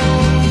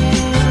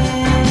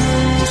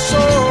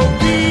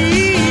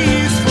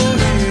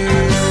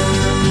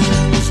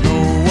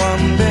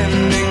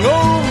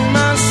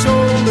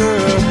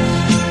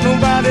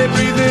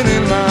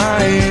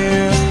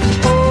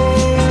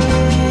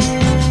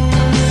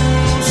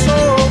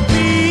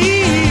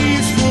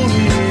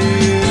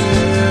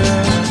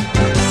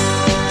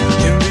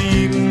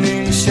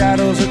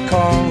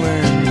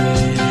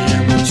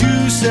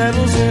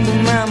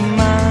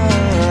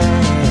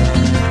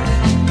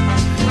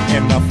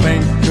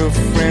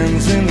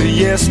in the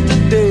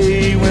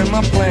yesterday when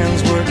my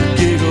plans were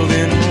giggled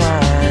in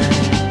line.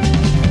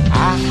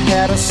 I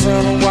had a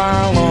son a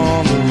while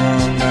on the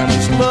run, and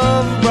his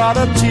love brought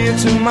a tear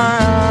to my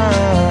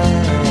eye.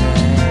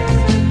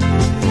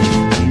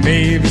 And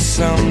maybe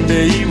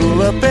someday he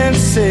will up and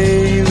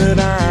say that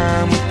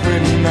I'm a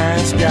pretty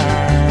nice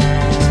guy.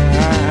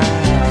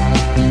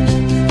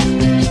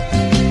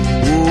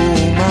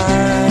 Oh my,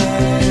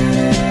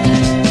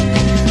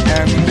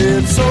 and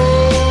it's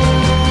all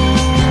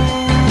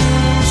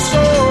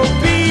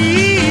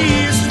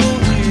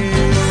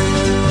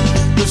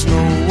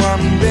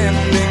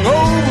bending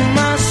over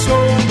my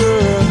shoulder,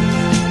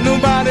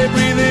 nobody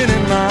breathing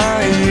in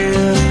my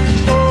ear.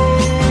 Oh,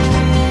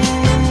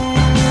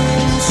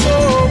 so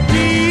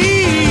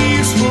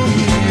peaceful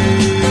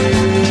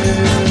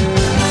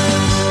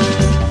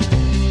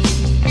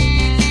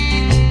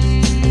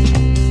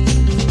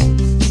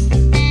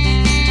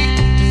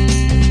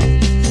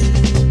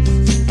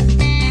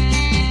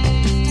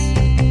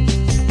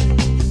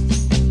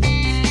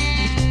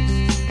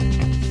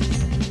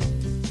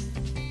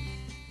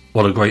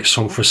What a great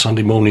song for a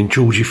Sunday morning,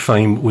 Georgie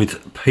Fame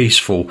with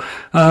Peaceful.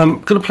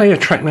 Going to play a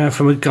track now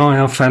from a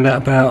guy I found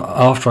out about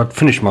after I'd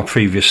finished my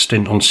previous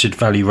stint on Sid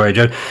Valley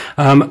Radio.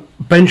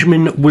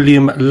 Benjamin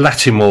William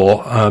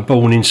Lattimore,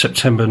 born in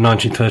September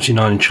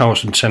 1939 in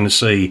Charleston,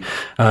 Tennessee,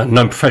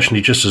 known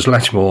professionally just as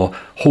Lattimore,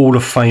 Hall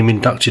of Fame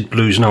inducted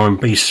blues and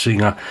R&B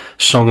singer,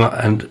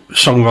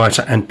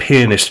 songwriter and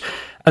pianist.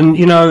 And,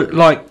 you know,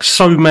 like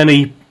so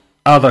many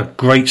other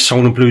great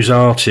soul and blues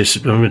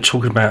artists, we're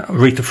talking about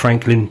Aretha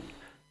Franklin,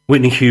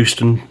 Whitney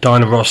Houston,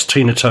 Dinah Ross,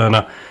 Tina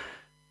Turner,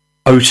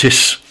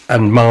 Otis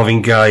and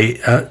Marvin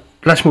Gaye.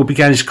 Lattimore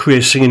began his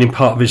career singing in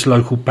part of his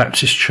local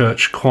Baptist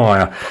church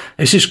choir.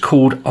 This is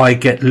called I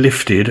Get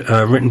Lifted,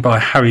 written by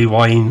Harry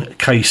Wayne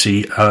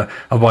Casey,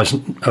 otherwise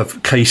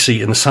of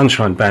Casey and the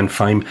Sunshine Band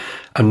fame,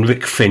 and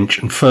Rick Finch,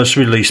 and first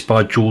released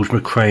by George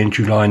McRae in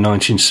July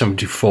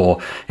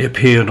 1974. It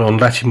appeared on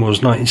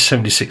Lattimore's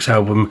 1976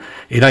 album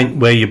It Ain't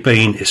Where You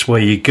Been, It's Where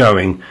You're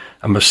Going,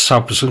 and was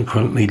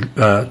subsequently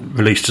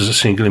released as a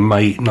single in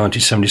May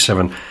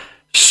 1977.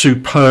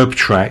 Superb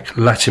track,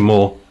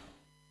 Lattimore,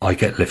 I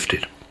Get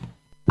Lifted.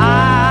 I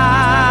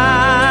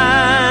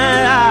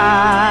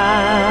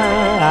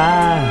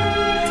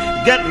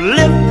get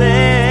lifted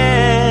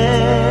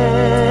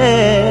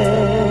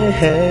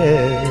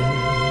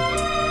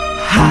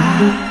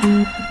high.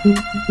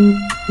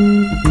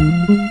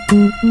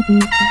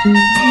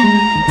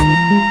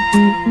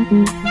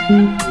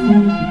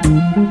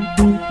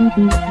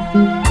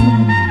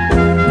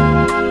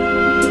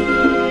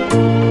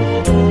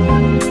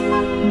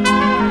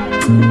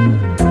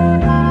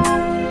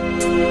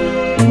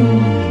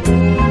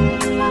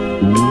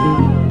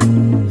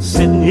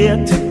 Sitting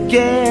here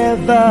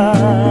together,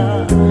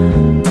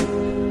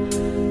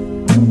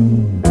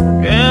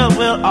 yeah,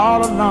 we're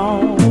all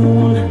alone.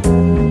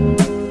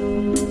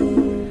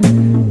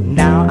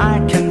 Now I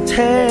can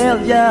tell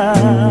ya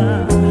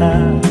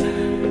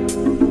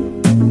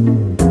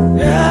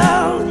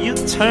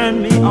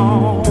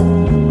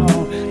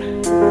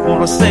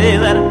say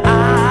that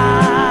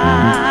I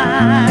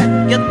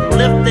get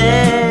lifted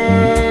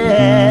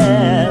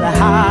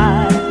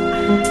high.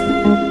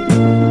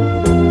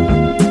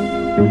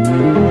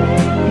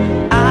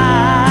 I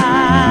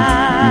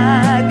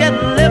get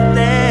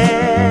lifted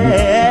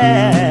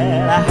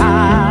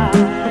high.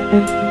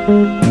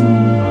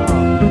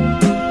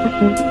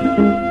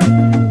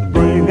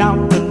 Bring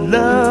out the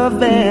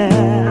love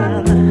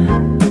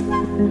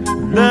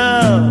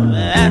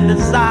and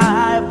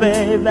desire,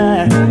 baby.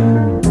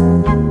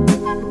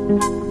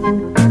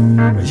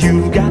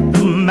 You've got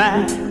the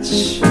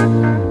match,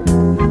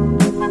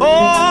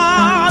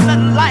 oh,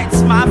 that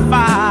lights my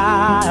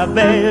fire,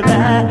 baby.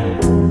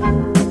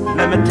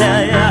 Let me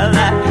tell you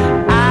that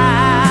I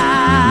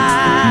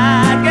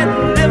get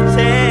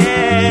lifted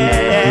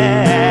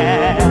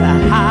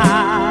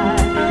high.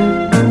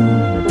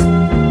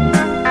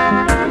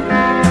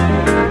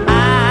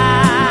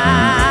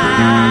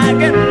 I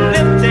get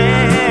lifted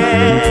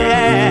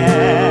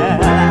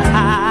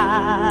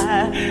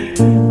high.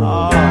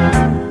 Oh.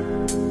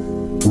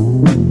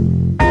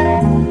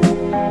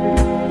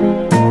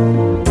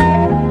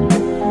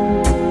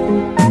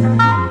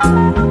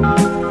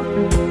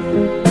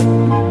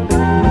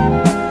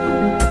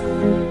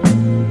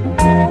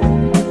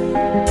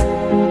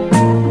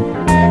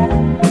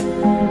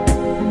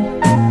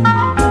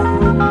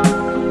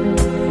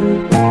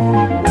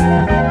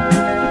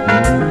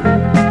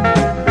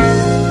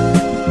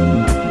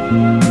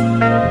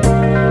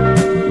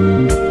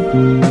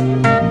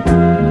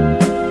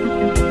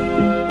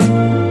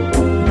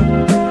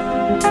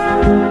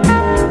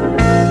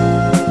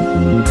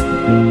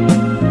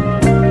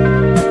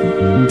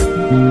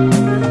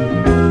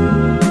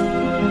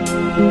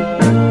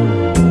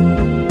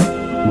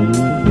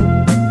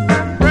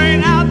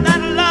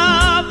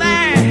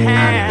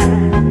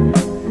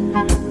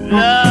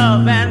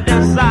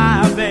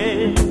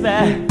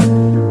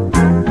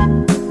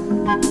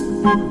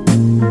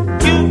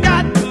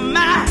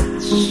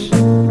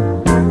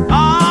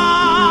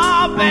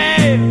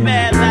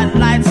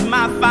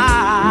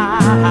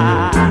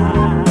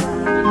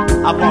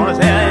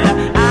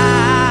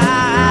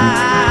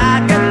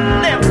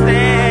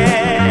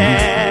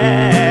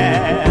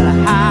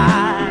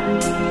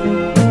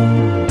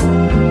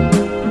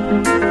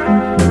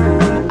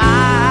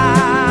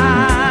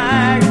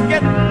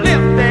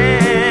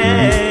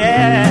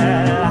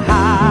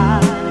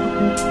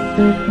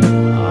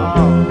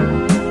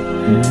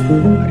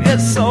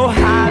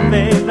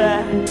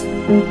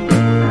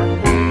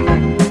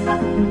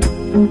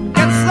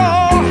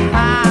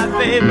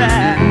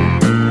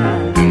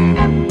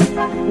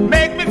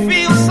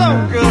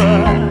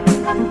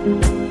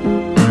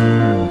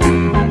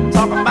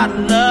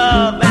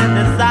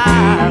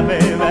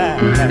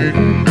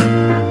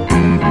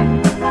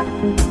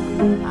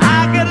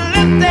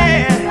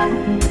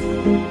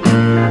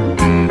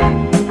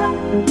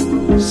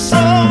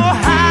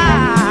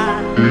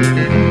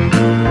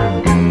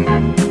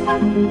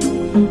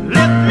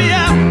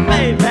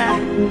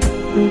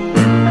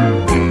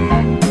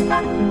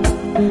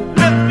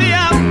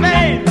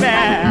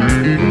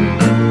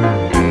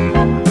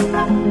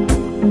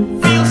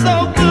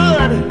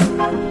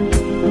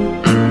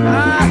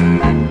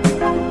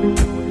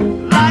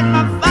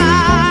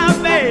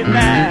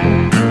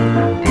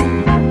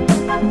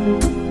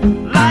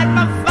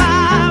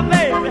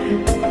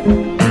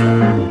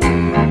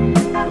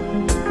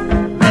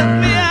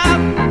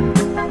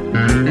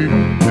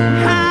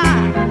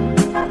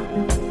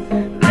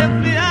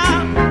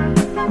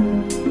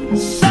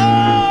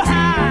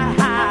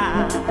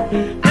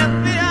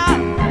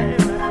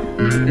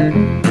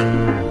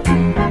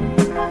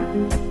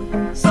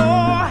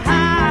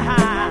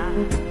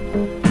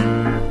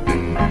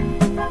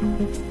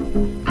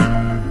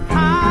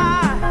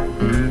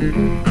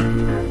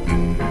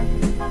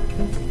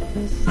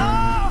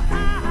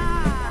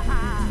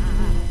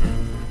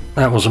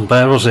 That wasn't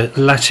bad, was it?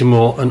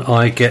 Lattimore and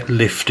I Get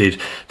Lifted.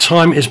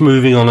 Time is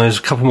moving on. There's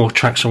a couple more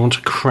tracks I want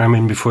to cram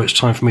in before it's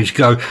time for me to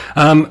go.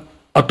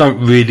 I don't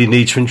really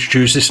need to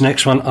introduce this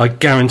next one. I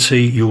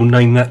guarantee you'll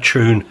name that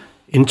tune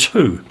in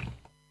 2.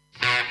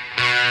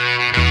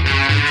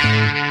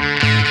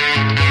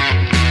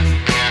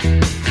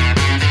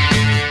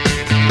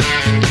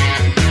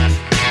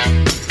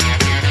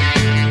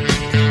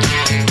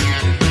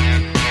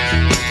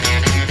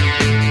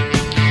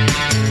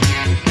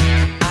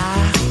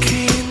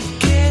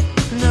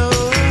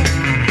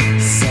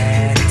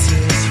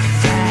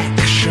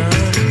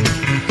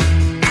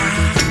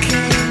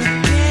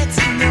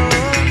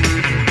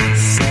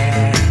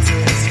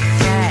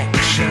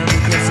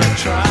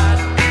 Tried,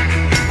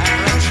 and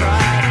I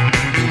tried.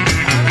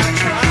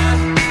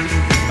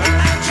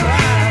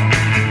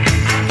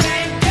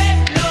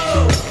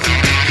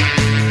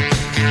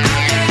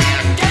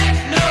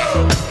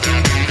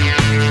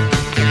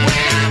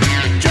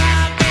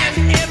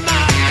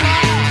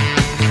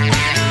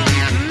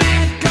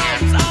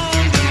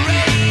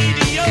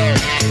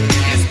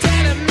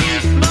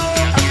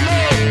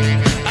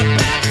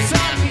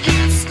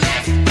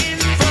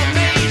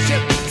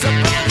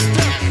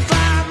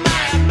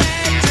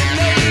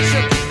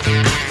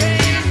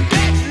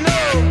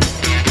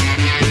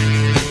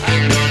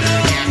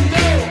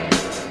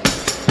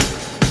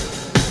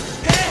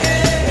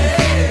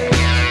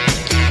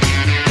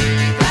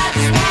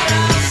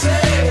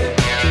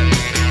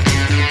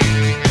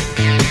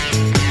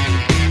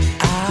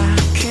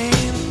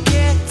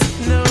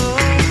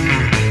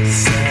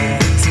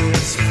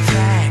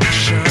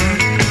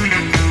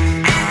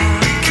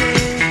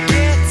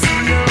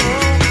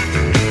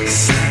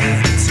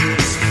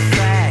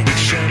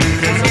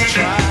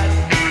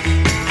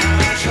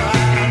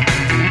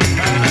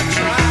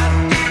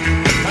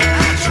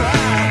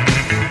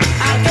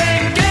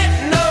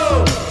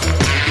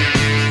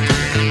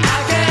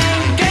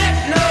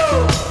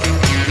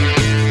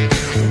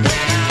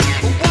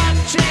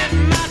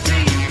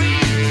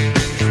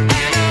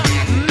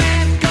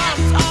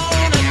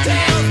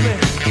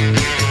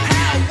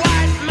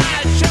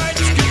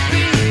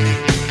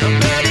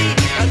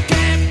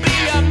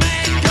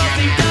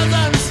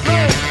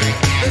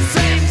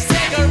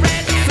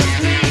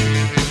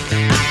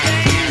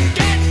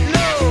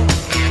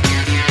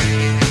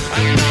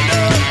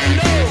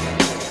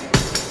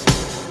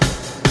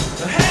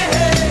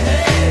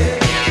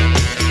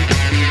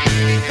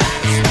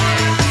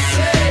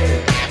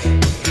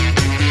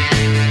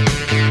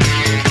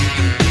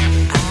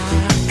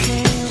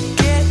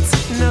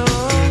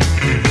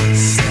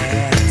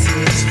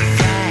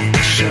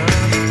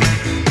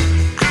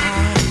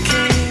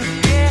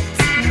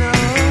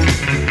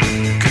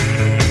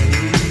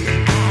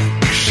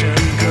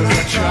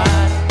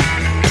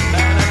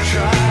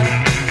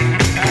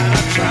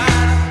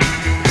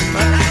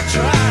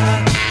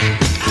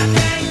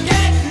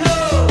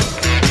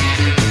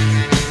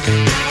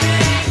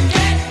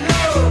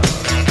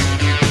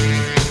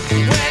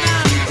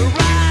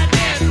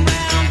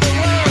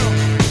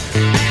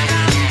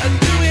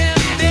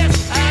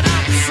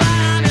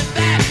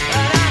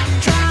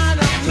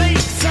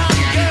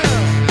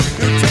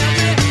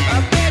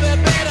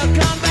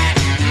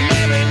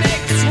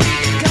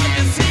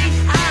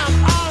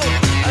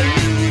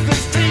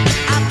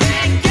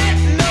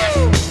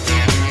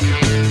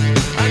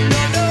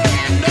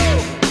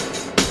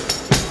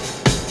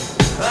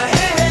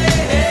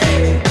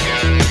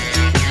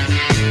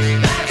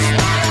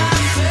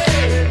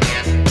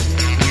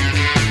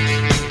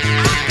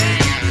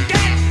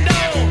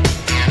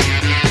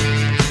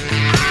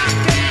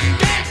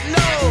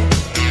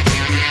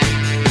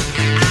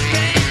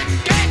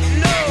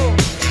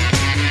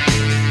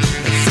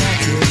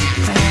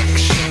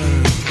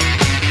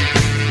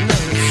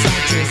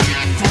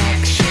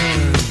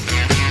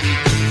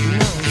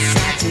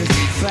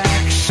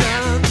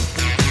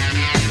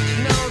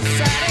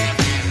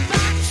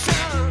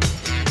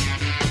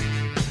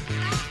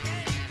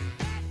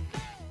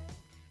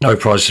 No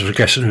prizes for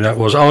guessing who that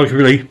was.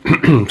 Arguably,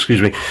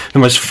 excuse me, the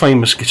most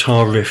famous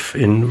guitar riff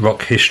in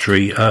rock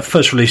history.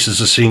 First released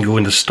as a single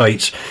in the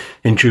States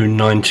in June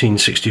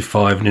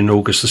 1965 and in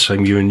August the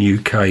same year in the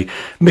UK.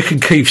 Mick and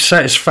Keith's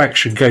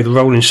Satisfaction gave the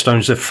Rolling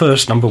Stones their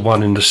first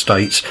 #1 in the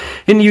States.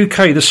 In the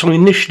UK, the song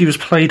initially was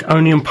played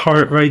only on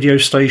pirate radio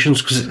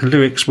stations because the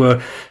lyrics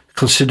were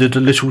considered a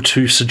little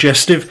too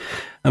suggestive.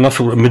 And I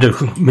thought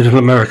middle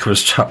America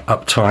was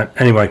uptight.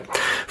 Anyway,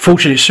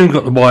 fortunately, it soon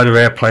got the wider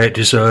airplay it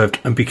deserved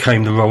and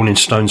became the Rolling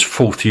Stones'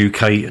 4th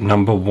UK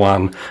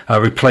 #1,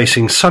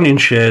 replacing Sonny and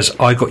Cher's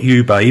I Got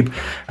You Babe,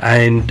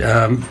 and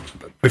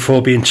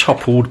before being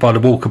toppled by the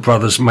Walker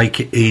Brothers' Make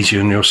It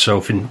Easier on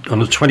Yourself on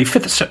the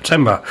 25th of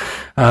September.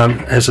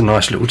 There's a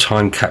nice little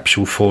time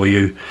capsule for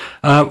you.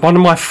 One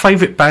of my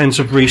favourite bands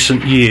of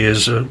recent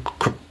years,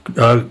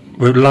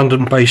 were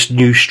London-based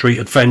New Street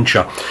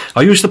Adventure.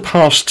 I use the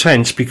past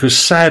tense because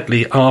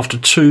sadly, after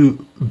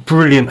 2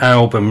 brilliant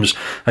albums,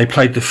 they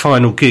played the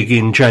final gig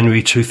in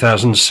January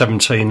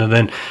 2017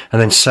 and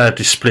then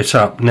sadly split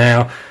up.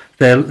 Now,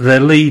 their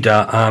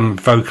leader,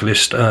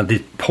 vocalist,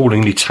 the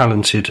appallingly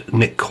talented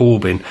Nick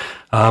Corbin,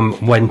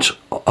 went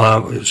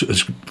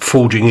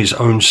forging his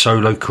own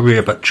solo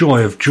career, but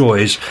joy of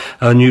joys,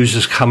 news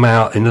has come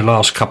out in the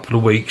last couple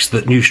of weeks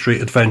that New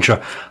Street Adventure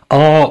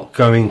are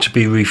going to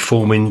be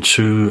reforming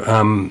to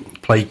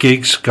play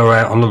gigs, go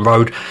out on the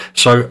road.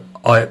 So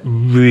I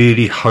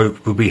really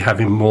hope we'll be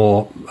having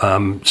more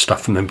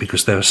stuff from them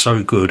because they're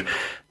so good.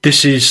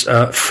 This is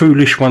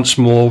Foolish Once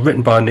More,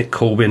 written by Nick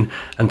Corbin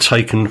and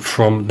taken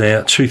from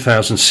their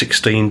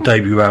 2016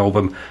 debut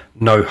album,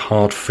 No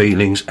Hard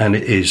Feelings, and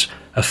it is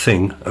a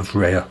thing of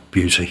rare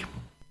beauty.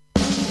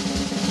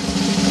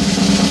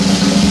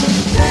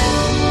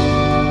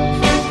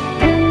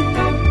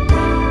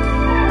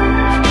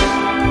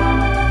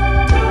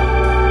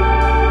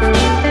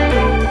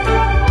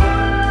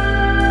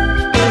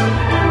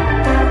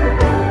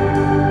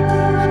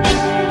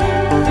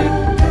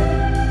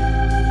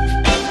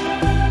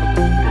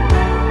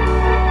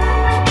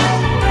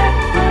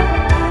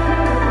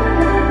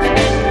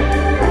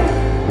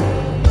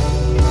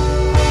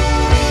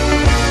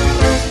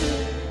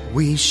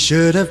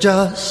 Should have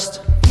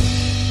just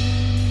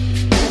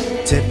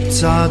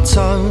dipped our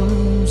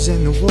toes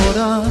in the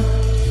water.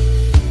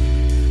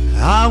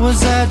 I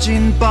was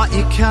edging, but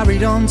you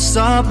carried on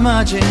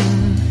submerging.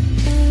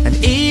 And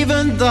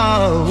even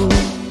though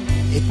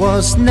it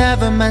was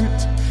never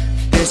meant,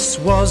 this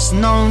was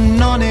no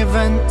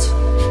non-event.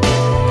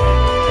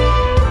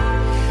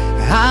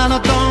 And I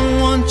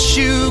don't want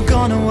you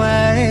gone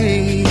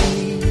away,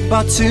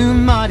 but to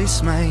my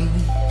dismay,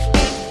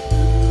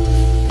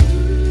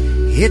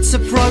 it's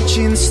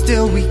approaching,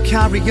 still we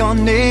carry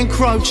on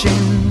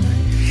encroaching.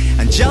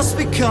 And just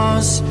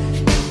because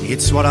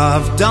it's what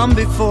I've done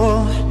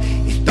before,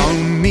 it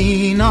don't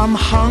mean I'm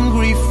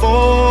hungry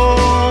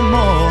for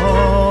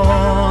more.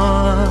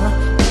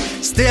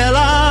 Still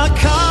I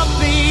can't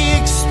be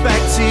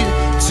expected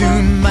to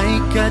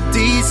make a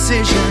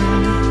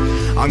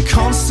decision. I'm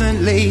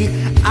constantly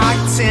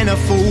acting a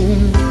fool,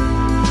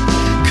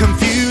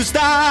 confused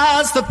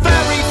as the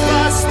very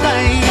first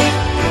day.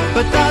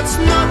 But that's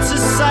not to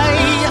say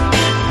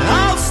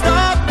I'll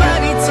stop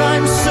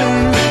anytime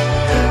soon.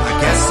 I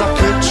guess I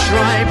could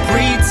try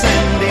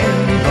pretending,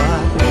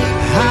 but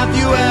have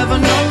you ever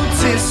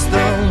noticed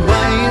the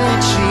way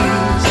that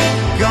she's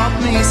got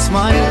me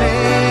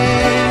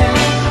smiling?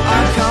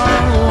 I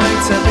can't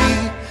wait to be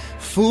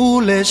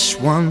foolish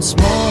once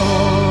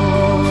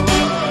more.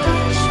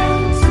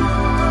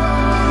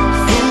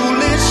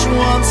 Foolish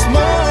once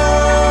more.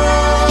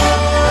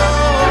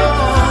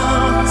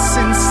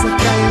 Since the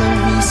day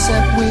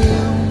said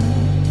we'll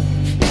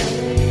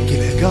give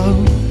it a go,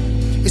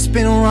 it's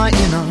been alright,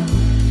 you know.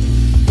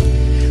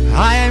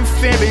 I ain't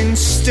fibbing,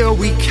 still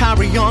we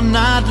carry on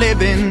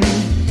ad-libbing.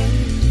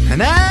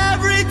 And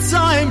every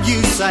time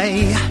you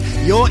say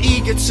you're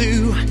eager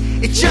to,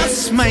 it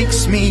just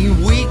makes me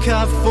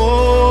weaker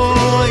for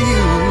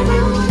you.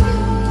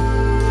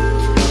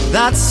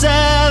 That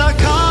said, I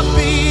can't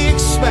be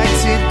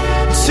expected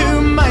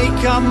to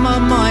make up my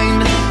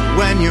mind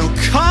when you're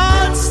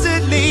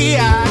constantly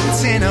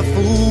acting a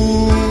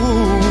fool,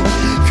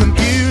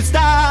 confused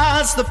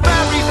as the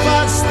very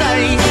first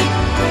day.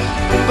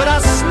 But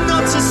that's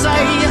not to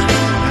say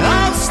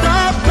I'll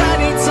stop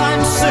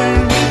anytime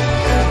soon.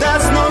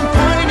 There's no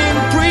point in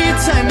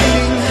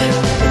pretending.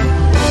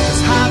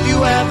 'Cause have you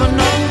ever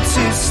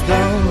noticed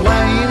the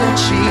way that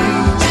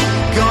she's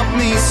got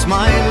me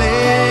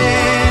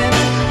smiling?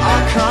 I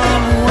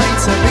can't wait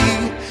to be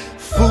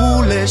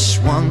foolish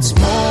once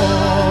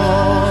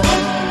more.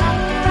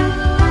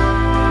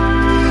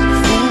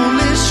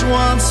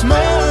 Once more,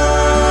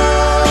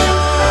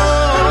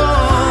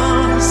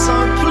 so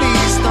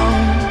please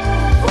don't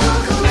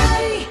walk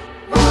away,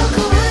 walk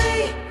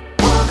away,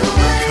 walk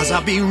away. 'Cause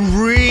I'll be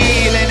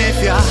reeling if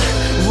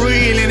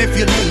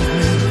you leave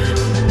me.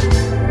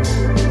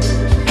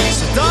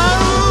 So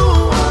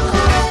don't walk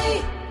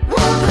away,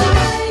 walk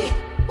away,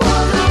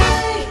 walk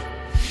away.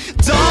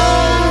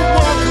 Don't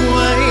walk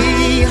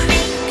away,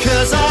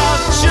 'cause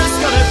I've just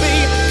gotta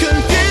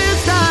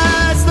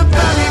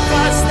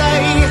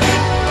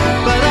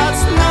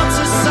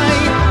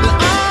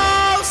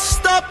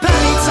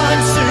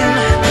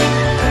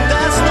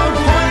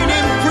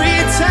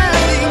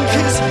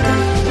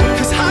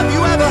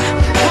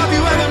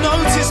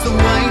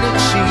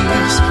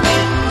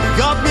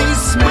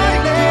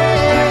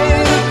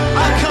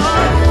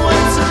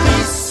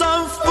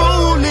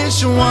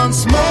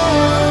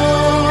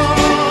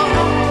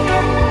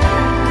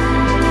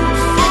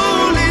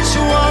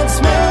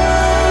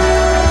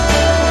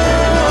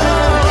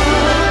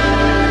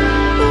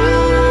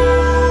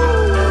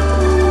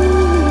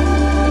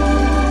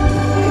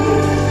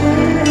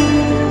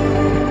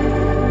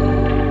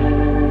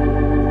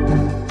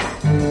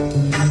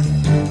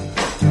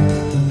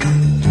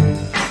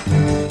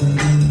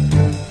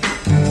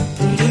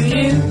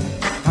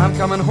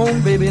coming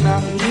home, baby, now.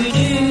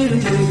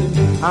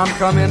 I'm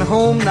coming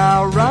home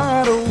now,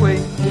 right away.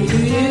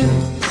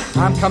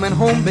 I'm coming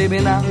home, baby,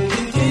 now.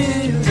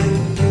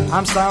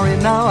 I'm sorry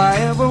now I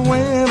ever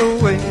went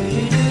away.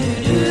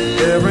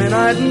 Every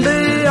night and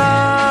day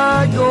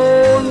I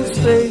go and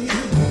stay.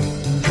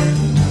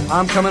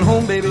 I'm coming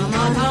home, baby.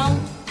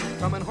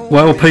 Coming home.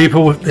 Well,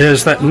 people,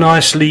 there's that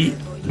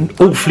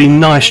awfully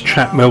nice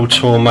chat, Mel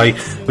Torme,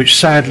 which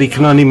sadly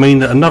can only mean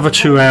that another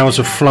 2 hours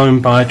have flown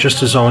by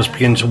just as I was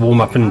beginning to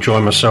warm up and enjoy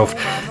myself.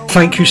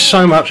 Thank you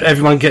so much,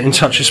 everyone getting in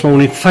touch this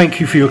morning. Thank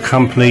you for your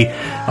company.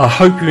 I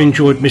hope you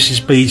enjoyed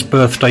Mrs. B's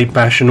birthday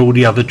bash and all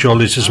the other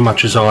jollies as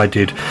much as I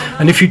did.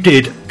 And if you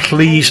did,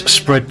 please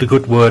spread the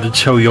good word and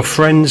tell your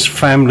friends,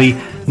 family,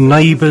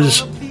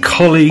 neighbours,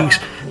 colleagues,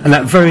 and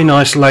that very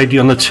nice lady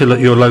on the till at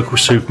your local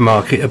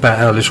supermarket about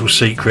our little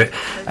secret.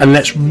 And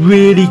let's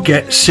really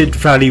get Sid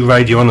Valley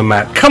Radio on the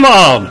map. Come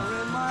on!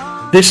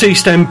 This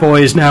East End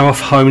boy is now off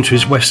home to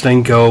his West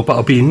End girl, but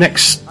I'll be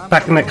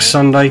back next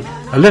Sunday,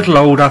 a little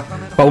older,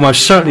 but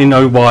almost certainly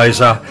no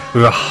wiser,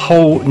 with a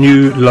whole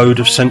new load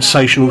of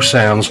sensational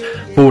sounds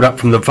brought up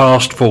from the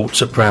vast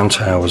vaults at Brown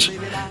Towers.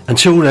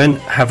 Until then,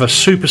 have a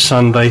super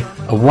Sunday,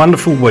 a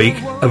wonderful week,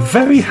 a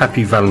very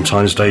happy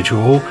Valentine's Day to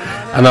you all,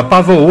 and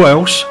above all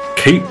else,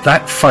 keep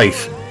that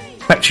faith.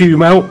 Back to you,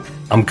 Mel.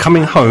 I'm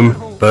coming home,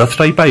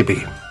 birthday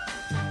baby.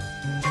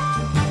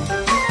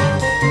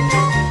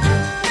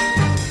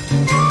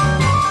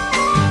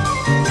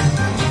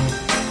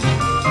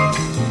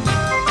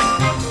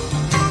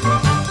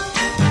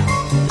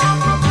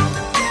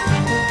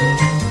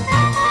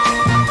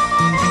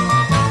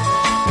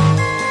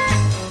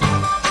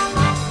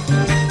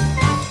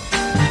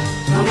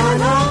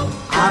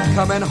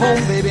 Coming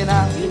home, baby,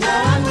 now. You know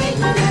I'm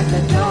waiting at the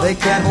door. They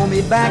can't hold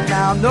me back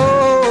now,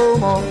 no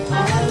more. All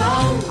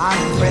alone.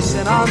 I'm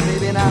pressing on,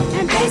 baby, now.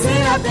 And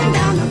pacing up and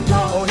down the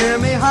floor. Oh, hear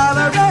me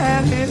holler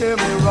and hear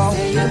me roar.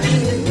 Say you'll be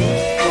with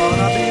me.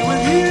 Gonna be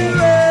with you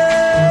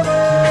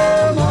evermore.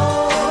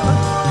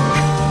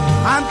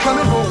 I'm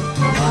coming home.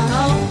 Come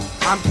home.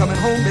 I'm coming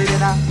home, baby,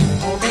 now.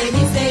 Oh,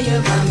 baby, say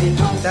you're coming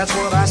home. That's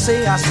what I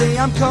say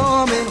I'm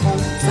coming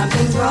home.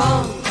 Something's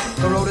wrong.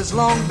 The road is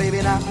long,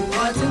 baby, now. You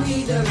ought to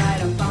either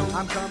right or wrong.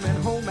 I'm coming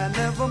home and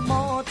never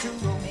more to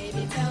roam.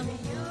 Baby, tell me.